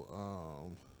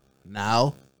 So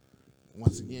now,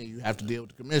 once again, you have to deal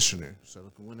with the commissioner.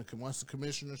 So once the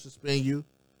commissioner suspend you,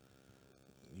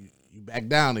 you back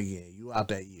down again. You out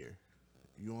that year.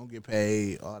 You won't get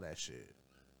paid, all that shit.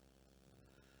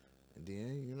 And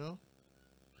then,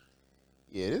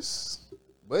 Yeah, this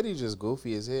buddy just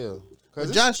goofy as hell.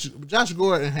 But Josh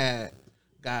Gordon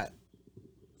got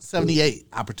 78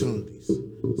 opportunities.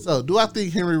 So do I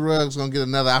think Henry Ruggs gonna get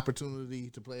another opportunity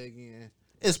to play again?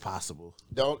 It's possible.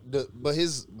 But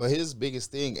his biggest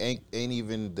thing ain't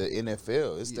even the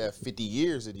NFL. It's that 50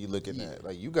 years that you looking at.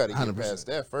 Like, you got to get 100%. past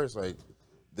that first. Like,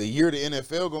 the year the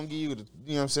NFL gonna give you, you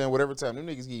know what I'm saying? Whatever time them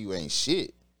niggas give you ain't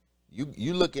shit.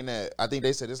 You looking at, I think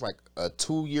they said it's like a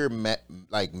 2-year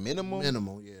like minimum.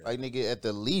 Minimum, yeah. Like, nigga, at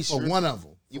the least. For one of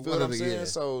them. You feel what I'm saying?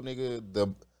 So, nigga,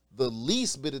 the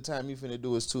least bit of time you finna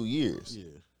do is 2 years.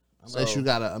 Yeah. Unless you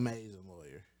got an amazing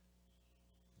lawyer.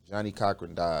 Johnny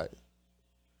Cochran died.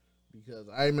 Because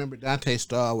I remember Dante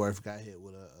Starworth got hit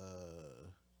with a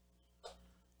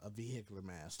vehicular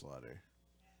manslaughter.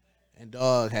 And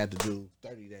dog had to do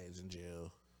 30 days in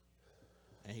jail.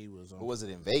 And he was on. But was it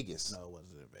in Vegas? No, it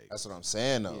wasn't in Vegas. That's what I'm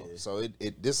saying, though. Yeah. So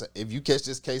if you catch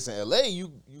this case in LA,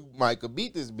 you might could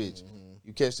beat this bitch. Mm-hmm.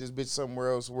 You catch this bitch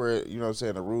somewhere else where, you know what I'm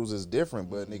saying, the rules is different.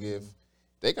 But nigga, if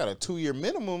they got a 2-year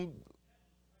minimum,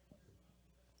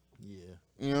 yeah,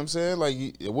 you know what I'm saying? Like,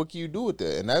 what can you do with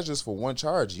that? And that's just for one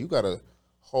charge. You got a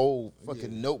whole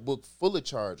fucking notebook full of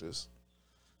charges.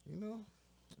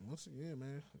 Once again,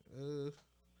 man,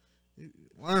 you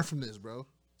learn from this, bro.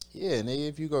 Yeah, nigga,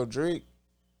 if you go drink,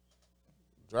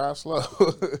 drive slow.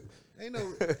 ain't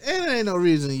no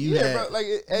reason you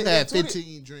had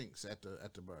 15 drinks at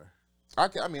the bar. I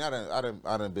done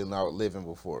been out living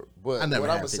before, but what I'm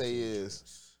gonna say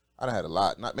is, I done had a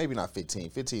lot. Maybe not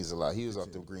 15. 15 is a lot. He was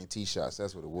off them green tea shots.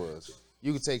 That's what it was.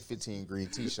 You could take 15 green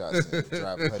tea shots and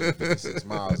drive 156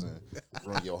 miles and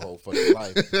ruin your whole fucking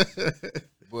life.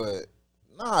 But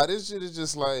nah, this shit is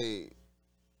just like,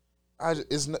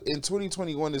 in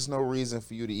 2021, there's no reason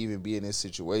for you to even be in this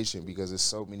situation because there's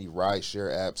so many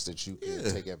rideshare apps that you can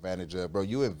take advantage of. Bro,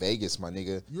 you in Vegas, my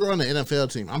nigga. You're on the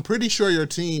NFL team. I'm pretty sure your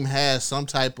team has some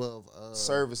type of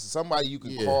service. Somebody you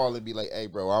can call and be like, hey,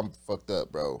 bro, I'm fucked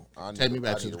up, bro. Take me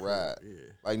back to the ride. Yeah.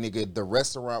 Like, nigga, the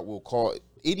restaurant will call.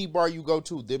 Any bar you go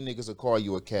to, them niggas will call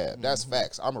you a cab. That's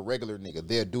facts. I'm a regular nigga.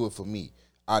 They'll do it for me.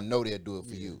 I know they'll do it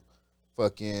for you.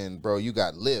 Fucking, bro, you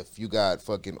got Lyft. You got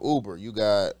fucking Uber. You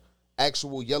got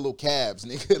actual yellow cabs,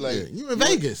 nigga. Like, you in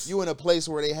Vegas. You in a place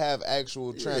where they have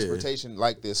actual transportation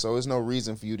like this, so there's no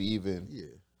reason for you to even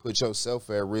put yourself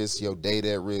at risk, your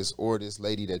data at risk, or this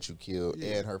lady that you killed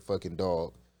and her fucking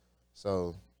dog.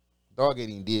 So, dog ain't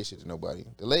even did shit to nobody.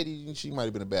 The lady, she might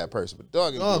have been a bad person, but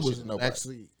dog ain't did shit to nobody.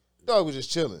 Backseat. Dog was just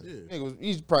chilling. Nigga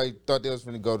he probably thought they was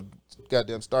finna go to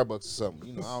goddamn Starbucks or something.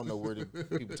 You know, I don't know where the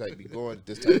people type be going at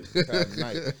this type of time of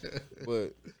night.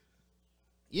 But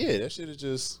yeah, that shit is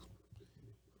just,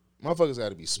 motherfuckers got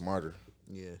to be smarter.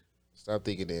 Yeah. Stop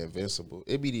thinking they're invincible.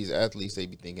 It be these athletes, they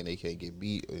be thinking they can't get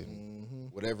beat.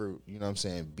 And whatever, you know what I'm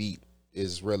saying, beat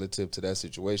is relative to that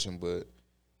situation. But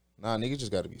nah, niggas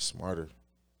just got to be smarter.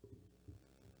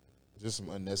 Just some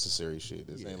unnecessary shit.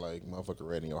 This ain't like motherfucker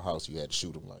ran in your house, you had to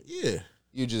shoot him. Like,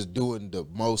 you just doing the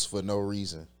most for no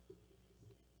reason.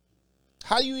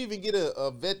 How you even get a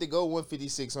vet to go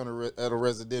 156 on at a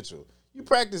residential? You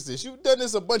practice this. You've done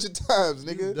this a bunch of times,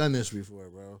 nigga. You've done this before,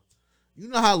 bro. You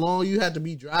know how long you had to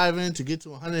be driving to get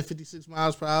to 156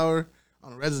 miles per hour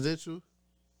on a residential?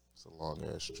 It's a long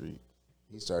ass street.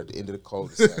 He started at the end of the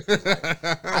cul-de-sac.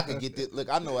 Like, I can get this. Look,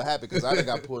 I know what happened because I done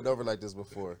got pulled over like this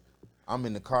before. I'm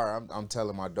in the car. I'm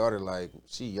telling my daughter, like,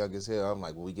 she young as hell. I'm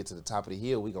like, when we get to the top of the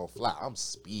hill, we gonna fly. I'm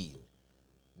speeding.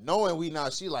 Knowing we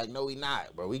not, she like, no, we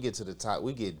not. Bro, we get to the top.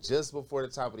 We get just before the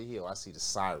top of the hill. I see the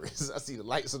sirens. I see the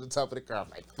lights on the top of the car. I'm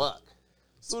like, fuck.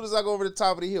 soon as I go over the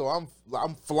top of the hill,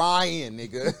 I'm flying,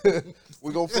 nigga.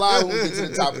 We gonna fly when we get to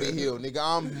the top of the hill, nigga.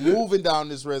 I'm moving down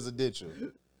this residential.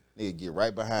 Nigga, get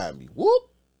right behind me. Whoop.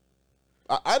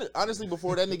 I honestly,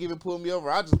 before that nigga even pulled me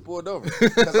over, I just pulled over.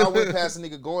 Because I went past a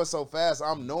nigga going so fast,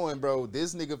 I'm knowing, bro,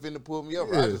 this nigga finna pull me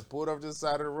over. I just pulled over to the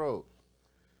side of the road.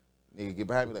 Nigga get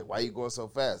behind me like, why you going so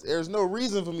fast? There's no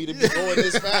reason for me to be going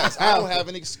this fast. I don't have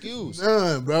an excuse.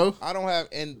 None, bro. I don't have,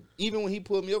 and even when he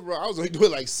pulled me over, bro, I was only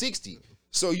doing like 60.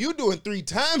 So you doing 3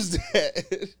 times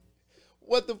that.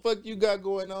 What the fuck you got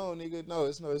going on, nigga? No,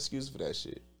 it's no excuse for that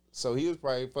shit. So he was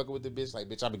probably fucking with the bitch like,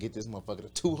 bitch, I'm gonna get this motherfucker to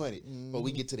 200. But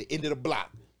we get to the end of the block.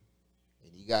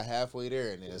 And he got halfway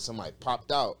there, and then somebody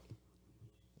popped out.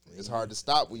 It's hard to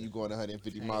stop when you going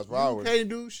 150 miles per hour. You can't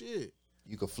do shit.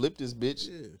 You could flip this bitch,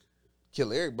 Yeah.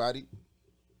 kill everybody,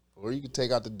 or you could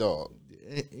take out the dog.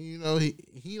 You know,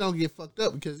 he don't get fucked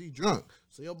up because he drunk.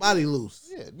 So your body loose.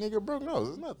 Yeah, nigga broke nose.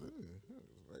 It's nothing.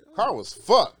 Car was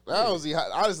fucked.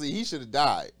 Honestly, he should have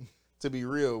died. To be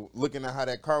real, looking at how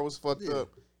that car was fucked up.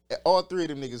 All 3 of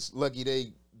them niggas, lucky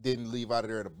they didn't leave out of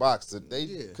there in a box. So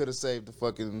they could have saved the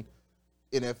fucking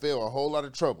NFL a whole lot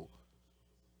of trouble.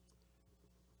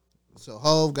 So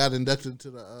Hov got inducted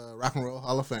to the Rock and Roll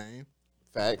Hall of Fame.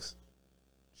 Facts.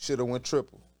 Should have went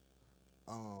triple.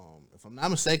 If I'm not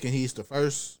mistaken, he's the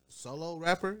first solo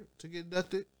rapper to get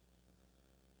inducted.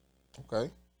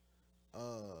 Okay.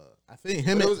 I think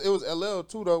him. But it was LL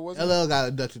too though, wasn't it? LL got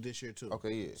inducted this year too.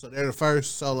 Okay, yeah. So they're the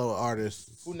first solo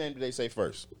artists. Who name did they say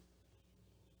first?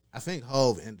 I think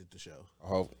Hov ended the show.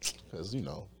 Hov, because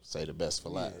say the best for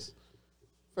last.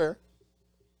 Fair.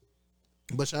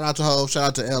 But shout out to Hov, shout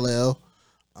out to LL.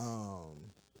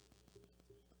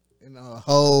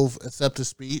 Hov accepted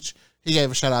speech. He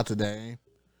gave a shout out to Dame.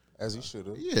 As he should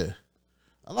have. Yeah.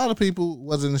 A lot of people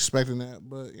wasn't expecting that,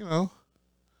 but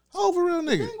Hov a real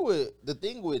nigga. The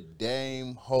thing with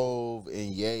Dame, Hov,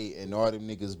 and Ye and all them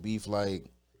niggas beef, like,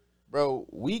 bro,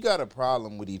 we got a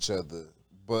problem with each other,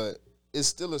 but it's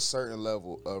still a certain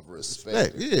level of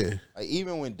respect. Yeah. Like,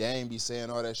 even when Dame be saying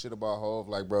all that shit about Hov,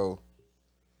 like, bro,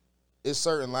 it's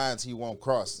certain lines he won't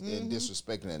cross in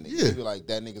disrespecting that nigga. Yeah. He be like,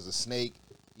 that nigga's a snake.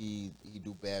 He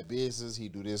do bad business. He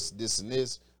do this, and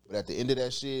this. But at the end of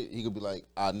that shit, he could be like,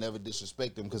 I'll never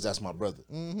disrespect him because that's my brother.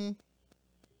 Mm-hmm.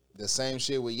 The same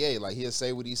shit with Ye. Like, he'll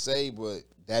say what he say, but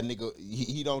that nigga,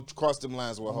 he don't cross them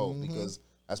lines with Hov because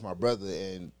that's my brother,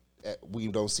 and we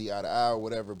don't see eye to eye or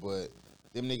whatever, but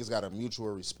them niggas got a mutual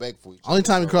respect for each other. Only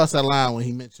time he crossed that line when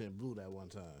he mentioned Blue that one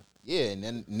time. Yeah, and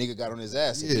then nigga got on his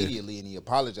ass immediately, and he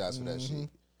apologized for that shit.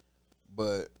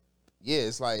 But, yeah,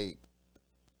 it's like,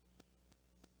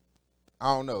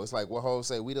 I don't know. It's like what Hov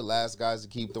say, we the last guys to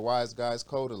keep the wise guys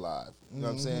code alive. You know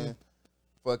what I'm saying?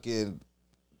 Fucking,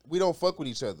 we don't fuck with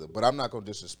each other, but I'm not going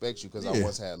to disrespect you because I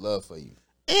once had love for you.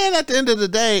 And at the end of the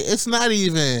day, it's not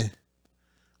even,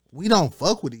 we don't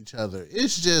fuck with each other.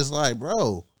 It's just like,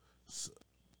 bro,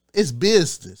 it's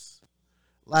business.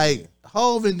 Like,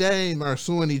 Hov and Dame are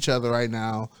suing each other right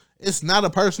now. It's not a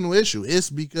personal issue. It's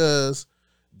because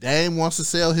Dame wants to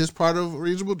sell his part of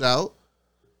Reasonable Doubt.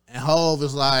 And Hov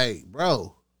is like,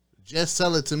 bro, just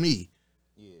sell it to me.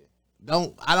 Yeah.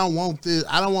 I don't want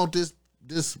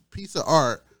this piece of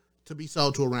art to be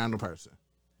sold to a random person.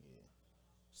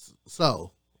 Yeah.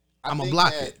 So I'm gonna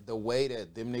block it. The way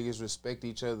that them niggas respect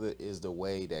each other is the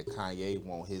way that Kanye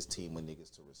want his team of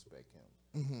niggas to respect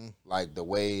him. Mm-hmm. Like the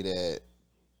way that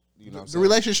the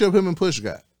relationship him and Push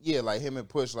got. Yeah, like him and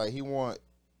Push, like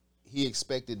he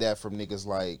expected that from niggas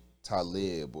like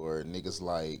Talib or niggas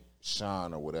like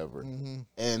Sean or whatever. Mm-hmm.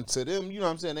 And to them, you know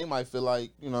what I'm saying, they might feel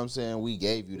like, you know what I'm saying, we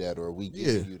gave you that or we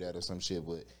gave you that or some shit,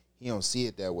 but he don't see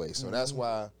it that way. So that's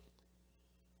why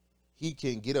he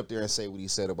can get up there and say what he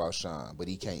said about Sean, but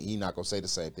he not gonna say the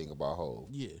same thing about Hov.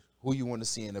 Yeah. Who you want to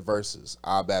see in the verses?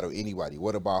 I'll battle anybody.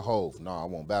 What about Hov? No, I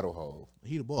won't battle Hov.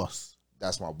 He the boss.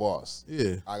 That's my boss.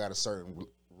 Yeah. I got a certain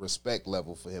respect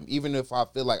level for him. Even if I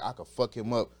feel like I could fuck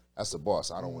him up, that's the boss.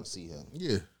 I don't want to see him.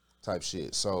 Yeah. Type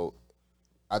shit. So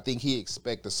I think he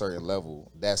expect a certain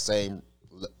level, that same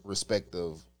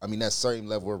that same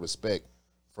level of respect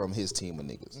from his team of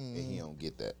niggas, and he don't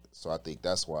get that. So I think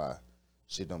that's why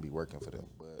shit don't be working for them.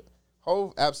 But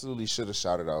Hov absolutely should have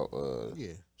shouted out.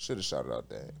 Should have shouted out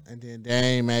Dame. And then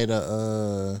Dame made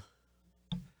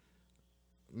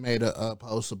a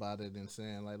post about it and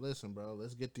saying like, "Listen, bro,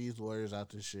 let's get these lawyers out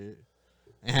this shit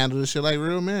and handle this shit like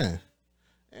real men."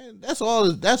 And that's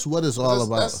all. That's what it's all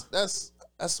about.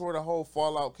 That's where the whole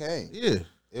fallout came. Yeah.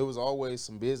 It was always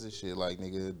some business shit. Like,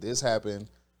 nigga, this happened.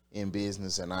 in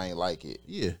business and I ain't like it.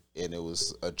 Yeah. And it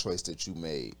was a choice that you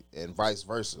made, and vice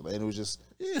versa. And it was just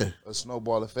Yeah. a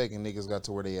snowball effect, and niggas got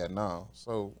to where they at now.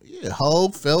 So Yeah,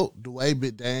 Hov felt the way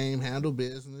Dame handled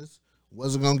business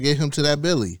wasn't gonna get him to that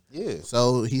Billy. yeah,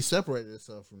 So he separated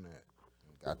himself from that.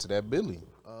 got to that Billy.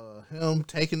 Him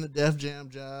taking the Def Jam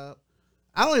job.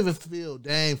 I don't even feel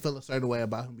Dame felt a certain way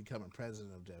about him becoming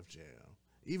president of Def Jam.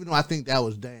 Even though I think that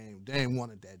was Dame. Dame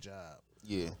wanted that job.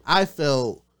 Yeah,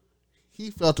 He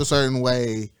felt a certain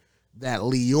way that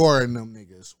Lior and them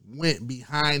niggas went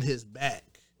behind his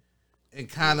back and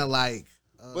kind of like.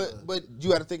 but you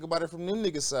got to think about it from them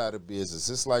niggas' side of business.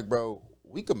 It's like, bro,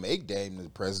 we could make Dame the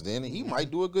president, and he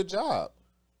might do a good job.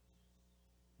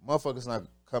 Motherfuckers not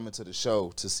coming to the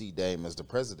show to see Dame as the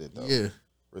president, though. Yeah.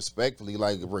 Respectfully,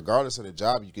 like, regardless of the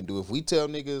job you can do, if we tell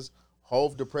niggas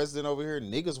Hov the president over here,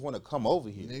 niggas want to come over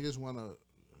here. Niggas want to.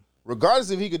 Regardless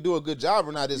if he could do a good job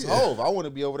or not, it's Hov. I want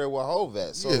to be over there with Hov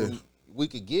at. So Yeah. we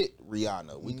could get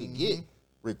Rihanna. We could get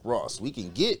Rick Ross. We can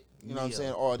get, you know what I'm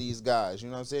saying, all these guys. You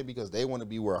know what I'm saying? Because they want to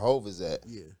be where Hov is at.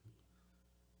 Yeah.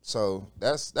 So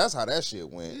that's how that shit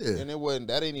went. Yeah. And it wasn't,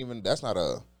 that's not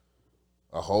a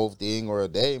Hov thing or a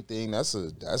Dame thing. That's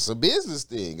a business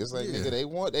thing. It's like, nigga,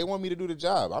 they want me to do the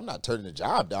job. I'm not turning the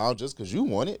job down just because you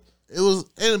want it. It was,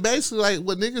 and basically, like,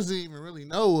 what niggas didn't even really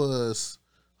know was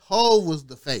Hov was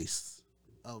the face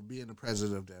of being the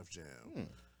president of Def Jam.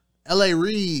 L.A.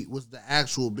 Reid was the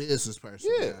actual business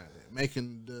person behind it,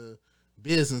 making the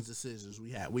business decisions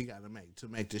we got to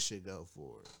make this shit go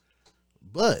forward.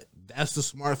 But that's the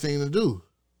smart thing to do.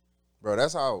 Bro,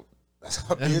 that's how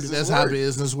business how works.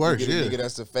 business works. You get a nigga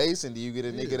that's the face, and do you get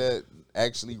a nigga that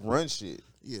actually runs shit?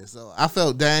 Yeah, so I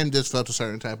felt Dame just felt a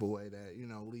certain type of way that, you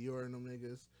know, Lior and them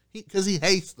niggas, because he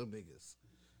hates them niggas.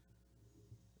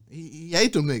 He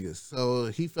hate them niggas. So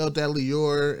he felt that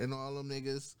Lior and all them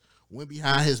niggas went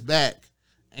behind his back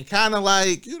and kind of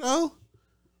like, you know,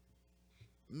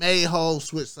 made Hov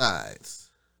switch sides.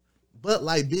 But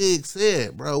like Big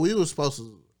said, bro, we were supposed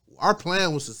to, our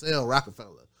plan was to sell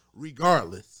Rockefeller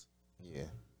regardless. Yeah.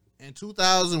 In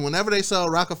 2000, whenever they sell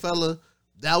Rockefeller,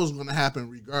 that was going to happen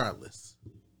regardless.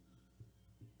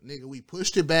 Nigga, we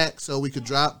pushed it back so we could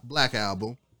drop Black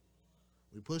Album.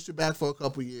 We pushed it back for a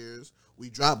couple years. We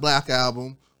drop Black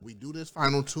Album. We do this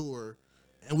final tour,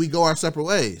 and we go our separate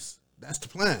ways. That's the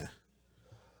plan.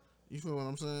 You feel what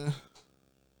I'm saying?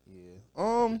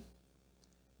 Yeah.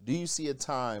 Do you see a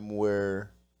time where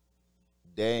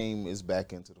Dame is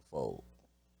back into the fold?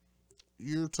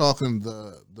 You're talking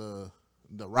the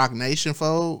Rock Nation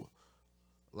fold?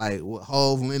 Like what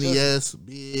Hov, Lenny S,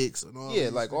 Biggs, and all. Yeah,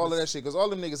 like all of that shit. Because all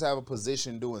them niggas have a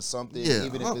position doing something,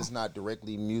 even if it's not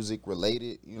directly music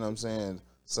related. You know what I'm saying?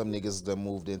 Some niggas that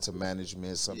moved into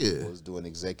management. Some people is doing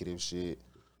executive shit.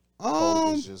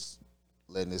 Hov is just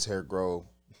letting his hair grow,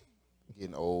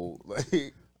 getting old.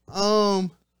 Like,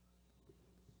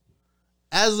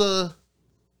 as a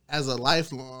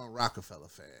lifelong Rockefeller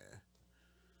fan,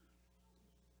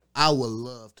 I would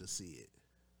love to see it.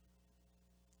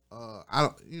 I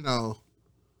don't, you know,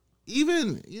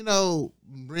 even, you know,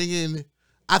 bringing,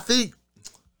 I think,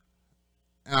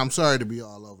 and I'm sorry to be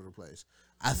all over the place,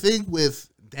 I think with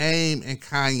Dame and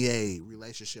Kanye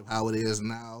relationship, how it is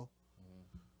now,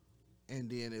 and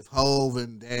then if Hov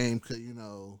and Dame could, you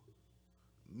know,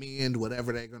 mend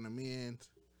whatever they're going to mend,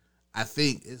 I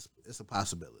think it's a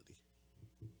possibility.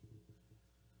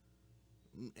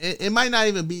 It might not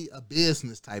even be a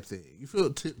business type thing. You feel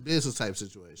business type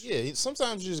situation. yeah,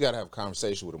 sometimes you just gotta have a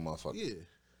conversation with a motherfucker. Yeah.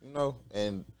 You know,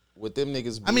 and with them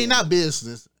niggas being, I mean, not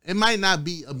business. It might not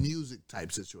be a music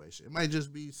type situation. It might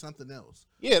just be something else.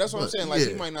 Yeah, that's what I'm saying. Like,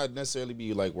 he yeah. might not necessarily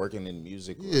be like working in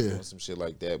music or Yeah. doing some shit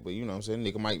like that, but you know what I'm saying?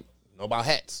 Nigga might know about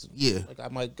hats. Yeah. Like, I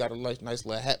might got a nice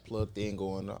little hat plug thing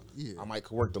going on. Yeah. I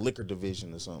might work the liquor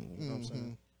division or something. You know what I'm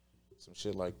saying? Some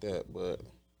shit like that. But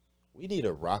we need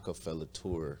a Rockefeller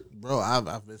tour. Bro,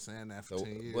 I've been saying that for 10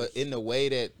 years. But in the way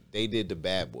that they did the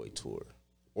Bad Boy tour.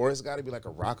 Or it's got to be like a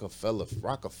Rockefeller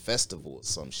Festival or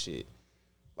some shit.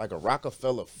 Like a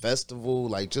Rockefeller Festival,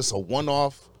 like just a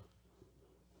one-off.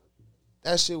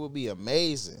 That shit would be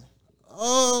amazing.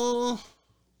 Oh.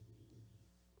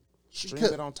 Stream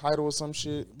it on Tidal or some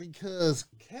shit. Because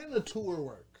can a tour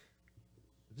work?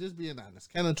 Just being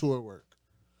honest, can a tour work?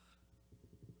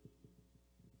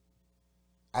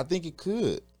 I think it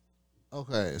could.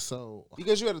 Okay, so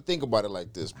Because you got to think about it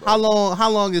like this, bro. how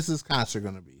long is this concert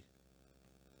gonna be?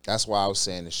 That's why I was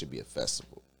saying it should be a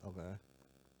festival. Okay.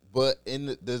 But in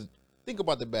the think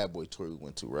about the Bad Boy tour we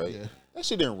went to, right? Yeah. That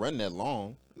shit didn't run that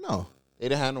long. No. They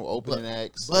didn't have no opening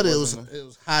acts. But it wasn't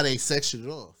was how they sectioned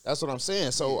it off. That's what I'm saying.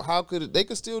 So how could they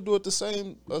could still do it the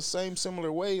same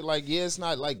similar way? Like, yeah, it's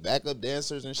not like backup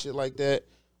dancers and shit like that,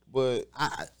 but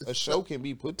a show can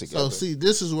be put together. So see,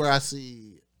 this is where I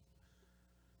see,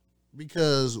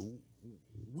 because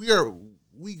we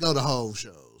go to Hove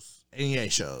shows, NEA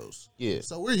shows. Yeah.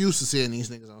 So we're used to seeing these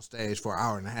niggas on stage for an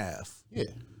hour and a half. Yeah.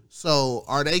 So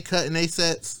are they cutting their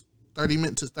sets 30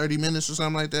 minutes or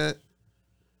something like that?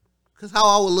 Because how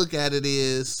I would look at it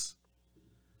is,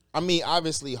 I mean,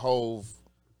 obviously,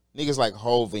 niggas like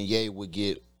Hove and Ye would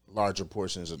get larger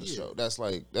portions of the show.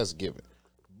 That's given.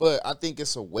 But I think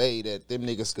it's a way that them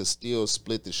niggas could still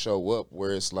split the show up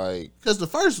where it's like, because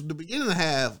the beginning of the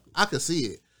half, I could see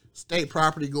it. State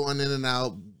Property going in and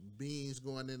out, Beans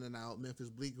going in and out,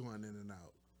 Memphis Bleak going in and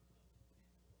out.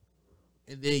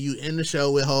 And then you end the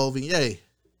show with Hove and Ye.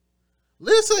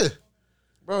 Listen.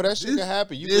 bro, that shit can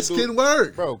happen. This can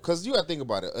work. Bro, because you got to think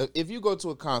about it. If you go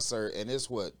to a concert and it's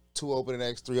 2 opening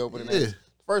acts, 3 opening acts,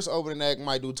 first opening act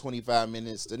might do 25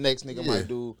 minutes. The next nigga might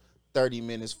do 30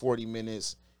 minutes, 40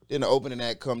 minutes. Then the opening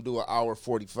act come do an hour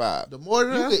 45. The more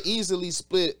you could easily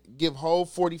give Hove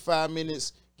 45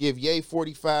 minutes, give Ye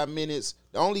 45 minutes.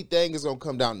 The only thing is gonna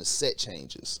come down to set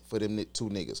changes for them two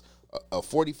niggas.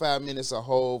 45 minutes of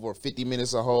Hove or 50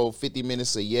 minutes of Hove, 50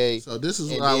 minutes of Ye. So this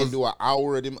is and what I then was do an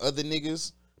hour of them other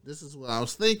niggas. This is what I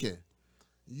was thinking.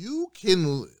 You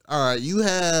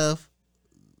have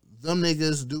them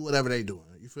niggas do whatever they doing.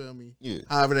 You feel me? Yeah.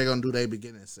 However they gonna do their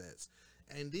beginning sets.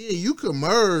 And then you could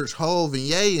merge Hove and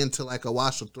Ye into like a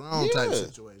Watch the Throne type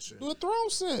situation. Do a throne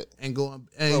set. Bro,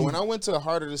 when I went to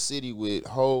Heart of the City with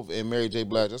Hove and Mary J.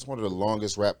 Blige, that's one of the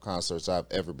longest rap concerts I've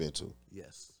ever been to.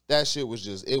 Yes. That shit was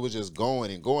just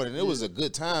going and going, and it was a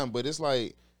good time, but it's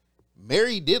like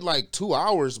Mary did like 2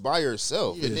 hours by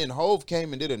herself, and then Hove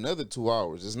came and did another 2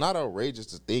 hours. It's not outrageous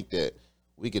to think that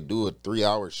we could do a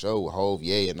 3-hour show with Hove,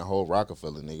 Ye, and the whole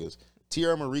Rockefeller niggas.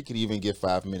 Tierra Marie could even get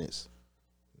 5 minutes.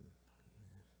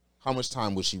 How much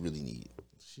time would she really need?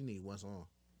 She need one song.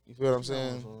 You feel what I'm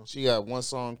saying? She got 1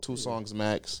 song, 2 songs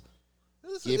max.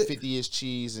 Get 50-ish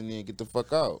cheese and then get the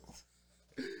fuck out.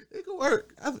 It could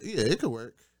work. It could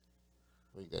work.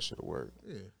 I think that should have worked.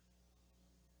 Yeah.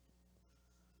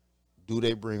 Do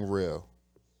they bring Real?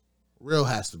 Real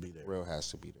has to be there. Real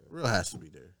has to be there. Real has to be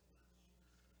there.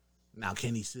 Now,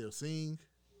 can he still sing?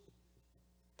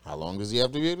 How long does he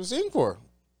have to be able to sing for?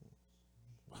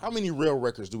 How many Real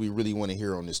records do we really want to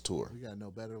hear on this tour? We got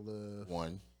No Better Love.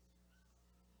 1.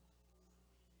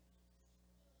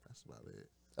 That's about it.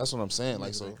 That's what I'm saying.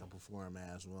 Like, so can perform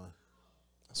as one.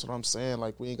 That's what I'm saying.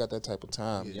 Like, we ain't got that type of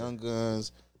time. Yeah. Young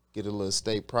Guns, get a little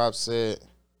state prop set.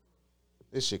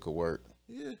 This shit could work.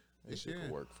 Yeah. This shit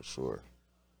could work for sure.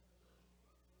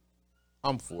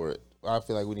 I'm for it. I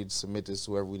feel like we need to submit this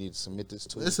to whoever we need to submit this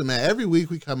to. Listen, man, every week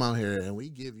we come out here and we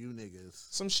give you niggas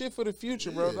some shit for the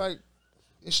future, bro. Like,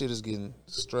 this shit is getting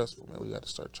stressful, man. We got to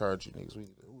start charging niggas. We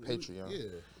need Patreon.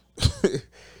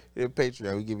 Yeah,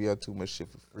 Patreon. We give y'all too much shit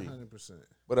for free. 100%.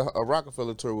 But a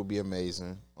Rockefeller tour would be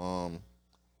amazing.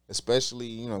 Especially,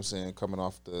 you know what I'm saying, coming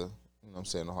off the, you know what I'm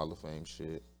saying, the Hall of Fame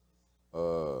shit.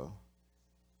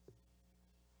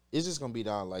 It's just going to be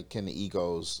down, like, can the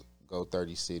Egos go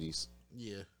 30 cities?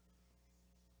 Yeah.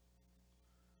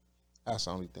 That's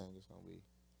the only thing it's going to be.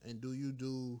 And do you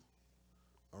do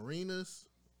arenas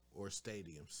or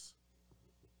stadiums?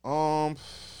 I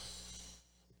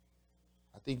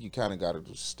think you kind of got to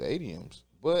do stadiums.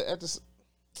 But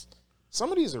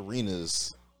some of these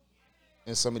arenas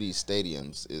and some of these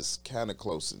stadiums is kind of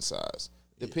close in size,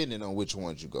 depending on which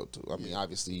ones you go to. I mean,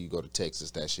 obviously, you go to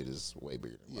Texas, that shit is way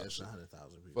bigger than it's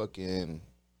 100,000 people. Fucking,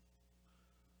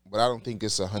 but I don't think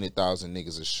it's 100,000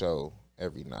 niggas a show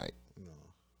every night. No.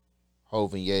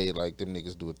 Hove and Ye, like, them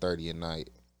niggas do a 30 a night.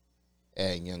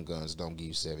 And Young Guns don't give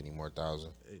you 70 more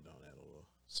thousand. They don't at all.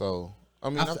 So, I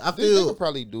mean, I feel they could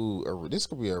probably do this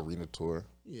could be an arena tour.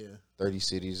 Yeah. 30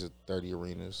 cities, 30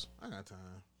 arenas. I got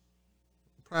time.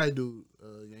 Probably do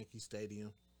Yankee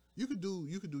Stadium. You could do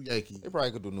Yankee. They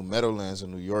probably could do New Meadowlands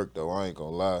in New York, though. I ain't gonna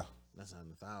lie. That's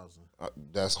 100,000.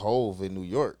 That's Hove in New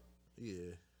York.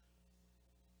 Yeah.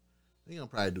 They gonna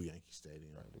probably do Yankee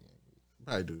Stadium.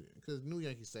 Probably do because New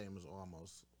Yankee Stadium is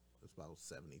it's about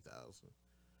 70,000.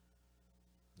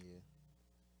 Yeah.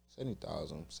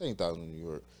 70,000 in New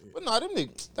York. Yeah. But no, them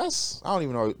niggas, I don't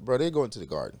even know, bro. They going to the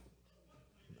Garden.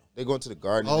 They going to the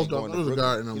Garden. Oh, don't go to the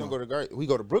Garden no more. You don't go to the Garden. We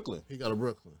go to Brooklyn. He go to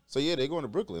Brooklyn. So yeah, they going to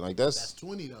Brooklyn. Like that's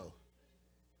 20 though.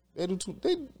 They do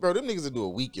bro. Them niggas will do a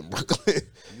week in Brooklyn.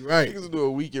 You right. Niggas will do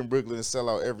a week in Brooklyn and sell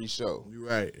out every show. You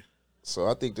right. So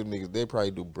I think them niggas, they probably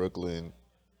do Brooklyn.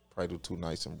 Probably do 2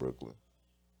 nights in Brooklyn.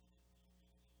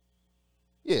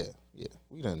 Yeah.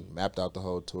 We done mapped out the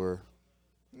whole tour,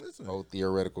 Listen, whole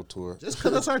theoretical tour. just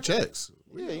cut us our checks.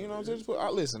 Yeah, you know what I'm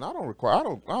saying? Listen, I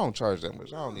don't charge that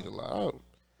much. I don't need a lot.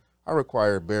 I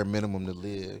require bare minimum to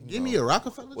live. Give me a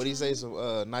Rockefeller. What do you say?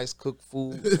 Some nice cooked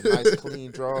food, some nice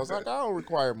clean draws. Like, I don't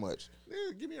require much.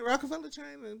 Yeah, give me a Rockefeller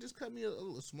chain and just cut me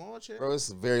a small check. Bro,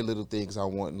 it's very little things I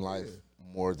want in life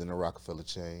more than a Rockefeller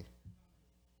chain.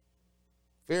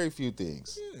 Very few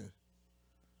things. Yeah.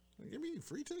 Give me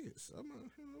free tickets.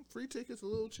 Free tickets, a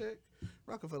little check.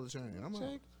 Rockefeller chain.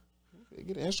 Check.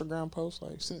 Get an Instagram post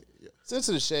like send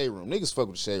to the Shade Room. Niggas fuck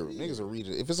with the Shade Room. Niggas will read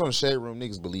it. If it's on the Shade Room,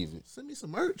 niggas believe it. Send me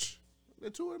some merch. The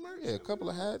tour merch. Yeah, a couple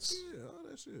of hats. Yeah, all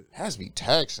that shit. Has to be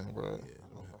taxing, bro.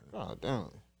 Yeah, God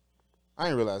damn. I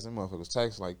ain't realize them motherfuckers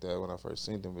tax like that when I first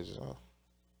seen them bitches.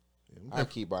 I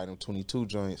keep buying them 22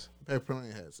 joints. Paper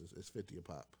plane hats is 50 a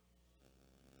pop.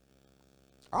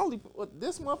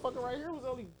 This motherfucker right here was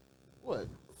only what,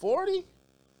 40?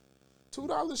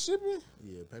 $2 shipping?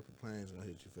 Yeah, paper plane's gonna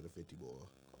hit you for the 50 boy.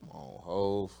 Come on,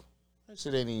 Hove. That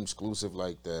shit ain't even exclusive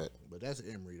like that. But that's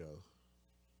Emery though.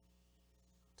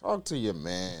 Talk to your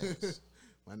man.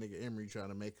 My nigga Emery trying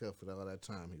to make up for all that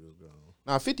time he was gone.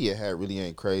 Nah, 50 a hat really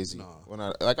ain't crazy. Nah. When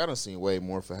I done seen way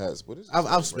more for hats, but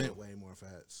I've spent way more for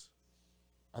hats.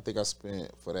 I think I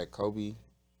spent for that Kobe,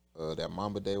 that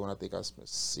Mamba Day one. I think I spent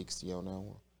 60 on that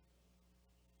one.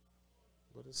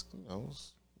 But it's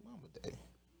it's Mamba Day.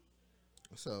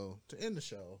 So to end the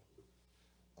show,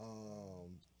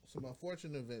 some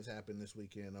unfortunate events happened this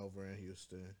weekend over in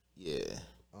Houston. Yeah.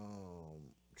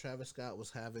 Travis Scott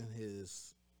was having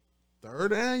his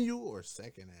third annual or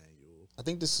second annual. I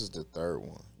think this is the third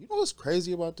one. You know what's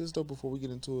crazy about this though? Before we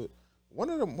get into it, one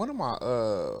of my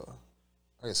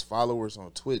I guess followers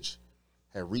on Twitch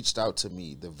had reached out to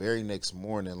me the very next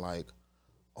morning, like,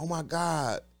 "Oh my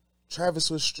God, Travis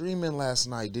was streaming last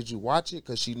night. Did you watch it?"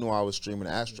 Because she knew I was streaming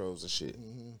Astros and shit.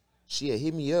 Mm-hmm. She had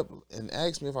hit me up and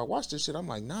asked me if I watched this shit. I'm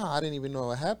like, nah, I didn't even know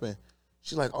what happened.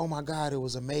 She's like, "Oh my God, it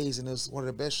was amazing. It was one of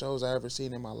the best shows I ever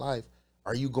seen in my life.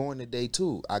 Are you going today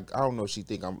too?" I don't know if she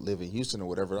think I'm living in Houston or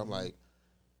whatever. I'm like,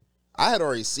 I had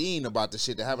already seen about the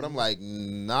shit that happened. I'm like,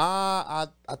 nah,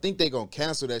 I think they gonna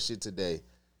cancel that shit today.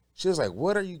 She was like,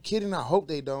 "What, are you kidding? I hope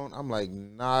they don't." I'm like,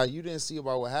 nah, you didn't see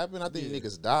about what happened? I think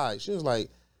niggas died. She was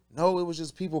like, "No, it was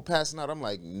just people passing out." I'm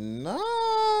like,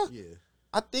 nah. Yeah.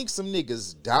 I think some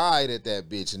niggas died at that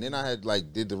bitch. And then I had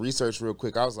did the research real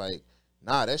quick. I was like,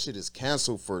 nah, that shit is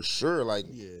canceled for sure. Like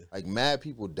mad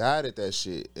people died at that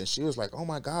shit. And she was like, "Oh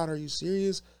my God, are you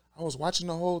serious? I was watching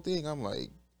the whole thing." I'm like,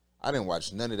 I didn't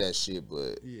watch none of that shit,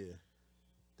 but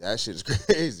that shit is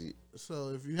crazy. So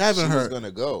if you haven't heard,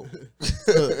 gonna go.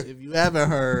 So if you haven't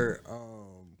heard,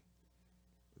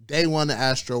 day one of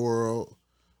Astroworld,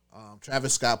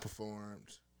 Travis Scott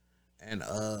performed, and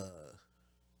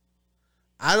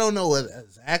I don't know what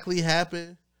exactly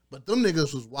happened, but them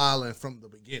niggas was wilding from the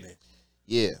beginning.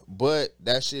 Yeah, but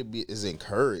that shit is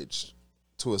encouraged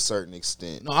to a certain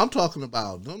extent. No, I'm talking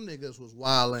about them niggas was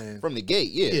wilding from the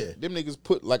gate. Yeah, them niggas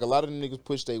a lot of them niggas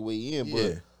pushed their way in,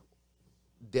 but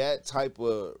that type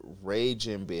of rage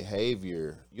and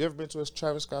behavior. You ever been to a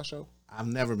Travis Scott show? I've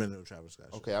never been to a Travis Scott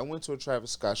show. Okay, I went to a Travis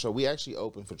Scott show. We actually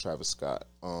opened for Travis Scott.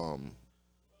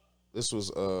 This was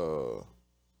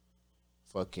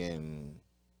fucking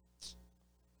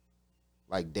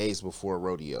days before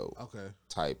rodeo. Okay.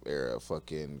 Type era,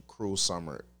 fucking cruel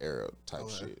summer era type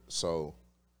shit. So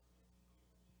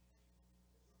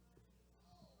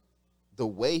the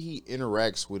way he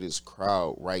interacts with his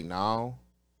crowd right now,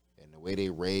 and the way they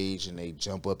rage and they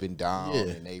jump up and down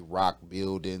and they rock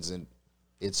buildings, and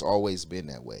it's always been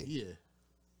that way. Yeah.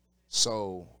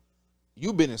 So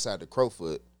you've been inside the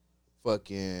Crowfoot.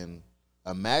 Fucking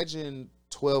imagine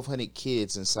 1,200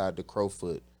 kids inside the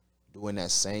Crowfoot doing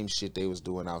that same shit they was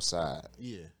doing outside.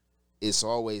 Yeah. It's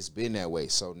always been that way.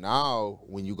 So now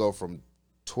when you go from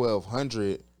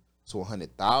 1,200 to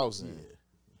 100,000,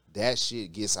 that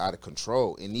shit gets out of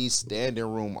control. In these standing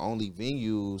room only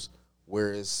venues,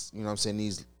 where it's,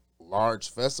 these large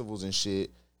festivals and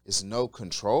shit, it's no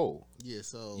control. Yeah,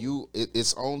 so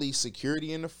it's only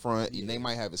security in the front, and they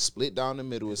might have it split down the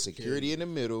middle. It's security in the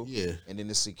middle, and then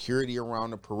the security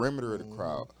around the perimeter of the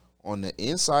crowd. On the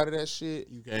inside of that shit,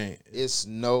 you can't. It's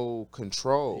no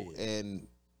control. And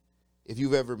if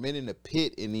you've ever been in the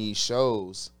pit in these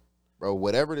shows, bro,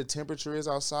 whatever the temperature is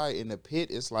outside in the pit,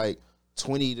 it's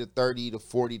 20 to 30 to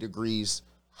 40 degrees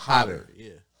hotter.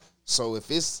 Yeah. So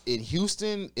if it's in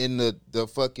Houston in the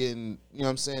fucking,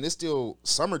 it's still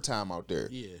summertime out there.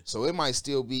 Yeah. So it might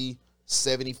still be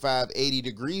 75, 80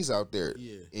 degrees out there.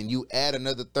 Yeah. And you add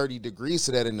another 30 degrees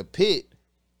to that in the pit,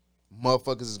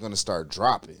 motherfuckers is going to start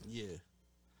dropping. Yeah.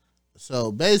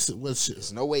 So basically,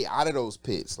 There's no way out of those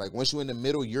pits. Like once you're in the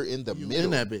middle, you're in the middle. In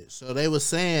that bitch. So they were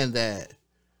saying that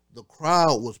the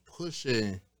crowd was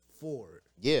pushing forward.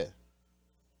 Yeah.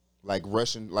 Like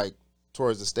rushing, like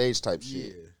towards the stage type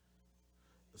shit. Yeah.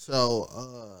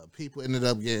 So people ended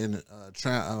up getting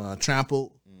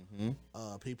trampled.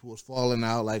 Mm-hmm. People was falling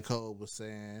out, like Cole was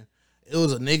saying. It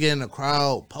was a nigga in the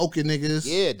crowd poking niggas.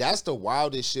 Yeah, that's the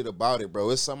wildest shit about it, bro.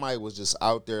 It's somebody was just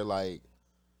out there like,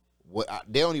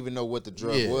 they don't even know what the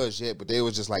drug was yet, but they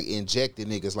was just like injecting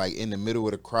niggas like in the middle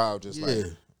of the crowd, just like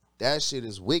that shit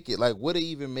is wicked. Like, would it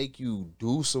even make you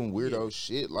do some weirdo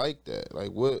shit like that?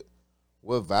 Like, what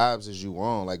vibes is you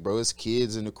on? Like, bro, it's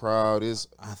kids in the crowd. This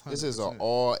is an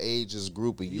all ages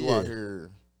group, and you out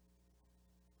here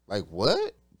like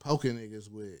what? Poking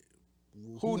niggas with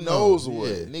who knows what?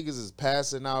 Niggas is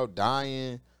passing out,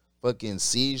 dying, fucking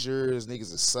seizures.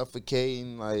 Niggas is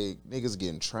suffocating. Like, niggas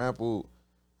getting trampled.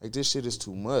 Like, this shit is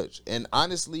too much. And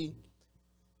honestly,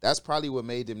 that's probably what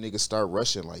made them niggas start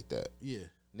rushing like that. Yeah.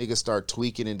 Niggas start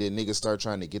tweaking and then niggas start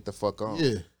trying to get the fuck on.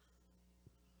 Yeah.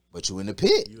 But you in the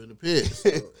pit. You in the pit. So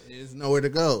there's nowhere to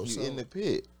go. You in the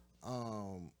pit.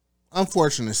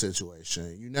 Unfortunate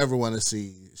situation. You never want to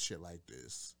see shit like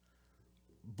this.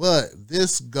 But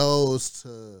this goes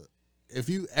to, if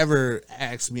you ever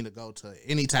ask me to go to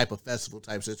any type of festival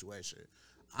type situation,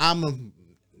 I'm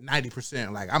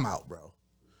 90% like, I'm out, bro.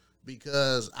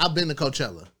 Because I've been to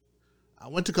Coachella. I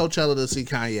went to Coachella to see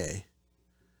Kanye.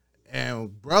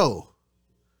 And, bro,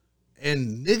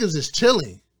 and niggas is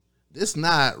chilling. This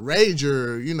not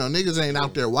rager, niggas ain't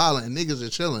out there wilding and niggas are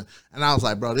chilling. And I was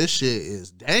like, bro, this shit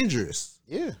is dangerous.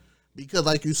 Yeah. Because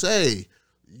like you say,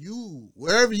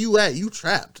 wherever you at, you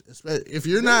trapped. If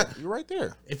you're not, you're right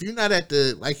there. If you're not at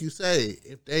the, like you say,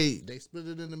 if they split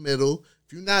it in the middle,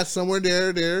 if you're not somewhere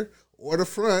there, or the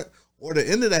front, or the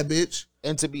end of that bitch.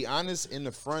 And to be honest, in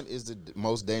the front is the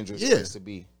most dangerous place to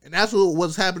be. And that's what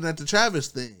was happening at the Travis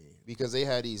thing. Because they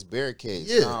had these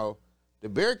barricades. Yeah. Now, the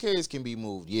barricades can be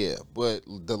moved, but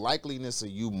the likeliness of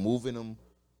you moving them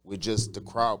with just the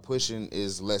crowd pushing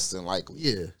is less than likely.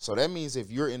 Yeah. So that means if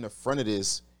you're in the front of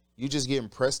this, you just getting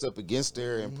pressed up against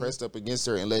there and pressed up against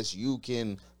there unless you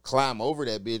can climb over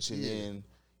that bitch and then,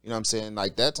 you know what I'm saying,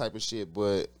 like that type of shit.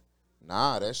 But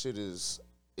nah, that shit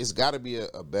it's got to be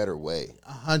a better way.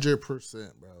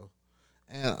 100%, bro.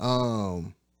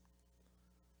 And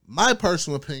my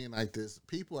personal opinion like this,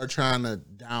 people are trying to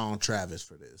down Travis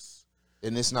for this.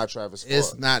 And it's not Travis' fault.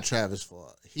 It's not Travis'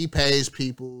 fault. He pays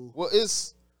people. Well,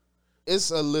 it's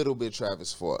a little bit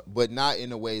Travis' fault, but not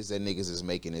in the ways that niggas is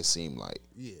making it seem like.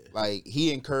 Yeah. Like,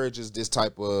 he encourages this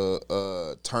type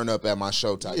of turn up at my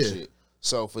show type shit.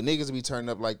 So for niggas to be turning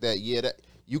up like that, that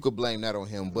you could blame that on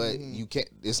him, but you can't.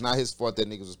 It's not his fault that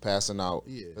niggas was passing out.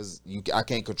 Yeah. Because I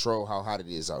can't control how hot it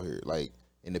is out here. Like,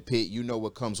 in the pit, you know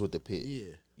what comes with the pit.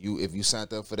 Yeah. If you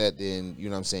signed up for that, then you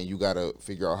know what I'm saying, you gotta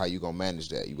figure out how you gonna manage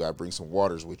that. You gotta bring some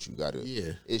waters with you.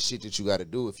 It's shit that you gotta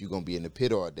do if you gonna be in the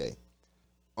pit all day.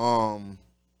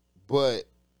 But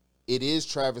it is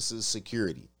Travis's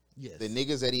security. Yes. The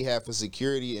niggas that he had for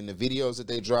security in the videos that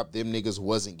they dropped, them niggas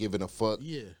wasn't giving a fuck.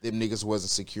 Yeah. Them niggas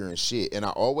wasn't securing shit. And I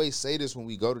always say this when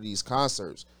we go to these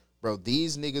concerts. Bro,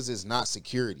 these niggas is not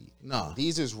security. No.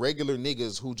 These is regular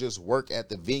niggas who just work at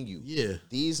the venue. Yeah.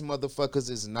 These motherfuckers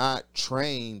is not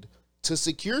trained to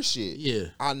secure shit. Yeah.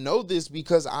 I know this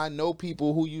because I know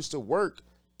people who used to work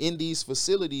in these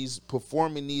facilities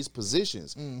performing these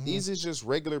positions. Mm-hmm. These is just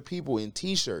regular people in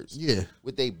t-shirts. Yeah.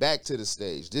 With their back to the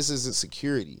stage. This isn't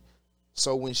security.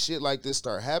 So when shit like this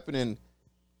start happening,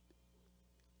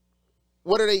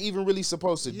 what are they even really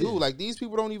supposed to do? Like, these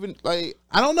people don't even, like...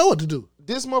 I don't know what to do.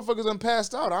 This motherfucker's done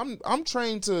passed out. I'm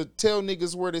trained to tell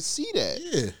niggas where to see that.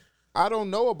 Yeah. I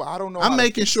don't know. I'm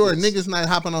making sure niggas not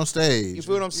hopping on stage. You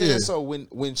feel what I'm saying? Yeah. So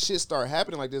when shit start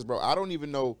happening like this, bro, I don't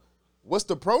even know what's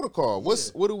the protocol.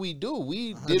 What do we do?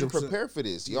 We 100%. Didn't prepare for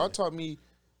this. Y'all taught me,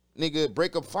 nigga,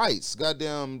 break up fights.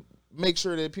 Goddamn, make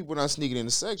sure that people not sneaking in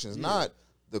the sections. Not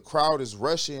the crowd is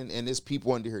rushing and there's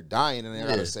people under here dying and they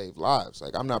gotta save lives.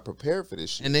 Like, I'm not prepared for this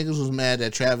shit. And niggas was mad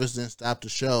that Travis didn't stop the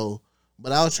show.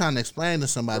 But I was trying to explain to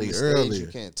somebody earlier. You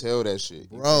can't tell that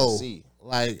shit. You can't see.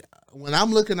 Like, when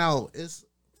I'm looking out, it's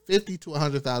 50 to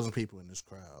 100,000 people in this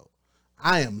crowd.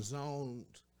 I am zoned.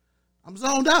 I'm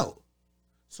zoned out.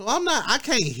 So I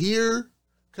can't hear,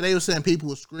 because they were saying people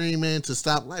were screaming to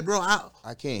stop. Like, bro,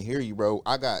 I can't hear you, bro.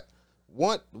 I got,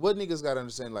 what niggas got to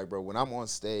understand, like, bro, when I'm on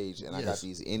stage and I got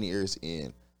these in-ears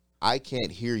in, I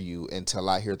can't hear you until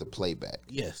I hear the playback.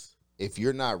 Yes. If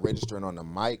you're not registering on the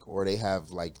mic or they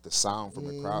have, like, the sound from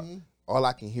the crowd, all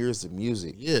I can hear is the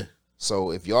music. Yeah.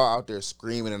 So if y'all out there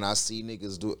screaming and I see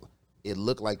niggas do it, it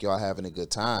looked like y'all having a good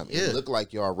time. Yeah. It looked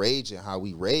like y'all raging how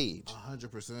we rage.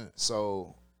 100%.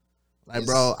 So, like,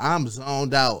 bro, I'm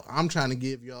zoned out. I'm trying to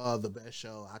give y'all the best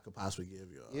show I could possibly give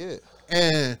y'all. Yeah.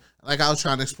 And like I was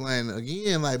trying to explain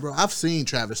again, like, bro, I've seen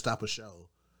Travis stop a show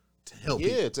to help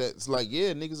people. It's like,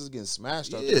 niggas is getting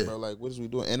smashed out there, bro. Like, what is we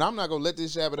doing? And I'm not gonna let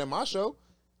this shit happen at my show.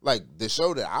 Like, the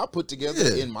show that I put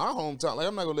together in my hometown. Like,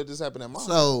 I'm not gonna let this happen at my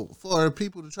So, for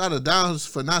people to try to down us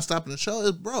for not stopping the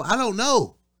show, bro, I don't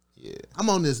know. Yeah. I'm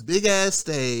on this big ass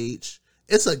stage.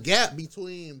 It's a gap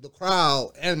between the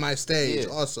crowd and my stage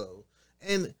also.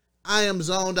 And I am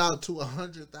zoned out to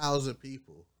 100,000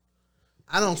 people.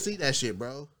 I don't see that shit,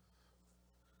 bro.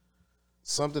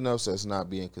 Something else that's not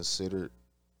being considered.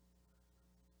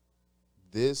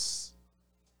 This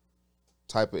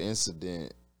type of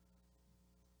incident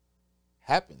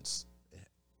happens.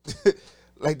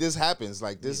 Like, this happens.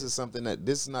 Like, this is something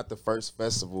this is not the first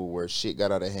festival where shit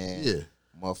got out of hand. Yeah.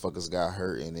 Motherfuckers got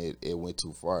hurt and it went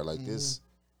too far. Like, this,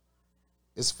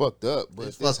 it's fucked up, but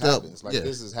It's this fucked up. happens. Like, Yeah.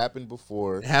 this has happened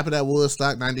before. It happened at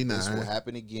Woodstock 99. This will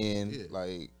happen again. Yeah.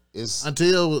 Like, it's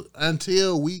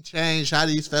until we change how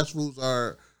these festivals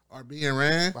are being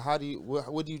ran. But how do you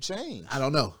what do you change? I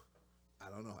don't know.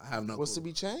 I have no What's clue. to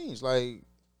be changed? Like,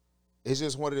 it's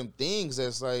just one of them things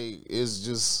that's like, it's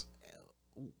just,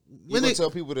 you gonna tell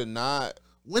people to not.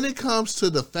 When it comes to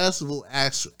the festival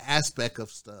aspect of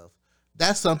stuff,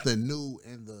 that's something new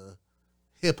in the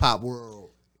hip hop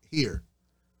world here.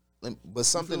 But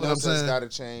something else that's got to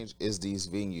change is these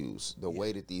venues, the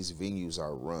way that these venues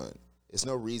are run. It's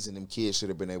no reason them kids should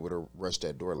have been able to rush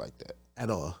that door like that. At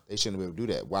all. They shouldn't be able to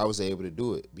do that. Why was they able to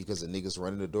do it? Because the niggas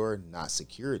running the door, not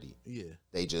security. Yeah.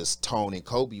 They just Tone and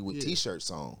Kobe with T-shirts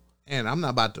on. And I'm not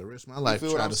about to risk my life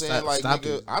trying trying to to saying? Like, stop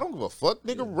nigga, it. I don't give a fuck.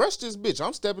 Nigga, rush this bitch.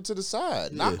 I'm stepping to the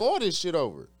side. Knock all this shit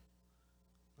over.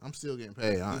 I'm still getting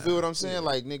paid. You feel what I'm saying?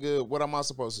 Like, nigga, what am I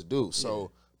supposed to do?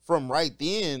 So, from right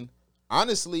then,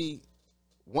 honestly,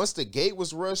 once the gate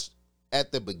was rushed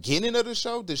at the beginning of the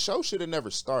show should have never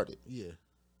started. Yeah.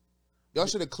 Y'all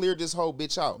should have cleared this whole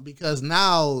bitch out. Because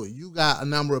now you got a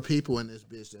number of people in this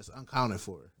bitch that's unaccounted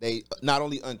for. They not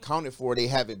only unaccounted for, they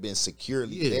haven't been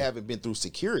securely. They haven't been through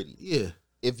security. Yeah.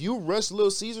 If you rush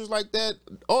Little Caesars like that,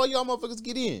 all y'all motherfuckers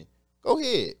get in. Go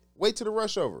ahead. Wait till the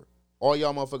rush over. All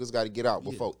y'all motherfuckers got to get out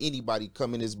before anybody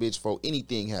come in this bitch, before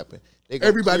anything happen.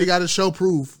 Everybody got to show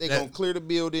proof. They gonna clear the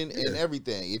building and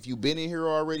everything. If you been in here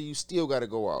already, you still got to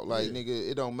go out. Like,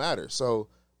 nigga, it don't matter. So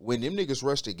when them niggas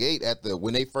rushed the gate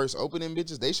when they first opened them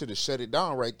bitches, they should have shut it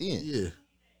down right then. Yeah.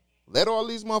 Let all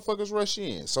these motherfuckers rush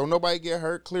in. So nobody get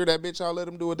hurt. Clear that bitch out. Let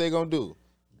them do what they gonna do.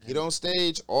 Get on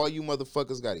stage. All you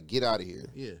motherfuckers got to get out of here.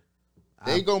 Yeah.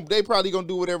 They probably gonna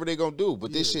do whatever they gonna do.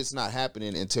 But this shit's not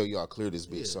happening until y'all clear this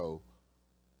bitch. So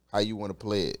how you want to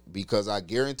play it? Because I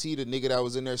guarantee the nigga that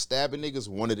was in there stabbing niggas,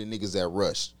 one of the niggas that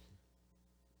rushed.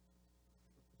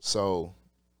 So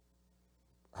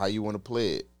how you want to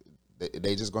play it?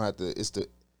 They just gonna have to.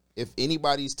 If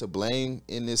anybody's to blame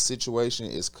in this situation,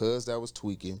 it's cuz that was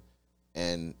tweaking,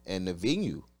 and the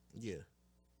venue. Yeah.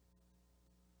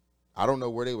 I don't know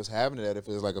where they was having it at, if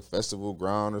it was like a festival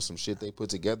ground or some shit they put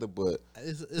together, but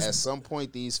at some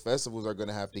point these festivals are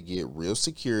gonna have to get real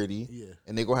security,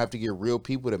 and they're gonna have to get real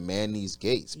people to man these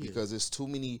gates because it's too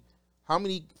many. How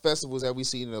many festivals have we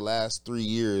seen in the last 3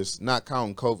 years, not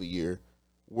counting COVID year,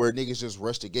 where niggas just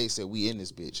rush the gates that we in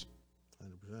this bitch?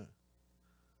 100%.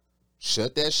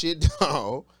 Shut that shit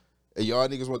down. And y'all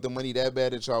niggas want the money that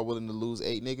bad that y'all willing to lose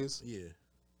 8 niggas? Yeah.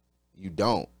 You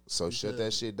don't. So shut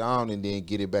that shit down and then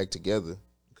get it back together.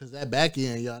 Because that back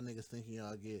end y'all niggas thinking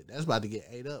y'all get, that's about to get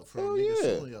ate up from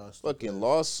niggas suing y'all. Fucking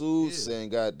lawsuits and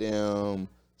goddamn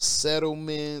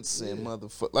settlements and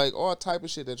motherfucker, like all type of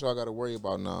shit that y'all got to worry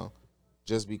about now,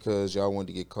 just because y'all wanted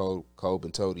to get Kobe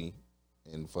and Toady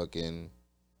and fucking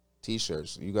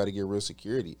T-shirts. You got to get real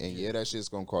security, and that shit's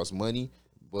gonna cost money,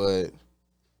 but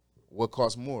what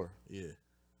costs more? Yeah,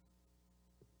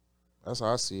 that's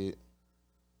how I see it.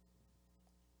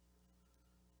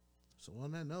 So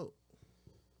on that note,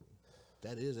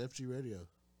 that is FG Radio.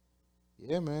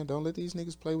 Yeah, man. Don't let these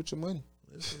niggas play with your money.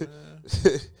 Listen,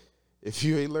 man. If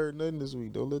you ain't learned nothing this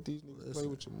week, don't let these niggas play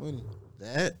with your money.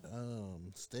 That,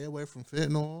 stay away from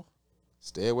fentanyl.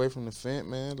 Stay away from the fent,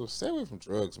 man. Stay away from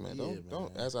drugs, man.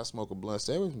 Don't. As I smoke a blunt,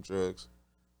 stay away from drugs.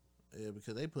 Yeah,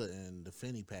 because they put in the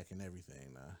Fenny pack and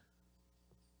everything now.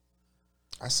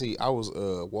 I was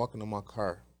walking in my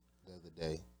car the other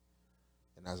day,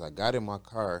 and as I got in my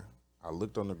car, I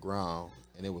looked on the ground,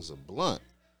 and it was a blunt,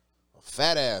 a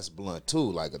fat ass blunt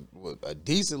too, like a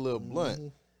decent little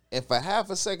blunt. And for half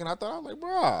a second, I thought, I was like,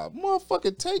 bro,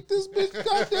 motherfucker, take this bitch,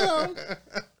 goddamn.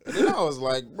 And then I was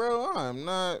like, bro, I'm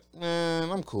not,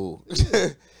 man, I'm cool.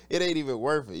 It ain't even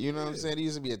worth it. You know what I'm saying? There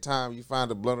used to be a time you find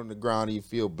a blunt on the ground and you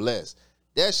feel blessed.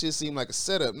 That shit seemed like a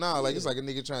setup. Nah, like it's like a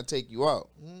nigga trying to take you out.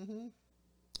 Mm-hmm.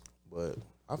 But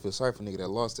I feel sorry for nigga that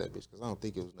lost that bitch because I don't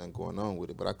think it was nothing going on with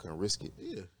it, but I couldn't risk it.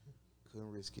 Yeah.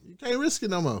 Couldn't risk it. You can't risk it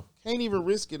no more. Can't even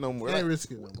risk it no more. Can't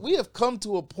risk it no more. We have come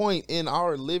to a point in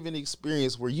our living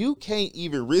experience where you can't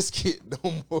even risk it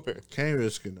no more. Can't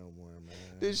risk it no more, man.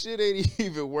 This shit ain't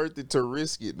even worth it to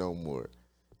risk it no more.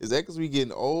 Is that because we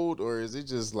getting old or is it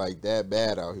just like that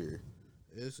bad out here?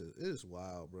 It's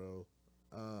wild, bro.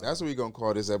 That's what we gonna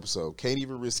call this episode. Can't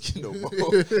even risk it no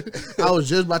more. I was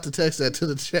just about to text that to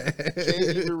the chat.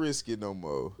 Can't even risk it no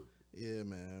more. Yeah,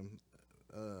 man.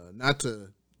 Not to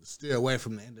steer away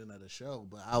from the ending of the show,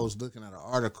 but I was looking at an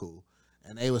article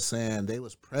and they was saying they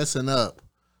was pressing up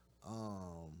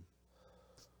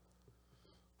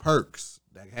perks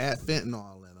that had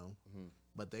fentanyl in them,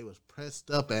 but they was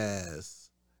pressed up as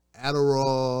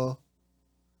Adderall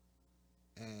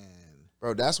and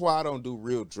bro, that's why I don't do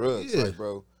real drugs. Yeah. Like,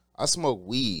 bro, I smoke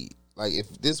weed. Like,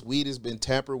 if this weed has been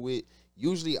tampered with,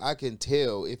 usually I can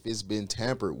tell if it's been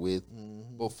tampered with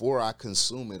before I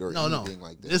consume it or anything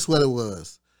like that. This is what it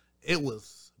was. It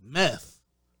was meth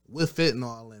with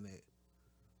fentanyl in it,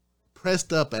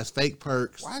 pressed up as fake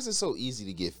perks. Why is it so easy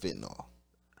to get fentanyl?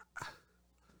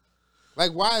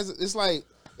 Like, why is it? It's like,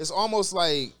 it's almost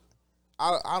like,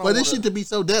 I don't But this shit to be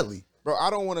so deadly. Bro, I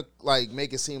don't want to, like,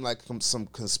 make it seem like some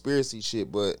conspiracy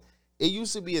shit, but it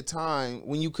used to be a time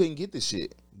when you couldn't get this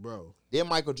shit. Bro. Then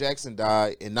Michael Jackson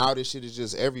died, and now this shit is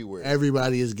just everywhere.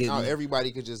 Everybody is getting Now it.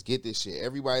 everybody could just get this shit.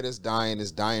 Everybody that's dying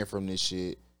is dying from this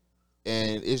shit.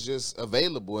 And it's just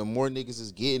available, and more niggas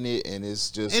is getting it, and it's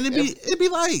just... And it be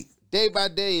like... Day by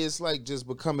day, it's like just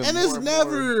becoming and more it's and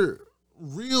never more.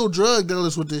 real drug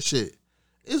dealers with this shit.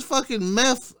 It's fucking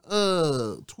meth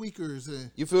tweakers. And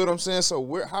You feel what I'm saying?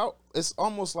 So it's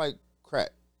almost like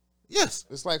crack. yes.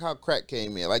 It's like how crack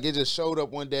came in. Like, it just showed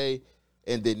up one day,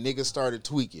 and then niggas started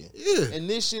tweaking. Yeah. And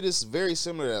this shit is very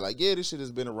similar to that. Like, yeah, this shit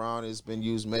has been around. It's been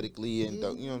used medically, and you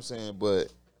know what I'm saying?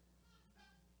 But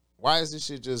why is this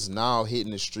shit just now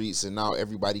hitting the streets, and now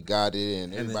everybody got it,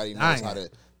 and everybody knows how to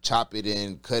chop it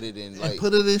and cut it and like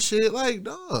put it in shit like,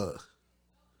 dog.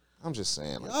 I'm just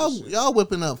saying. Like, Y'all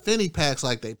whipping up fanny packs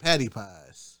like they patty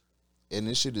pies. And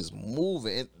this shit is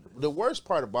moving. And the worst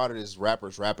part about it is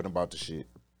rappers rapping about the shit.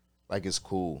 Like, it's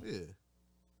cool. Yeah.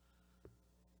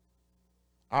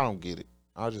 I don't get it.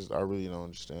 I really don't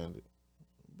understand it.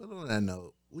 But on that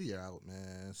note, we out,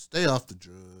 man. Stay off the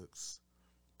drugs.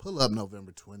 Pull up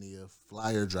November 20th.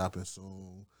 Flyer dropping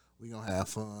soon. We gonna have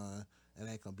fun. It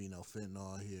ain't gonna be no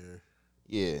fentanyl here.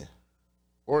 Yeah.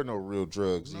 Or no real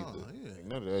drugs No, either. yeah. Like,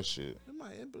 none of that shit.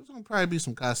 It's gonna probably be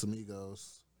some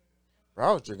Casamigos. Bro,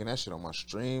 I was drinking that shit on my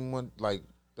stream the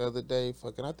other day.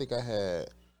 Fucking, I think I had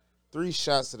 3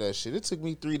 shots of that shit. It took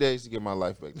me 3 days to get my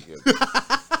life back together.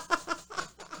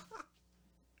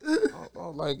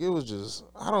 Like, it was just,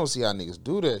 I don't see how niggas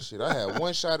do that shit. I had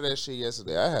 1 shot of that shit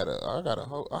yesterday. I got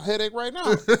a headache right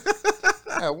now.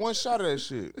 I had 1 shot of that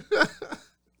shit.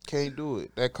 Can't do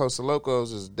it. That Costa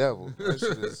Locos is devil. That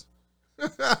shit is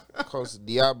Costa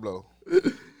Diablo.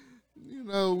 You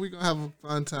know, we gonna have a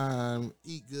fun time.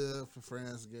 Eat good for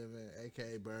Friendsgiving,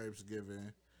 aka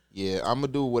Burbsgiving. Yeah, I'm gonna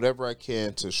do whatever I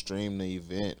can to stream the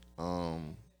event.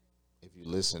 If you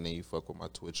listen and you fuck with my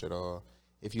Twitch at all.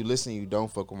 If you listen and you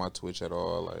don't fuck with my Twitch at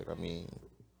all, like, I mean,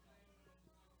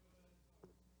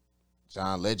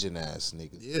 John Legend ass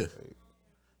nigga. Yeah. Like,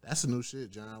 That's the new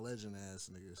shit, John Legend ass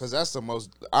niggas. Cause that's the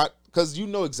most, cause you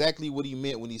know exactly what he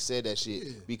meant when he said that shit.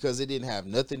 Yeah. Because it didn't have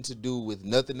nothing to do with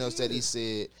nothing else that he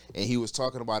said, and he was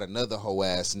talking about another hoe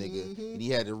ass nigga, and he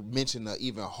had to mention the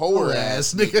even hoe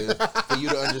ass nigga for you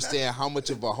to understand how much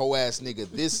of a hoe ass nigga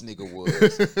this nigga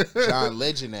was. John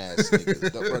Legend ass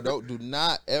nigga. Bro, do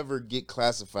not ever get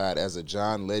classified as a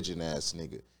John Legend ass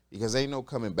nigga, because ain't no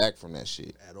coming back from that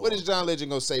shit. What is John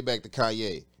Legend gonna say back to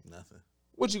Kanye? Nothing.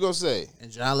 What you gonna say? And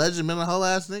John Legend been a whole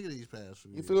ass nigga these past few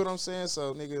years. You feel what I'm saying?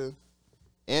 So, nigga,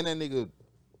 and that nigga,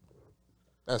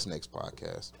 that's next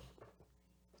podcast.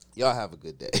 Y'all have a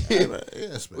good day.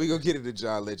 Yes, man. We gonna get into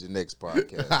John Legend next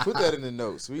podcast. Put that in the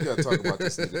notes. We gotta talk about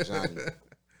this nigga Johnny.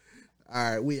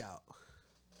 All right, we out.